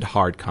and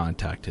Hard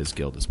Contact, his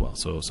guild as well.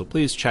 So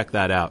please check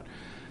that out.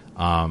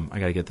 I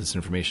got to get this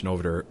information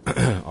over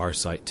to our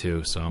site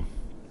too. So,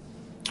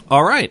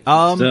 all right,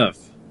 Stuff.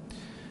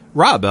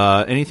 Rob,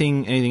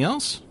 anything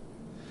else?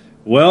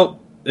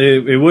 Well,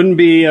 it wouldn't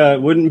be a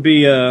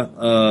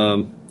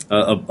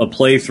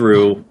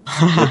playthrough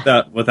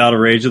without a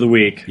Rage of the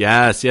Week.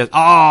 Yes.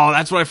 Oh,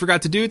 that's what I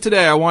forgot to do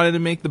today. I wanted to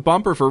make the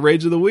bumper for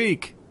Rage of the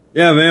Week.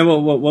 Yeah, man.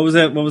 What was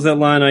that? What was that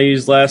line I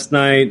used last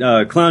night?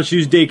 Clown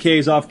shoes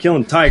DK's off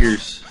killing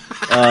tigers.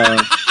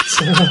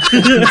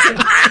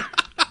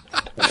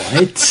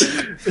 What?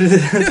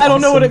 I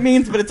don't know what it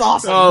means, but it's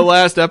awesome. Oh,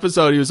 last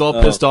episode, he was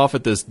all pissed off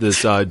at this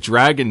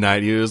Dragon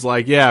Knight. He was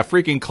like, yeah,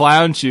 freaking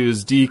clown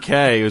shoes,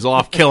 DK. He was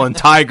off killing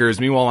tigers.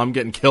 Meanwhile, I'm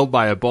getting killed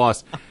by a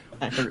boss.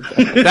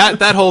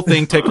 That whole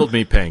thing tickled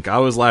me pink. I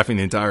was laughing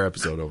the entire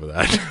episode over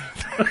that.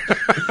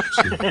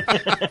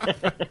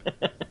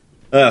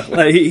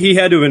 He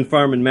had to have been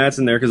farming mats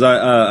in there because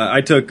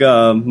I took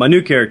my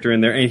new character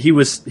in there and he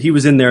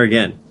was in there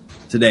again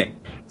today.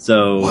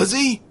 So Was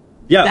he?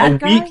 Yeah, That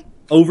guy?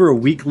 Over a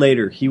week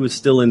later, he was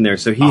still in there,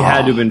 so he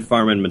had to have been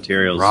farming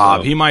materials.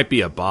 Rob, so. he might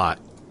be a bot.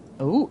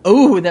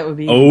 Ooh, that would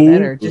be even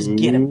better. Just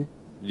get him.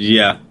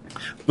 Yeah,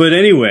 but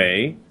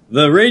anyway,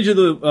 the Rage of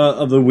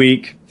the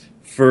week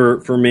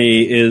for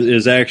me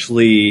is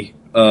actually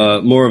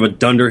more of a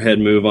dunderhead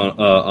move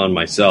on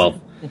myself.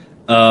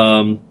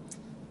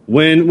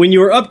 When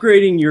you're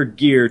upgrading your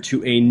gear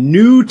to a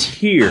new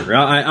tier,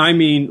 I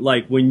mean,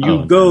 like when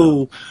you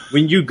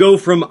go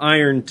from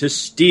iron to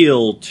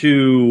steel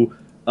to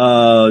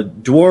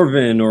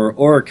dwarven or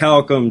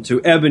orichalcum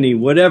to ebony,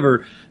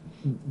 whatever,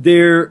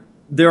 there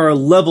are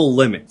level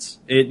limits.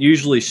 It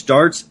usually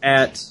starts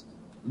at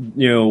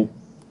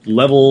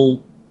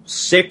level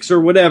 6 or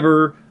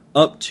whatever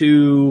up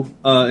to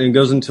and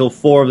goes until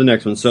 4 of the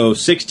next one. So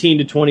 16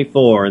 to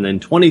 24 and then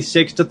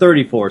 26 to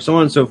 34, so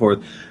on and so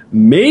forth.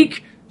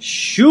 Make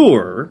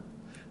sure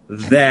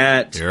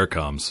that Here it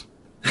comes.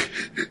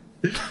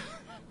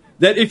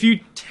 that if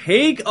you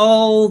take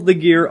all the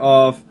gear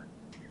off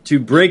to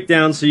break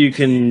down so you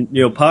can,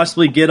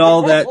 possibly get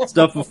all that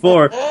stuff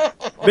before,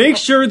 make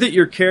sure that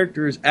your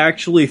character is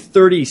actually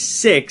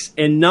 36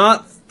 and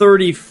not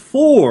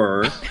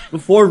 34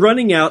 before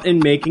running out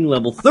and making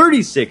level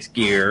 36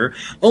 gear,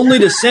 only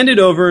to send it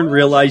over and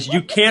realize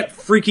you can't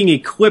freaking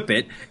equip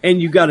it,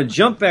 and you gotta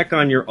jump back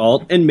on your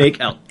alt and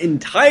make an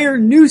entire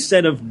new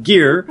set of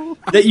gear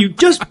that you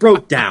just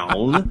broke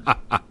down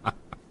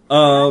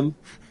to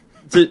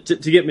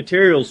get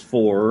materials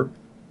for.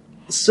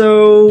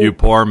 So You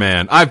poor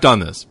man. I've done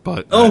this,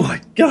 but oh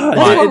my god,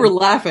 That's why we're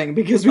laughing,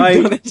 because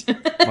we've done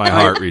it. my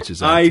heart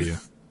reaches out to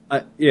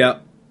you.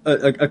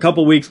 A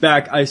couple weeks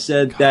back, I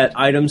said that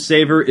item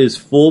saver is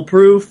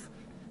foolproof.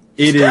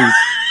 It is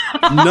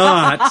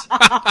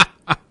not.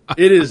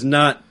 It is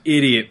not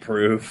idiot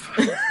proof.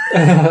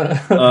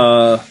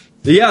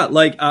 Yeah,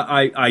 like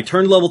I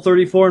turned level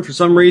 34, and for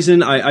some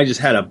reason I just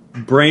had a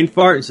brain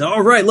fart and said,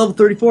 "All right, level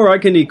 34, I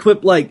can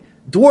equip like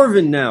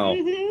dwarven now."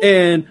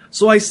 And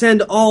so I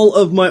send all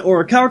of my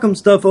orichalcum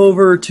stuff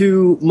over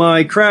to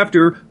my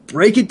crafter,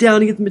 break it down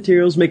to get the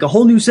materials, make a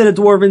whole new set of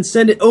dwarven,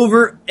 send it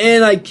over,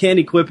 and I can't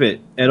equip it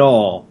at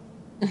all.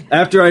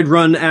 After I'd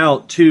run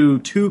out to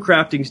 2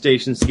 crafting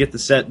stations to get the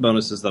set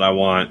bonuses that I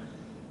want.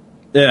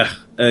 Yeah,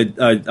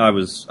 I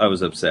was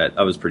upset.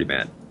 I was pretty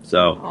mad.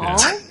 So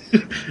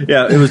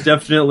yeah, it was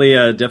definitely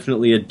a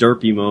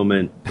derpy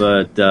moment,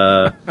 but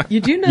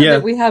You do know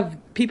that we have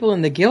people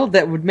in the guild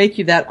that would make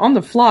you that on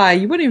the fly.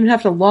 You wouldn't even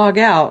have to log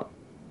out.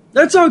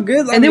 That's all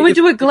good. And they would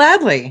do it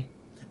gladly.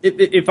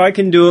 If I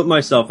can do it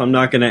myself, I'm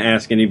not going to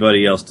ask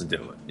anybody else to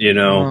do it,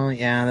 Oh,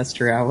 yeah, that's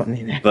true. I wouldn't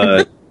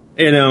either.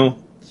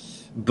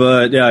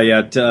 But,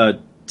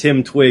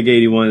 Tim Twig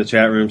 81 in the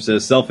chat room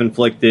says,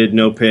 self-inflicted,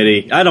 no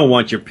pity. I don't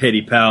want your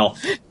pity, pal.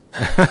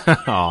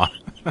 Aw.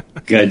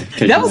 Good.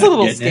 That was a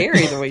little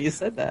scary the way you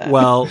said that.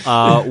 Well,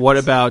 what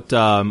about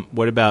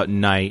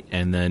Knight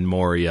and then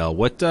Morriel?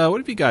 What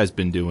have you guys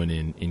been doing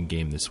in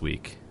game this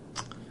week?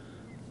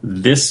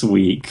 This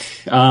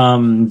week, do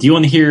you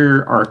want to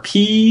hear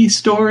RP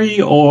story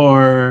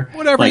or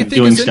Whatever you think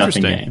doing is stuff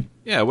in interesting. game?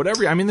 Yeah,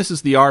 whatever. I mean, this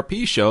is the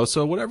RP show,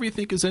 so whatever you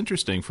think is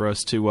interesting for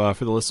us to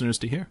for the listeners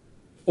to hear.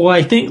 Well,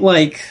 I think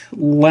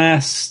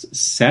last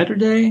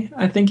Saturday,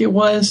 I think it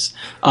was,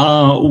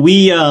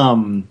 we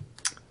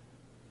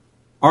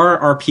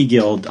our RP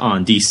guild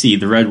on DC,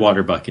 the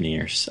Redwater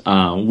Buccaneers,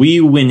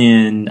 we went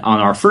in on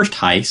our first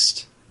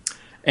heist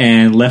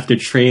and left a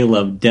trail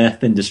of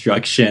death and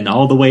destruction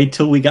all the way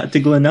till we got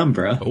to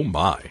Glenumbra. Oh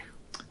my.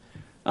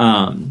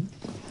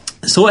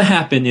 So what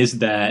happened is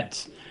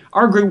that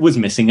our group was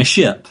missing a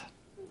ship.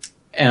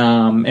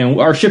 And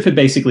our ship had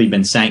basically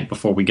been sank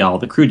before we got all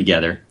the crew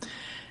together.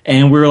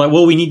 And we were like,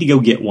 well, we need to go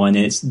get one,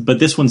 but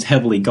this one's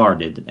heavily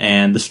guarded.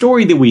 And the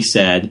story that we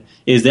said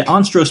is that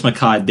on Stros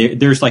Makai,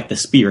 there's like the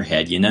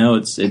spearhead, you know?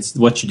 It's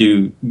what you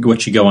do,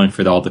 what you go in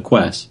for all the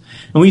quests.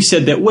 And we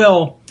said that,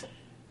 well,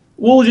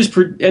 we'll just,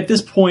 at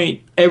this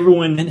point,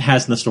 everyone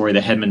has in the story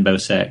that Hedman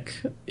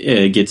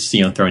Bosek gets,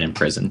 thrown in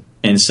prison.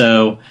 And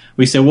so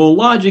we said, well,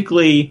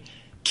 logically,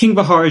 King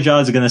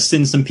Baharaja is going to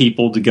send some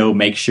people to go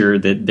make sure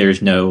that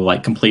there's no,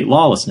 like, complete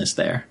lawlessness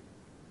there.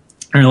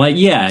 And we're like,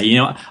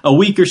 yeah, a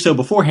week or so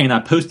beforehand, I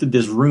posted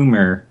this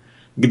rumor.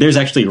 There's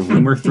actually a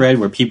rumor thread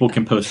where people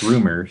can post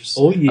rumors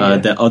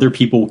that other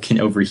people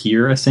can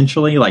overhear,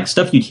 essentially, like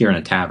stuff you'd hear in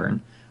a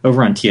tavern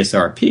over on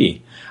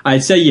TSRP.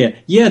 I'd say,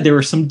 yeah, there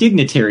were some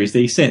dignitaries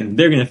they sent, and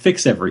they're going to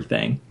fix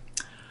everything.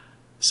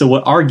 So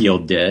what our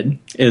guild did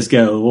is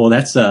go, well,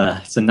 it's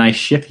a nice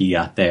ship you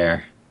got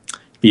there.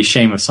 Be a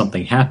shame if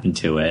something happened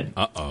to it.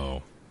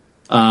 Uh-oh.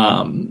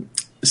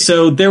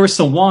 So there was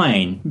some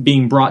wine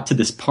being brought to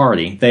this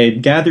party. They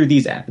had gathered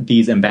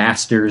these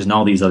ambassadors and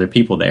all these other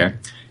people there.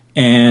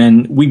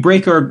 And we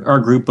break our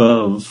group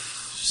of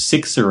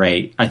 6 or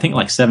 8, I think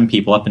like 7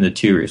 people up into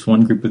 2 groups.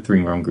 One group of 3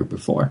 and one group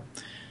of 4.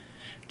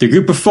 The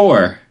group of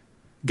 4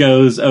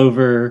 goes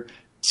over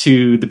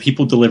to the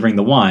people delivering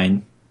the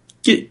wine,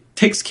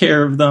 takes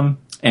care of them,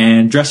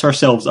 and dress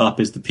ourselves up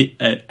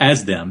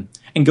as them,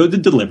 and go to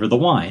deliver the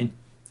wine.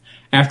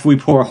 After we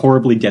pour a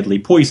horribly deadly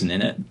poison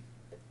in it,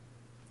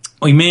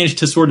 we managed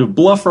to sort of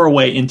bluff our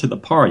way into the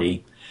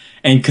party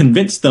and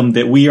convince them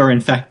that we are in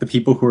fact the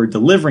people who are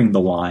delivering the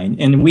wine,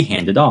 and we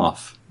hand it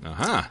off.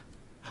 Uh-huh.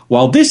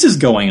 While this is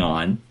going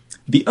on,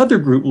 the other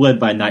group,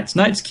 led by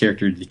Knight's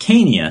character,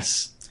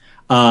 Decanius,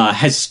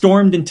 has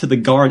stormed into the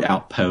guard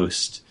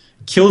outpost,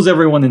 kills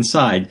everyone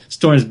inside,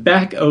 storms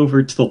back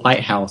over to the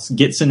lighthouse,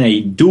 gets in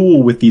a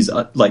duel with these 2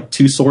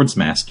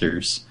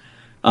 swordsmasters,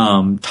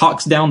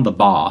 talks down the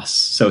boss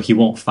so he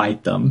won't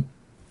fight them,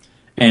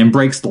 and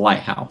breaks the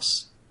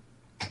lighthouse.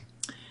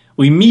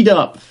 We meet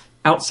up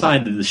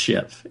outside of the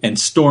ship and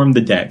storm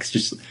the decks,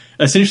 just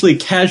essentially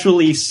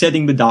casually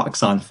setting the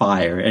docks on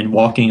fire and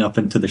walking up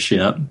into the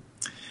ship.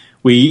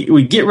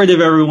 We get rid of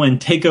everyone,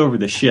 take over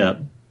the ship,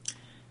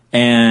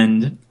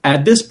 and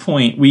at this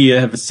point we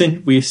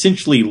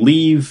essentially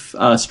leave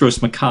Stros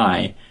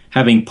Makai,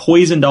 having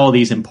poisoned all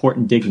these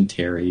important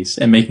dignitaries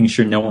and making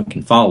sure no one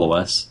can follow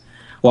us,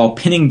 while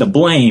pinning the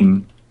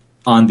blame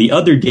on the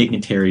other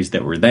dignitaries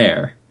that were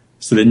there,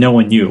 so that no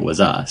one knew it was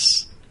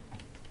us.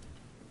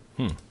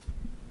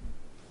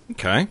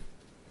 Okay.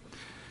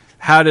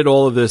 How did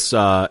all of this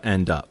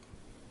end up?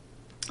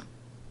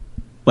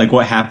 Like,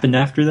 what happened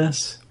after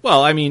this?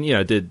 Well, I mean,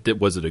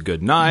 was it a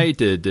good night?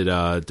 Did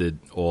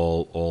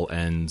all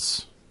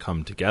ends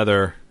come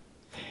together?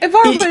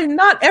 Evarwyn,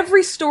 not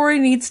every story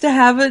needs to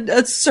have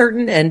a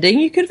certain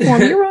ending. You can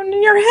form your own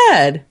in your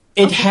head.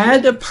 It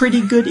had a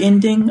pretty good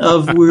ending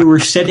of we were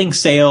setting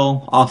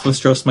sail off of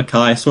Stros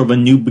Makai, sort of a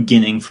new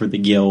beginning for the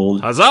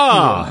guild. Huzzah!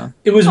 Yeah.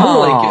 It was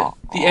more like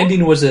the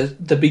ending was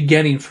the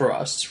beginning for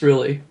us,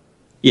 really.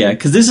 Yeah,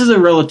 because this is a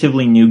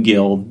relatively new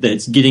guild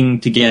that's getting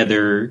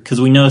together,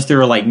 because we noticed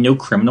there are no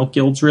criminal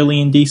guilds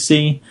really in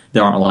DC.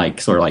 There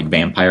aren't sort of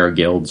vampire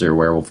guilds or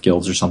werewolf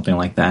guilds or something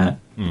like that.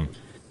 Mm.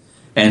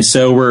 And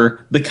so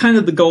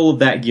the goal of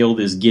that guild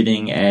is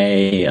getting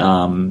a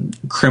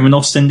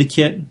criminal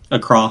syndicate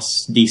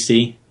across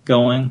DC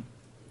going.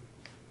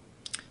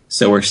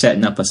 So we're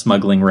setting up a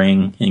smuggling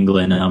ring in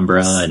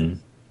Glenumbra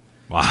and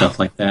stuff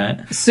like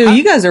that. So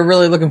you guys are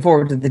really looking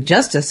forward to the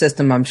justice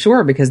system, I'm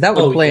sure, because that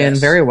would play in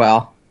very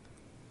well.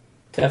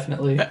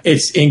 Definitely.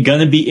 It's going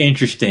to be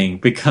interesting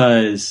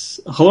because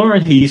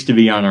Haloran, who used to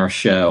be on our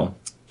show,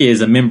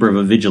 is a member of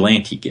a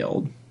vigilante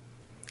guild.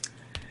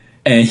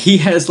 And he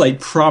has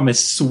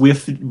promised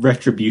swift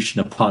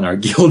retribution upon our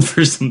guild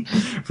for some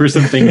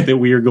things that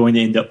we are going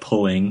to end up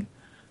pulling.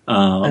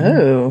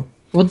 Well,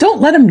 don't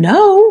let him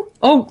know.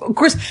 Oh, of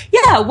course.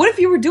 Yeah. What if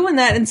you were doing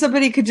that and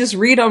somebody could just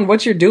read on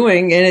what you're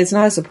doing and it's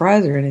not a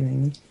surprise or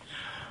anything?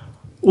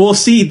 Well,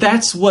 see,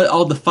 that's what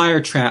all the fire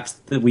traps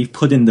that we've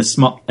put in the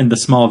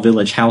small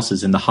village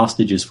houses and the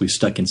hostages we've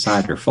stuck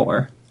inside are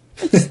for.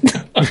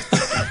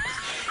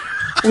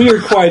 We are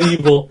quite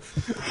evil.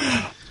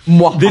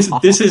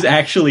 This is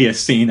actually a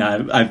scene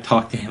I've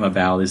talked to him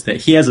about, is that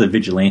he has a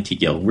vigilante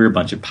guild. We're a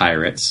bunch of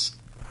pirates.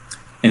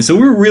 And so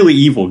we're a really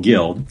evil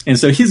guild. And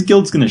so his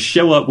guild's going to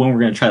show up when we're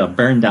going to try to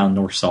burn down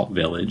North Salt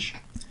Village.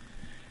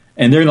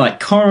 And they're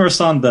corner us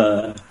on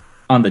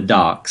the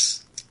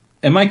docks.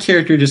 And my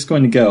character just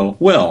going to go,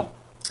 well,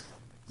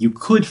 you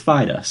could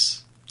fight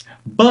us.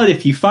 But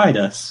if you fight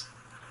us,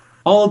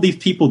 all of these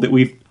people that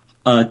we've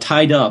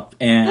tied up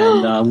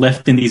and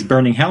left in these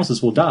burning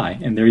houses will die.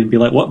 And they're going to be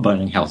like, what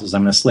burning houses?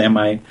 I'm going to slam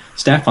my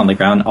staff on the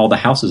ground. All the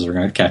houses are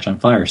going to catch on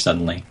fire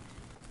suddenly.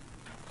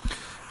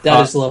 That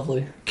is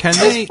lovely. Can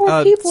they?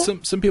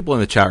 Some people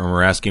in the chat room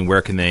are asking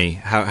where can they?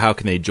 How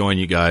can they join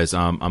you guys?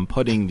 I'm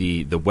putting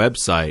the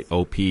website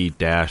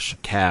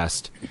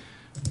op-cast.com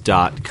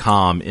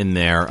in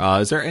there.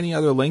 Is there any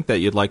other link that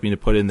you'd like me to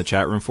put in the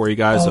chat room for you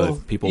guys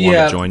if people want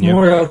to join you?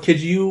 Morriel, could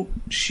you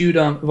shoot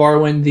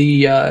Evarwyn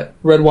the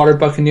Redwater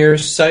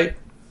Buccaneers site?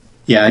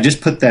 Yeah, I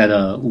just put that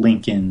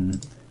link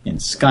in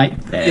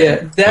Skype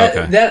there.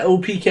 Yeah, that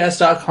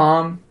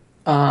opcast.com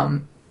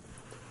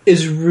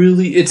is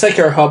really, it's like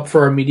our hub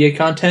for our media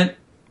content.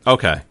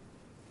 Okay.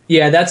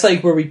 Yeah, that's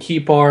like where we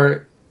keep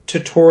our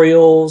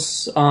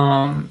tutorials,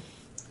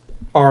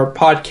 our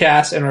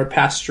podcasts, and our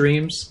past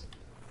streams.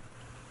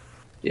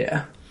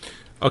 Yeah.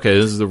 Okay,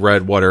 this is the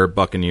Redwater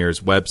Buccaneers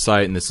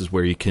website, and this is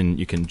where you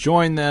can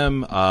join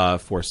them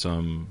for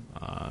some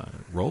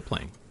role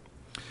playing.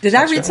 Did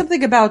I read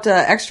something about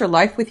Extra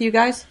Life with you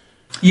guys?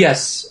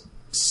 Yes,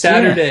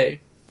 Saturday.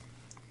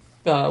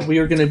 We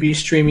are going to be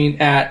streaming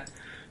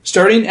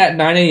starting at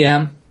 9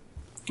 a.m.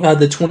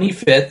 The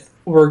 25th.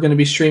 We're going to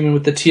be streaming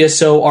with the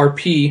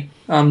ESO-Rp.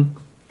 The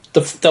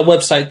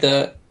website,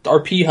 the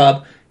RP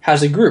Hub,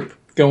 has a group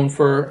going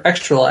for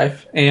Extra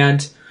Life,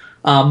 and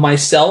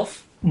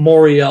myself,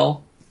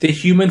 Morriel, the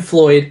Human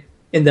Floyd,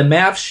 and the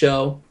Mav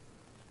Show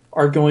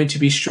are going to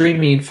be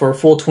streaming for a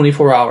full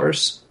 24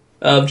 hours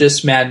of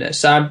just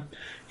madness. I'm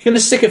going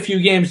to stick a few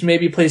games,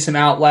 maybe play some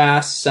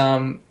Outlast,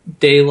 some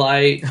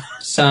Daylight,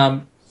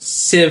 some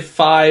Civ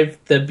 5,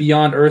 the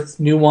Beyond Earth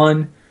new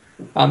one,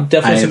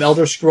 definitely some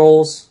Elder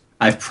Scrolls.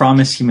 I've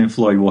promised Human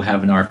Floyd will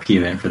have an RP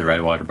event for the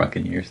Redwater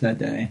Buccaneers that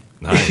day.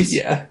 Nice.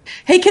 Yeah.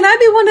 Hey, can I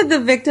be one of the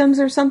victims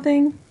or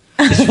something?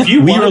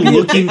 We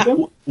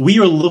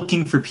are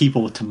looking for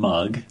people to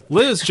mug.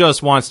 Liz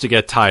just wants to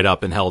get tied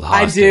up and held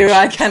hostage.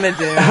 I kind of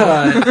do.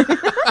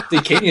 The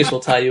Canius will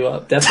tie you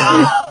up,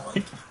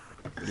 definitely.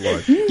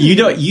 Lord.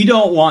 You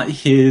don't want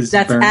his.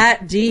 That's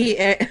at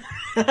D.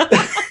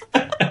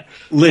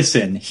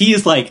 Listen, he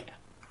is like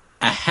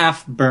a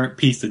half-burnt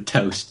piece of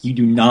toast. You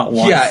do not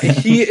want. Yeah, him.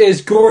 he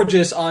is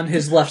gorgeous on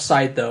his left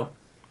side, though.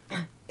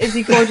 Is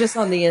he gorgeous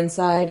on the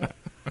inside?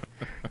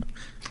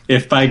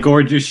 If by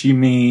gorgeous you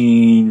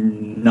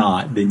mean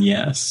not, then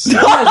yes. He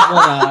has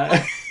one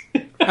eye.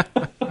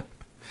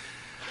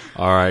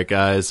 All right,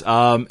 guys.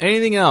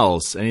 Anything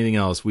else?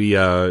 We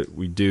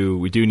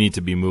do need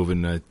to be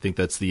moving. I think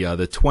that's the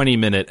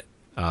 20-minute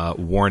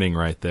warning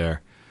right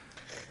there.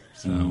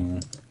 So,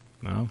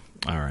 no.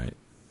 All right.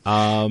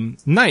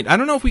 Knight, I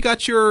don't know if we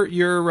got your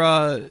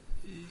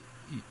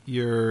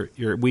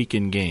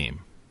weekend game.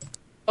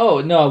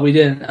 Oh no, we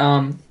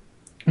didn't.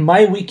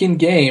 My weekend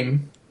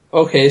game.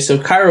 Okay, so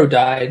Cairo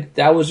died.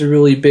 That was a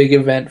really big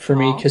event for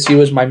me because he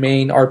was my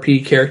main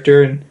RP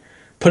character, and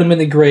put him in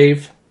the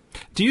grave.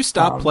 Do you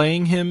stop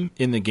playing him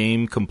in the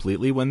game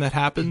completely when that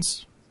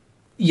happens?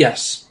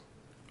 Yes.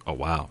 Oh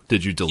wow!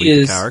 Did you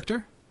delete the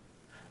character?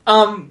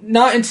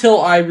 Not until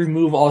I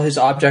remove all his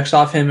objects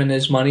off him and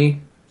his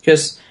money,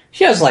 because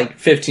he has like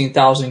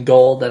 15,000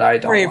 gold that I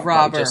don't Brave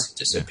robber. just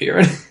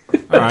disappeared.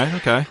 All right,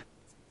 okay.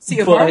 See,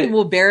 Evarwyn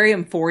will bury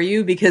him for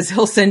you because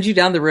he'll send you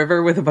down the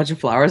river with a bunch of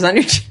flowers on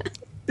your chest.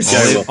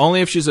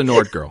 Only if she's a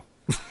Nord girl.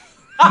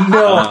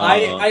 No,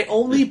 I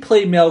only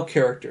play male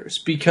characters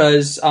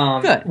because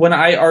when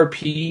I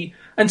RP,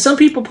 and some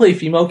people play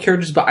female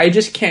characters, but I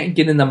just can't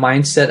get in the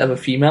mindset of a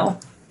female.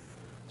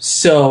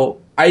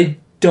 So I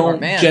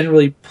don't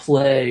generally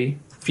play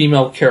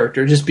female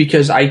character just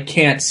because I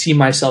can't see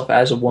myself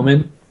as a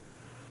woman.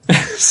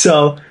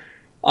 So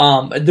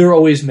they're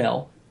always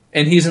male.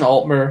 And he's an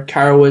Altmer.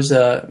 Cairo is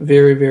a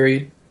very,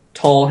 very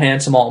tall,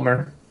 handsome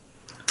Altmer.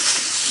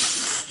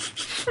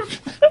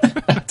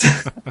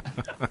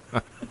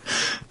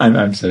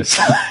 I'm so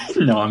sorry.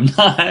 No, I'm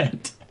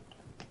not.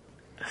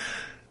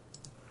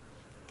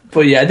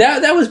 But yeah,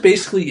 that was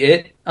basically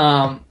it.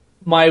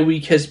 My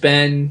week has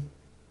been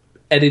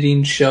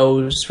editing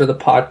shows for the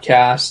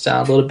podcast,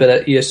 a little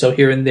bit of ESO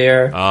here and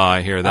there. Oh,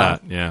 I hear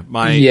that.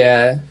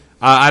 Yeah.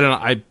 I don't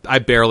know. I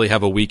barely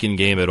have a weekend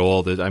game at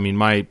all. I mean,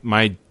 my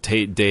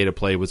day to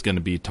play was going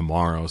to be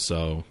tomorrow,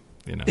 so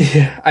you know.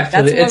 Yeah, I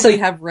feel that's it. why It's we like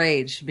have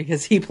Rage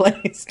because he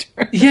plays.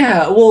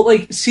 Yeah, well,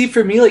 like, see,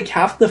 for me, like,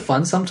 half the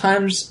fun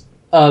sometimes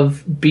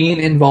of being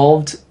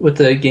involved with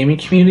the gaming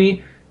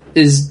community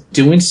is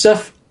doing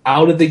stuff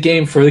out of the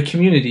game for the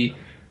community.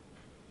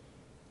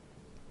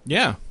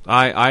 Yeah,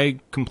 I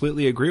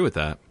completely agree with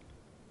that.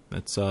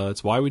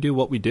 It's why we do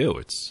what we do.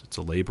 It's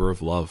a labor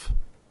of love.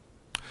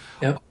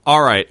 Yep.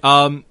 All right.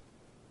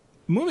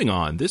 Moving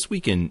on. This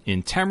week in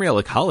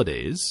Tamrielic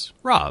holidays,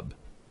 Rob.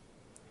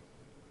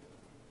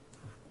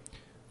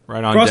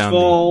 Right on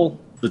Frostfall,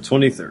 the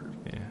 23rd.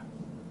 Yeah.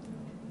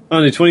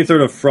 On the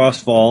 23rd of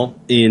Frostfall,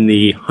 in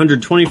the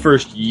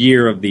 121st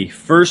year of the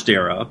First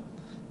Era,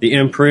 the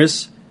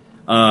Empress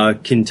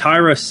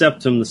Kintyra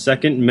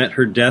Septim II met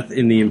her death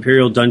in the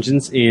Imperial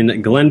dungeons in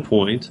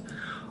Glenpoint.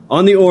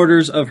 on the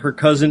orders of her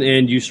cousin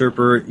and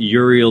usurper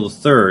Uriel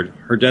III.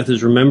 Her death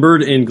is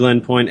remembered in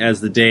Glen Point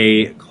as the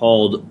day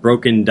called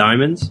Broken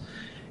Diamonds.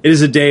 It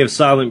is a day of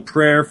silent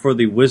prayer for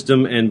the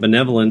wisdom and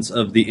benevolence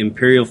of the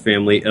imperial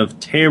family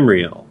of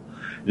Tamriel.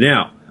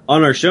 Now,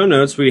 on our show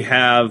notes, we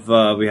have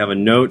a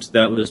note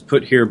that was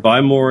put here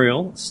by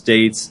Morriel.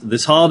 States,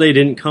 this holiday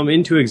didn't come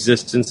into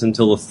existence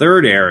until the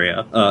third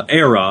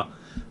era.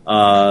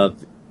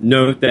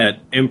 Note that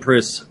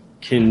Empress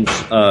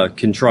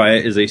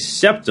Contria is a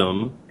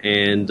septum,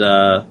 and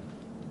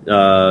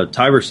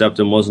Tiber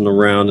Septum wasn't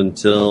around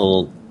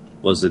until,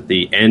 was it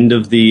the end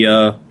of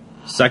the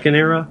second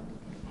era?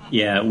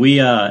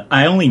 Yeah,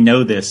 I only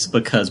know this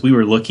because we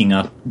were looking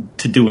up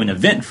to do an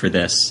event for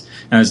this,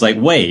 and I was like,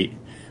 wait,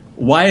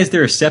 why is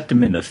there a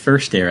septum in the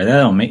first era? That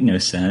don't make no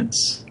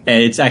sense.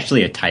 And it's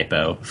actually a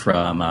typo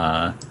from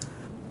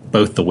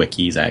both the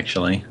wikis,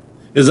 actually.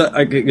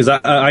 Because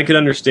I could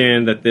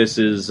understand that this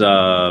is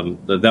that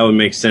would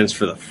make sense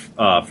for the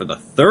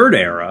third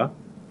era,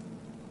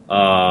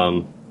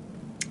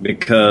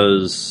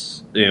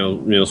 because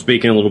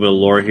speaking a little bit of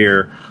lore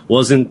here,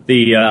 wasn't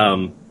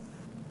the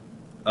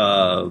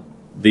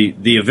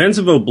events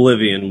of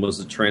Oblivion was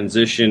the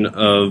transition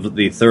of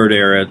the third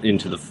era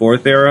into the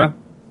fourth era?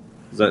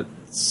 Is that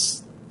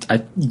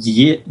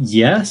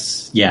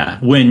yes, yeah.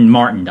 When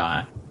Martin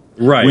died,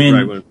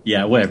 right?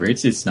 Yeah, whatever.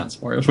 It's not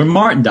spoilers. When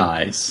Martin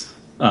dies.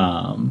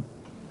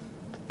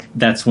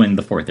 That's when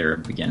the fourth era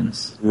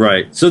begins.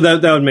 Right. So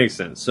that would make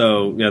sense.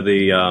 So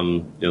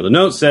the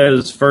note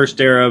says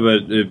first era,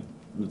 but the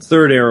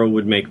third era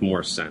would make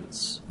more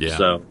sense. Yeah.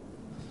 So.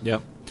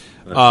 Yep.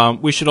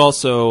 We should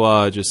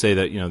also just say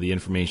that the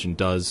information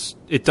does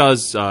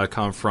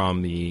come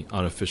from the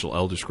unofficial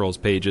Elder Scrolls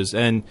pages,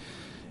 and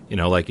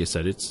like you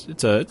said,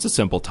 it's a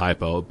simple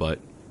typo, but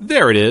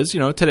there it is.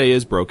 Today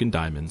is Broken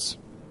Diamonds.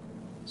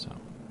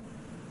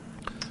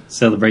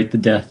 Celebrate the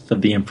death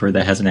of the emperor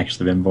that hasn't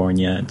actually been born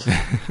yet.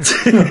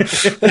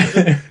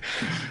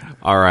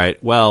 All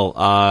right.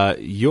 Well,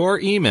 your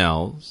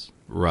emails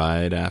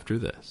right after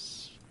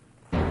this.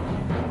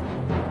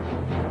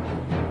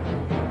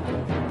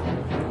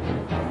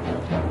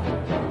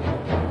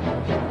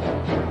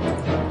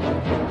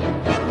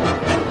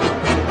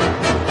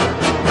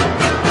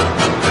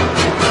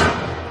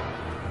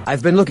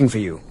 I've been looking for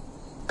you.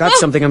 Got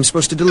something I'm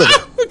supposed to deliver.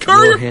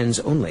 Your hands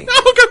only.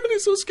 Oh, God,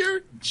 he's so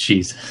scary.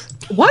 Jeez.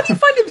 Why do you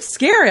find him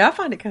scary? I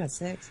find it kind of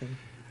sexy.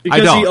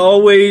 Because he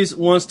always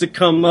wants to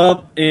come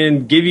up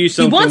and give you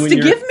something. He wants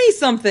to give me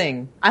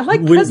something. I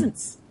like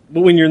presents.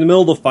 But when you're in the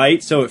middle of the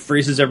fight, so it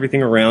freezes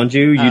everything around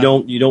you. You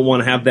don't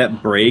want to have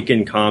that break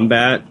in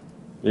combat.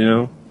 He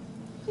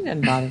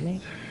doesn't bother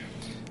me.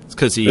 It's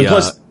because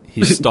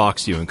he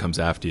stalks you and comes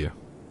after you.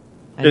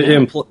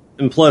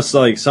 And plus,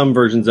 like some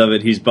versions of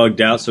it, he's bugged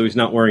out, so he's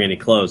not wearing any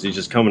clothes. He's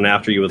just coming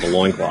after you with a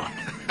loincloth.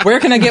 Where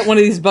can I get one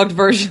of these bugged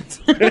versions?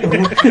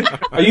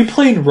 Are you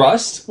playing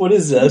Rust? What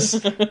is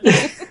this?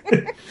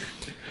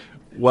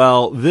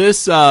 Well,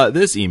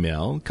 this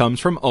email comes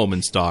from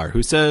Omenstar,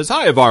 who says,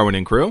 "Hi, Evarwyn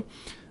and crew.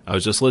 I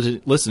was just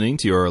listening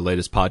to your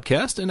latest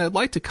podcast, and I'd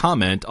like to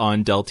comment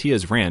on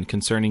Deltia's rant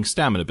concerning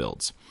stamina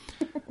builds.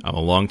 I'm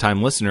a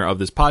longtime listener of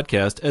this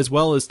podcast, as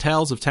well as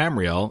Tales of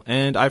Tamriel,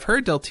 and I've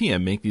heard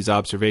Deltia make these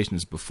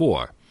observations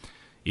before.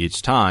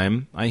 Each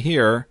time I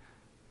hear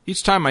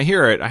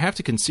it, I have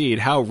to concede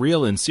how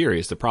real and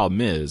serious the problem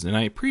is, and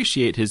I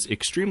appreciate his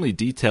extremely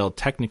detailed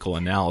technical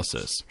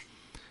analysis.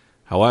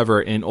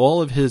 However, in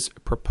all of his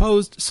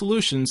proposed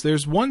solutions,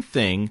 there's one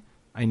thing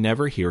I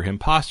never hear him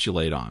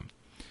postulate on.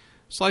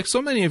 So like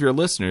so many of your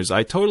listeners,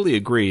 I totally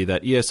agree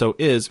that ESO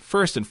is,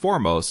 first and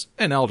foremost,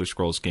 an Elder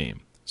Scrolls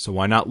game. So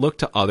why not look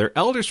to other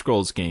Elder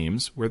Scrolls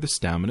games where the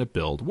stamina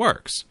build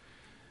works?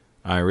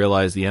 I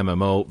realize the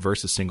MMO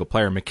versus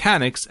single-player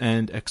mechanics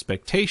and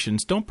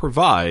expectations don't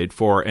provide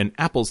for an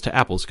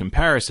apples-to-apples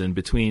comparison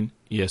between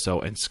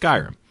ESO and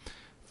Skyrim,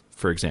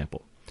 for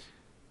example.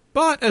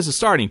 But as a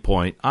starting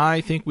point,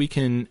 I think we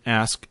can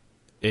ask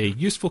a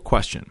useful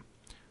question.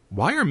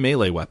 Why are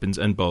melee weapons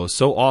and bows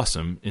so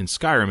awesome in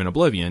Skyrim and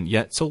Oblivion,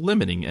 yet so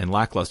limiting and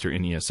lackluster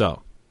in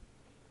ESO?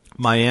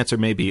 My answer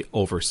may be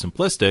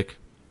oversimplistic.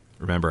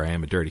 Remember, I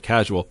am a dirty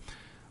casual.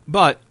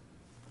 But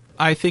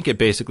I think it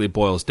basically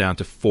boils down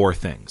to four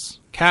things.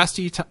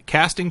 Casting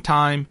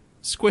time,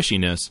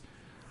 squishiness,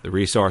 the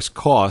resource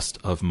cost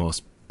of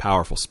most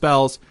powerful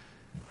spells,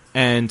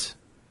 and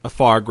a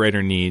far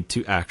greater need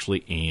to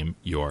actually aim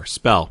your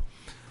spell.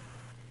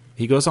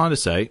 He goes on to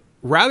say,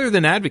 rather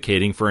than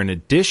advocating for an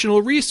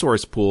additional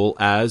resource pool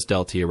as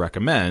Deltia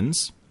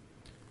recommends,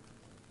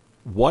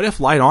 what if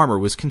light armor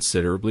was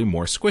considerably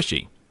more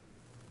squishy?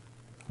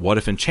 What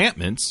if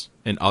enchantments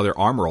and other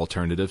armor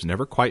alternatives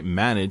never quite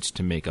managed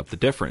to make up the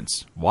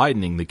difference,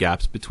 widening the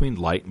gaps between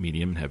light,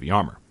 medium, and heavy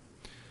armor?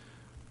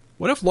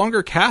 What if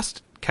longer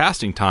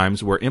casting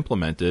times were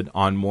implemented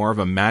on more of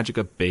a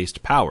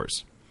magicka-based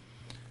powers?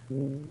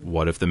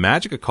 What if the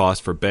magicka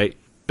cost for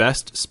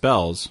best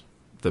spells,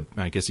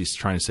 I guess he's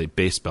trying to say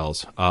base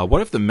spells,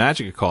 what if the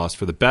magicka cost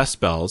for the best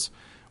spells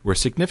were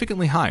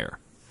significantly higher?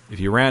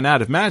 If you ran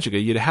out of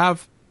magicka, you'd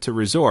have to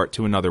resort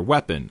to another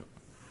weapon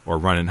or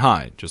run and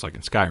hide, just like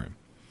in Skyrim?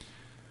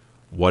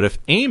 What if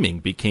aiming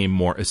became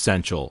more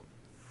essential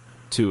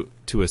to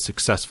a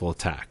successful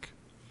attack?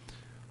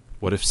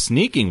 What if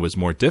sneaking was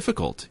more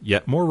difficult,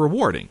 yet more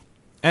rewarding?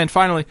 And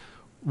finally,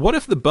 what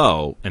if the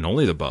bow, and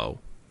only the bow,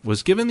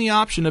 was given the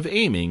option of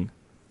aiming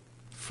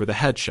for the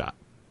headshot?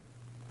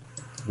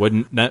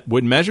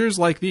 Would measures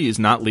like these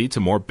not lead to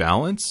more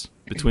balance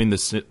between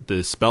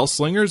the spell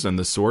slingers and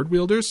the sword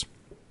wielders?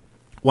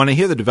 When I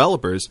hear the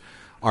developers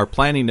are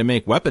planning to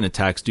make weapon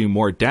attacks do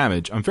more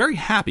damage, I'm very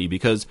happy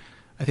because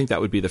I think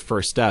that would be the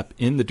first step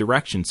in the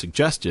direction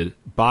suggested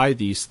by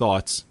these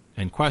thoughts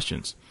and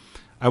questions.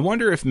 I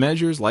wonder if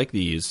measures like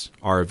these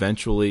are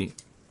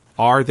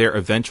their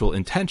eventual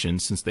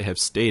intentions, since they have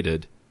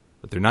stated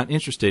that they're not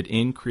interested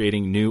in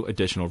creating new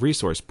additional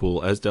resource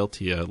pool, as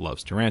Deltia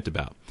loves to rant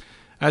about.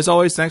 As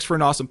always, thanks for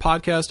an awesome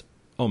podcast,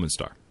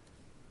 Omenstar.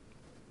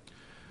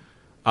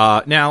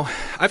 Now,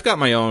 I've got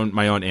my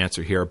own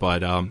answer here,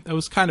 but it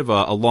was kind of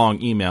a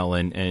long email,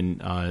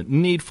 and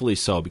needfully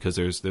so, because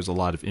there's a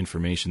lot of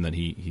information that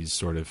he's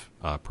sort of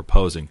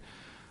proposing.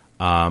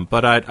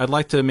 But I'd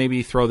like to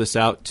maybe throw this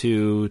out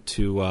to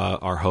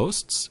our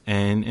hosts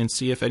and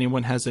see if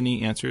anyone has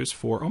any answers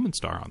for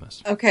Omenstar on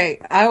this. Okay,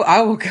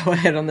 I will go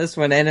ahead on this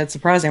one, and it's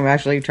surprising I'm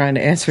actually trying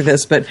to answer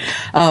this, but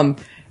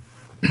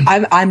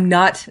I'm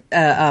not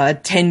a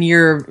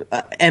 10-year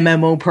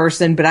MMO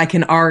person, but I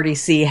can already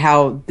see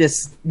how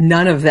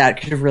none of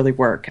that could really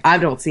work. I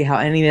don't see how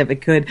any of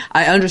it could.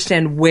 I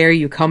understand where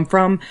you come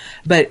from,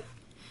 but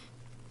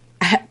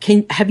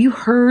have you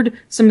heard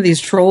some of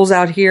these trolls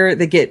out here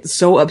that get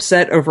so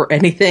upset over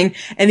anything?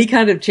 Any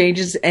kind of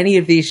changes, any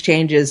of these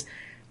changes,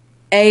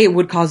 A,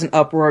 would cause an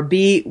uproar,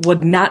 B,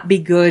 would not be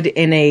good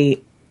in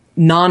a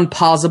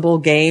non-pausable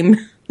game.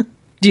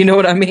 Do you know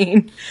what I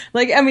mean?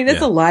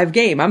 It's a live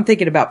game. I'm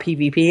thinking about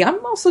PvP.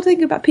 I'm also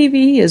thinking about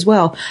PvE as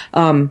well.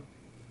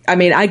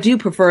 I do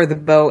prefer the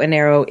bow and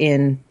arrow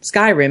in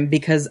Skyrim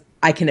because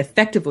I can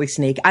effectively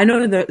sneak. I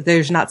know that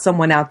there's not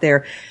someone out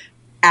there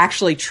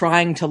actually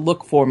trying to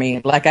look for me.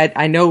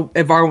 I know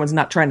Evarwyn's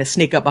not trying to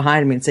sneak up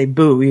behind me and say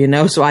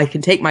boo, so I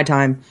can take my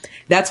time.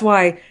 That's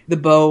why the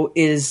bow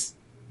is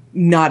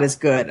not as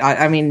good.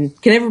 Can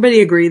everybody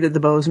agree that the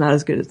bow is not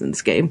as good as in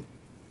this game?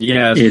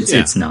 Yeah,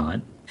 it's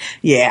not.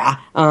 Yeah.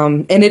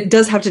 And it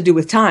does have to do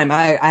with time.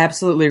 I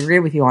absolutely agree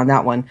with you on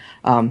that one.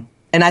 And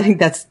I think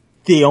that's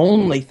the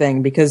only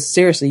thing, because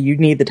seriously, you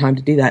need the time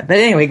to do that. But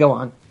anyway, go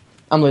on.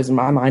 I'm losing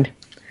my mind.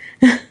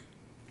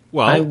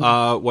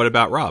 Well, what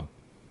about Rob?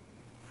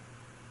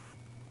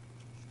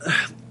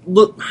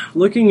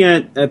 Looking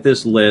at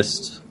this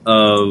list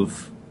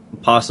of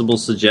possible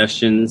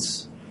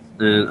suggestions,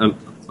 and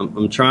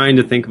I'm trying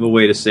to think of a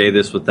way to say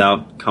this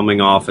without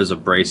coming off as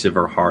abrasive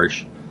or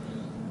harsh.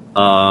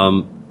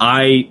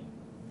 I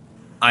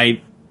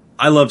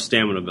love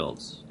stamina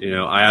builds.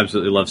 I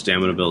absolutely love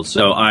stamina builds.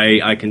 So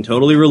I can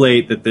totally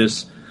relate that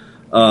this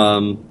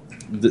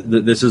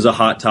this is a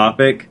hot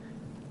topic,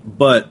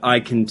 but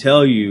I can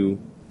tell you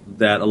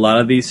that a lot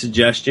of these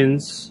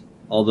suggestions,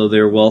 although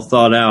they're well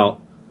thought out,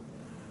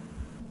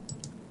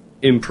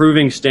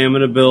 improving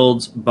stamina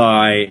builds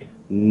by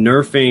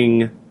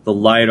nerfing the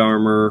light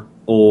armor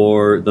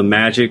or the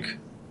magic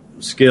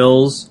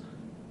skills,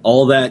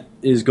 all that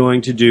is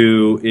going to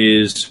do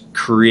is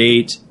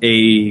create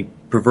a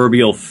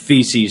proverbial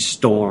feces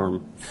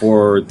storm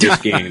for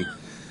this game.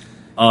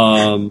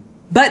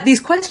 But these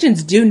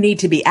questions do need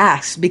to be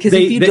asked, because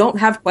if you don't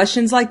have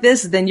questions like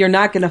this, then you're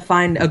not going to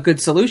find a good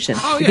solution.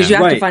 Because you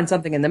have to find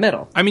something in the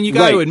middle. You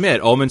got to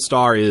admit,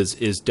 Omenstar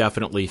is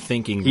definitely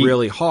thinking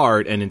really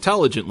hard and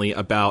intelligently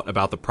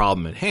about the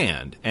problem at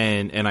hand,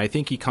 and I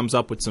think he comes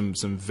up with some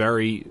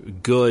very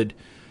good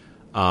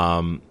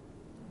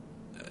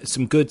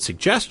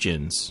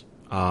suggestions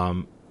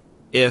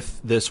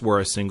if this were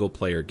a single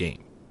player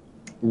game.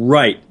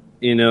 Right.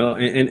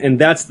 And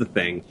that's the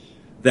thing.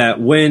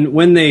 That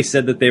when they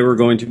said that they were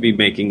going to be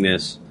making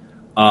this,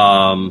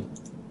 or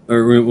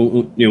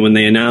when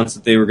they announced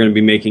that they were going to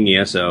be making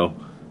ESO,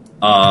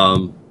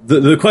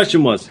 the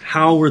question was,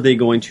 how were they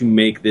going to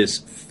make this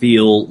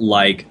feel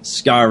like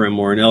Skyrim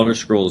or an Elder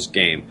Scrolls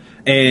game?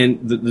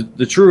 And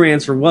the true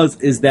answer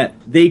is that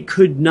they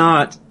could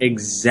not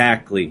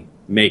exactly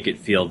make it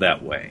feel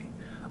that way.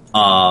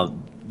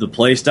 The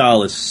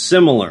playstyle is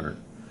similar,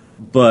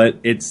 but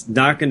it's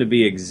not going to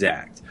be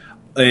exact.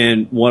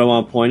 And what I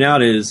want to point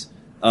out is,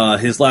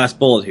 his last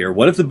bullet here.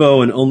 What if the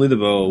bow and only the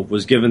bow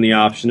was given the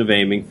option of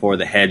aiming for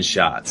the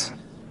headshots?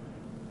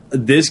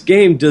 This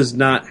game does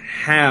not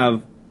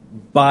have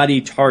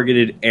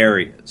body-targeted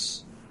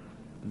areas.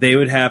 They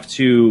would have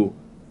to,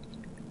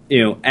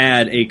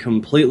 add a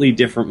completely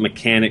different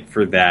mechanic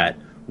for that,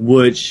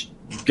 which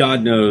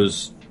God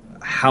knows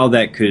how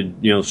that could,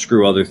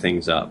 screw other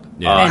things up.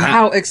 Yeah. And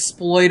how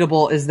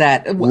exploitable is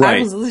that? Right.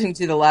 I was listening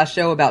to the last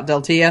show about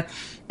Deltia,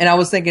 and I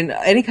was thinking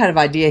any kind of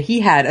idea he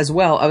had as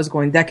well. I was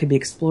going, that could be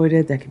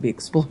exploited. That could be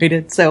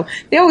exploited. So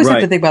they always have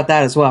to think about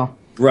that as well.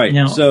 Right.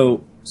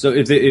 So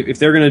if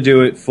they're going to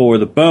do it for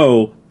the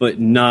bow, but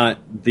not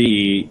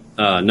the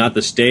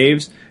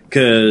staves,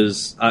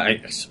 because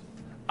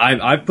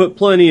I've put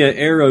plenty of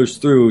arrows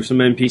through some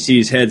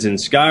NPCs' heads in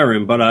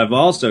Skyrim, but I've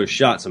also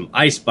shot some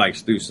ice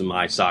spikes through some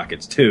eye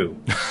sockets too.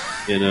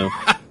 You know.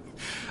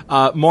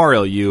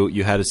 Morriel,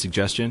 you had a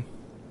suggestion?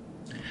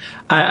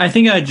 I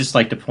think I'd just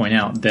like to point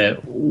out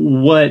that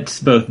what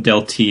both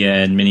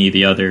Deltia and many of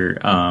the other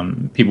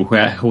people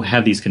who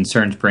have these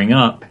concerns bring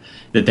up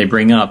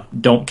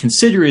don't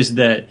consider is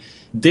that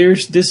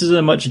this is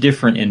a much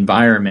different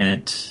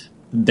environment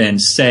than,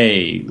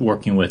 say,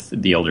 working with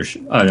the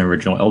an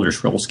original Elder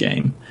Scrolls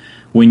game.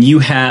 When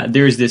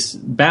there's this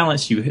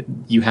balance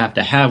you have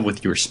to have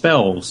with your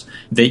spells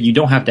that you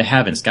don't have to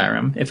have in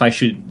Skyrim. If I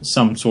shoot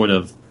some sort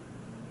of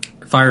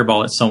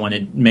fireball at someone,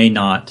 it may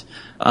not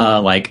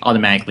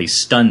automatically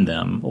stun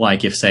them,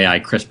 like if, say, I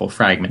crystal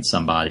fragment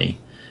somebody.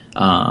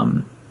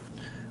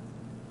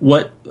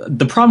 What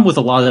the problem with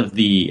a lot of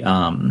the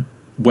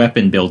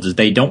weapon builds is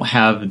they don't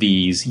have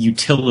these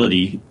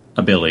utility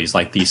abilities,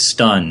 like these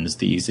stuns,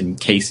 these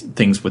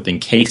things with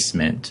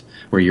encasement,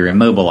 where you're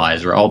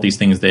immobilized, or all these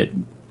things that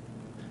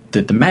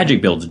the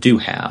magic builds do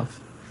have.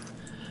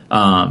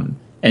 And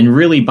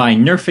really, by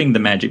nerfing the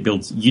magic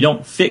builds, you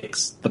don't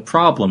fix the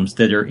problems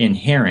that are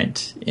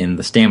inherent in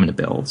the stamina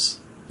builds.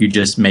 You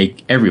just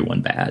make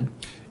everyone bad.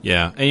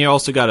 Yeah, and you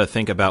also got to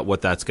think about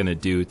what that's going to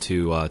do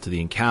to the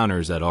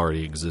encounters that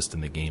already exist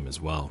in the game as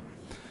well.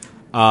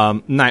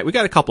 Knight, we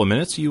got a couple of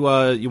minutes. You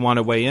want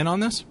to weigh in on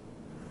this?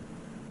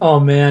 Oh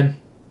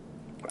man,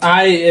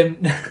 I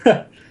am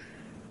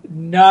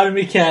not a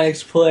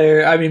mechanics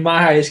player. I mean,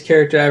 my highest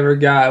character I ever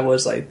got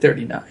was like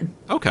 39.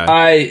 Okay,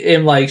 I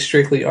am like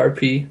strictly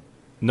RP.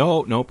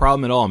 No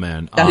problem at all,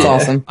 man. That's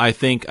awesome. I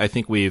think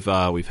we've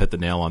hit the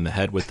nail on the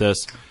head with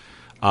this.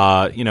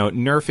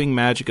 Nerfing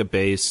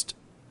Magicka-based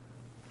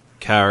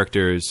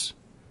characters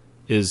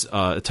is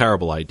a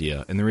terrible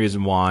idea, and the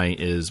reason why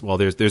is, well,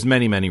 there's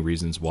many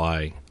reasons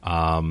why.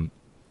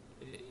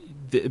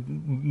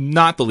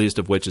 Not the least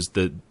of which is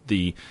the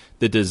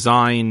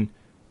design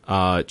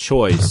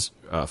choice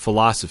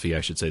philosophy,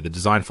 I should say. The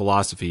design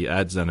philosophy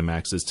at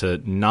ZeniMax is to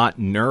not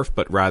nerf,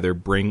 but rather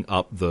bring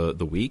up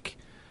the weak.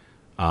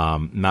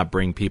 Not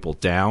bring people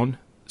down.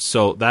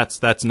 So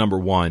that's number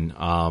one.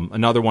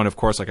 Another one, of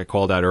course, like I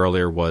called out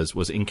earlier,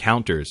 was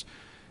encounters.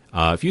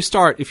 If you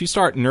start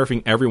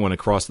nerfing everyone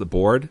across the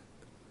board,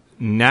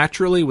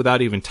 naturally,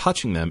 without even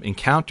touching them,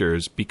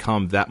 encounters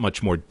become that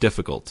much more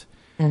difficult.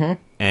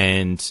 Mm-hmm.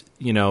 And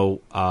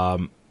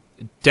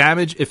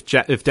damage,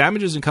 if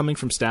damage isn't coming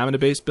from stamina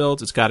based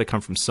builds, it's got to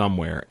come from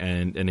somewhere.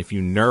 And if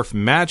you nerf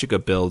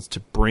Magicka builds to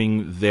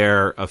bring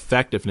their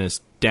effectiveness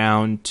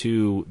down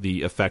to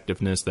the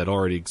effectiveness that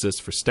already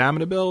exists for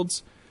stamina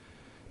builds,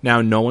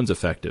 now no one's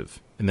effective,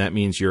 and that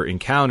means your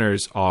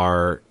encounters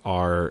are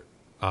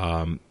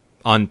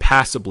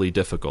unpassably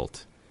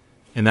difficult,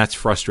 and that's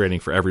frustrating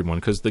for everyone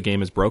because the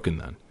game is broken.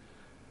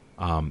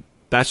 Then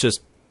that's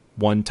just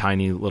one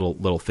tiny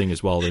little thing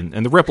as well,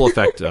 and the ripple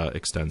effect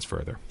extends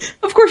further.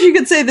 Of course, you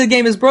could say the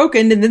game is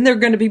broken, and then there are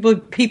going to be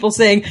people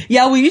saying,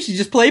 "Yeah, well, you should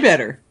just play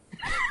better."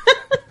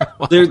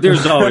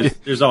 There's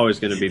always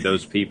going to be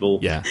those people.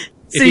 Yeah.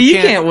 So you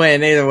can't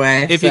win either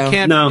way. If you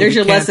can't, there's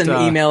your lesson,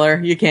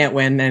 emailer. You can't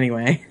win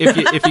anyway.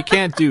 if you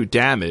can't do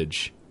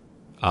damage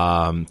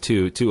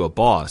to a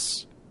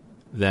boss,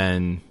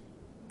 then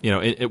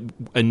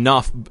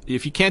enough.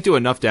 If you can't do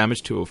enough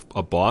damage to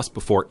a boss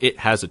before it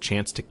has a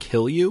chance to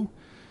kill you,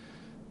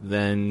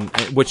 then,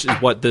 which is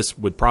what this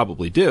would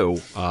probably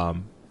do,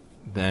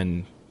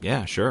 then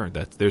yeah, sure.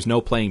 There's no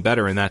playing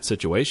better in that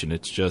situation.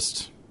 It's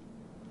just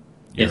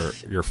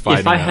you're fighting.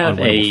 If I have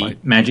a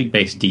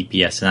magic-based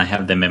DPS and I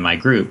have them in my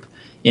group,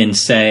 in,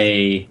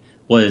 say,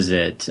 what is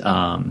it?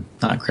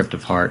 Not Crypt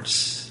of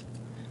Hearts.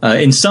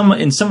 In some of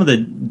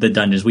the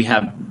dungeons, we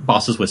have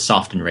bosses with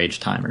soft enrage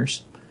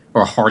timers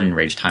or hard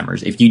enrage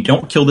timers. If you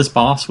don't kill this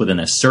boss within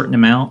a certain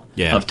amount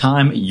of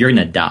time, you're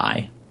gonna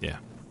die. Yeah.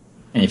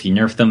 And if you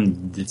nerf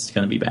them, it's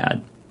gonna be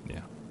bad.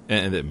 Yeah,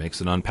 and it makes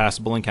an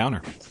unpassable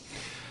encounter.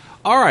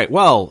 All right,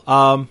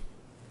 well,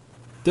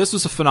 this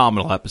was a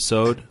phenomenal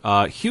episode.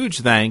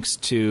 Huge thanks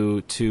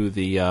to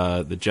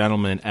the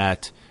gentlemen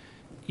at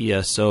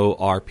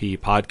ESO-Rp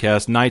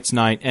Podcast, Knight's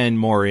Night and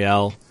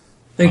Morriel.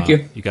 Thank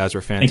you. You guys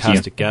were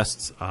fantastic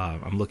guests.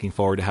 I'm looking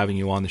forward to having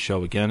you on the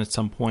show again at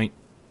some point.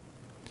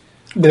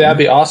 That'd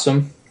be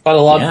awesome. Had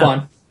a lot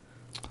of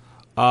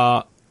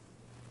fun.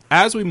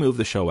 As we move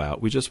the show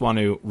out, we just want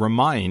to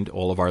remind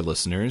all of our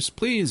listeners,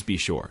 please be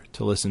sure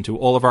to listen to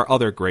all of our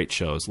other great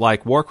shows,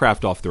 like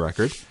Warcraft Off the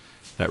Record,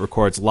 that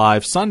records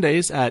live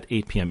Sundays at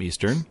 8 p.m.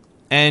 Eastern,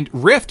 and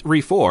Rift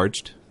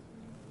Reforged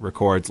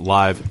records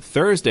live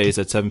Thursdays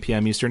at 7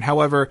 p.m. Eastern.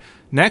 However,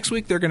 next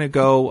week they're going to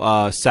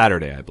go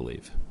Saturday, I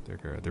believe.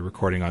 They're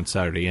recording on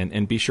Saturday.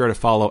 And be sure to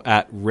follow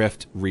at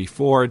Rift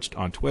Reforged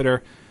on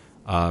Twitter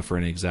for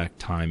an exact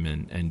time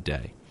and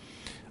day.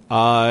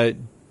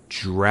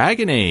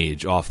 Dragon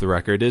Age Off the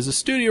Record is a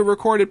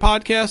studio-recorded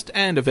podcast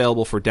and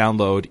available for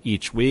download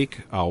each week.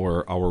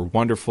 Our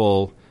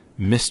wonderful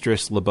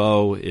Mistress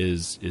LeBeau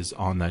is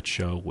on that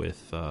show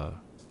with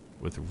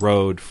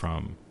Rode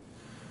from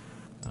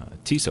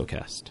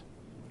TSOcast.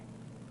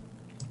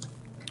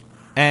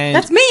 And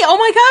that's me. Oh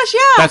my gosh,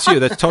 yeah. That's you.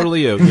 That's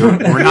totally you.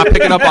 We're not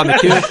picking up on the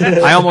cue.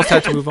 I almost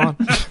had to move on.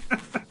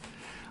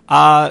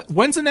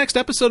 When's the next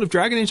episode of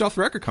Dragon Age Off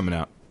the Record coming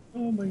out?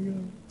 Oh my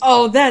god.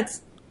 Oh,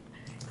 that's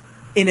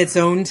in its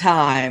own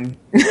time.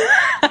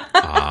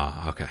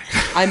 Okay.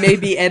 I may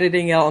be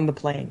editing it on the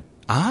plane.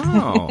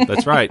 Oh,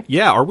 that's right.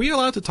 Yeah, are we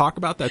allowed to talk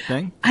about that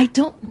thing? I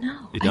don't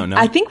know. You don't know?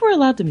 I think we're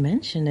allowed to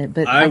mention it,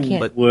 but I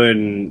can't.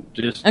 Wouldn't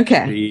just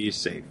be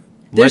safe.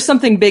 There's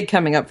something big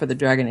coming up for the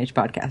Dragon Age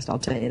podcast, I'll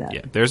tell you that.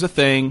 Yeah, there's a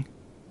thing,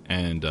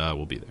 and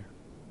we'll be there.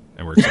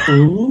 And we're excited.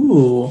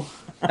 Ooh,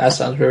 that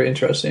sounds very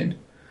interesting.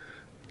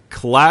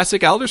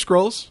 Classic Elder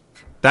Scrolls.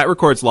 That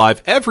records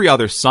live every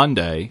other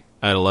Sunday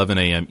at 11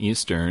 a.m.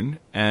 Eastern,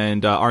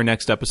 and our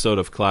next episode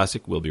of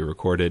Classic will be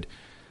recorded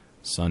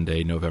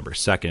Sunday, November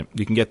 2nd.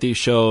 You can get these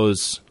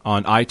shows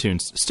on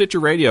iTunes, Stitcher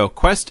Radio,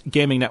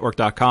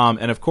 QuestGamingNetwork.com,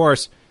 and of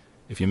course,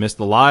 if you missed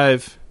the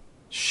live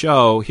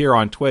show here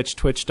on Twitch,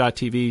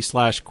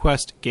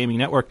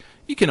 twitch.tv/QuestGamingNetwork,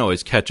 you can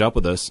always catch up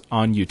with us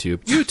on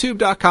YouTube,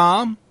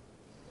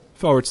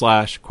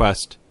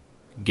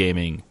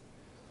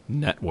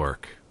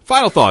 youtube.com/QuestGamingNetwork.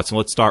 Final thoughts, and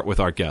let's start with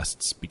our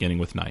guests, beginning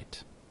with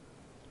Knight.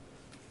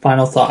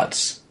 Final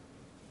thoughts.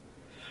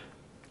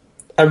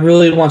 I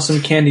really want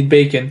some candied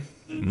bacon.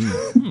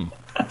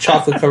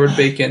 Chocolate-covered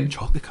bacon.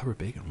 Chocolate-covered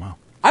bacon, wow.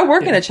 I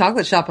work in a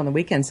chocolate shop on the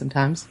weekend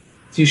sometimes.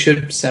 You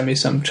should send me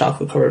some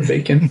chocolate-covered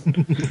bacon.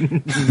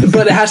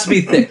 But it has to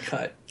be thick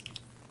cut.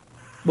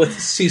 With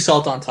sea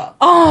salt on top.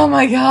 Oh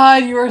my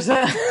god, you are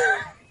so...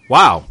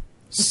 Wow.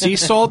 Sea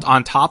salt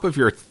on top of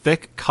your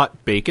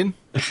thick-cut bacon?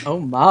 Oh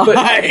my. But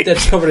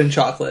that's covered in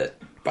chocolate,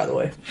 by the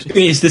way.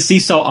 Is the sea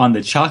salt on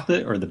the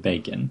chocolate or the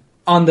bacon?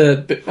 On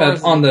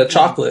the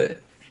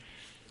chocolate.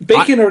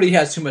 Bacon already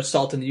has too much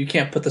salt in it. You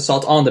can't put the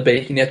salt on the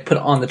bacon. You have to put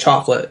it on the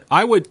chocolate.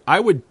 I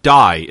would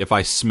die if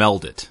I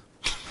smelled it.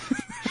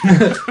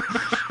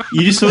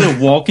 You just sort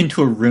of walk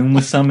into a room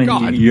with some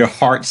and your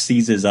heart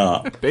seizes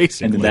up.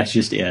 Basically. And that's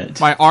just it.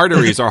 My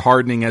arteries are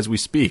hardening as we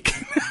speak.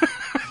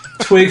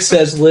 Twig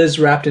says Liz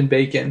wrapped in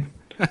bacon.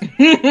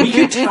 We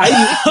can tie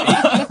you.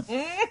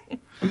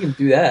 We can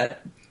do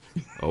that.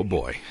 Oh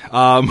boy.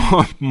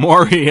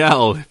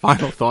 Morriel,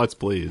 final thoughts,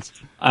 please.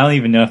 I don't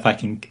even know if I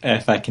can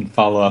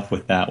follow up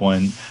with that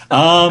one.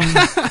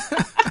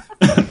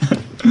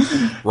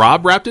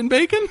 Rob wrapped in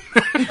bacon?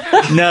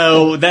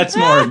 No, that's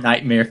more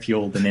nightmare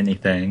fuel than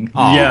anything.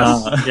 Oh.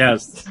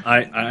 Yes,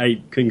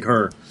 I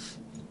concur.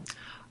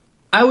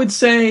 I would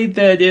say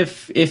that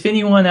if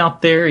anyone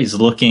out there is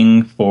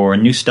looking for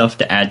new stuff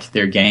to add to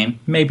their game,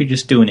 maybe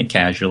just doing it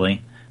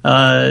casually.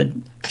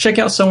 Check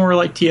out somewhere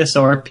like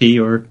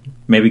ESO-Rp, or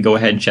maybe go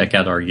ahead and check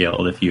out our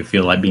guild if you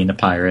feel like being a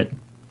pirate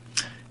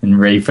and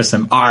ready for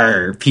some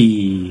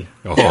RP.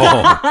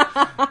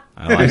 Oh,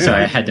 I'm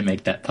sorry, I had to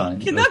make that pun.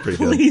 Can that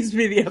please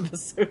be the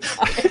episode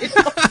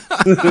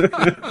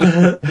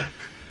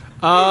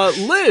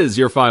title? Liz,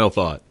 your final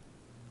thought.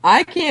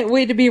 I can't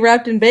wait to be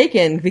wrapped in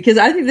bacon because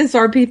I think this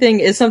RP thing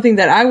is something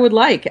that I would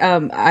like.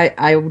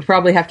 I would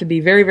probably have to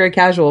be very, very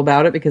casual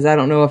about it because I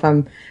don't know if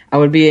I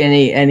would be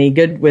any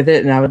good with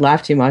it and I would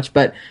laugh too much.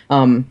 But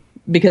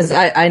because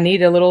I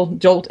need a little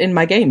jolt in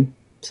my game.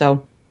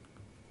 So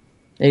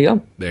there you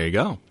go. There you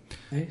go.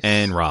 Nice.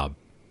 And Rob.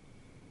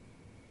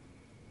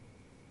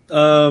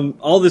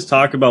 All this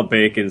talk about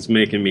bacon's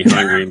making me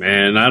hungry,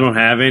 man. I don't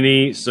have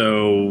any,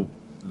 so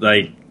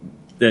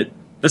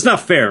that's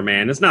not fair,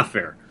 man. It's not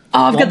fair.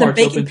 Oh, I've got the Walmart's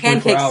bacon open 24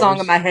 pancakes hours. song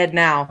in my head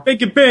now.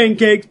 Bacon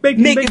pancakes,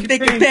 bacon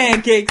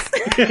Pancakes.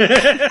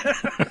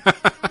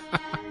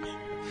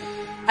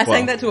 I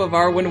sang that to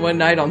Evarwyn one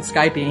night on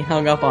Skype and he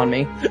hung up on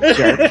me.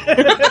 Jerk.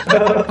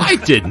 I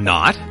did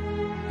not.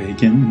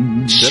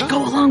 Bacon. Shh,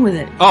 go along with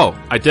it. Oh,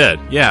 I did.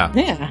 Yeah.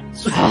 Yeah.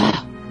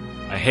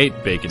 I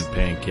hate bacon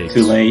pancakes.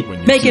 Too late.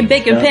 when you Making say-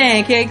 bacon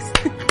pancakes.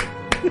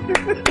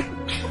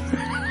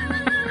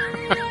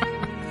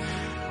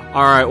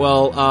 All right.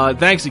 Well,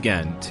 thanks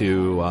again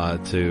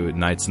to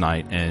Knight's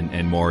Night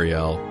and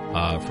Morriel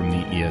from the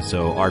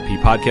ESO-Rp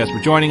Podcast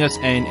for joining us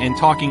and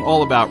talking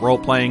all about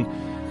role-playing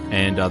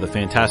and the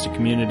fantastic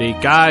community.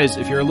 Guys,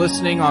 if you're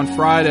listening on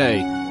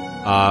Friday,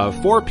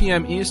 4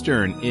 p.m.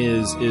 Eastern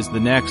is the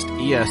next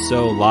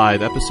ESO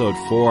Live, Episode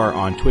 4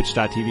 on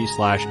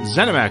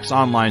twitch.tv/ZeniMax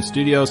Online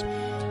Studios.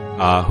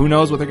 Who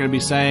knows what they're going to be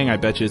saying? I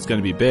bet you it's going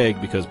to be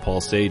big because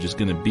Paul Sage is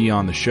going to be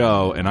on the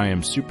show, and I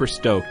am super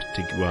stoked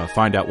to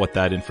find out what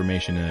that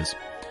information is.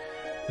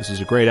 This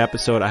is a great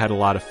episode. I had a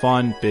lot of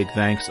fun. Big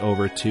thanks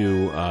over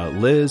to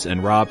Liz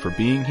and Rob for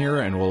being here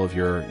and all of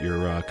your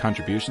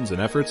contributions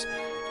and efforts.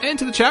 And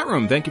to the chat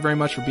room, thank you very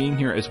much for being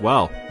here as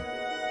well.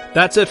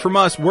 That's it from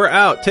us. We're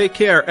out. Take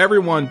care,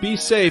 everyone. Be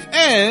safe.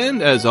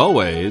 And, as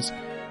always,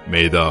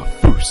 may the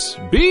Force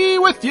be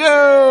with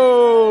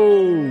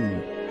you!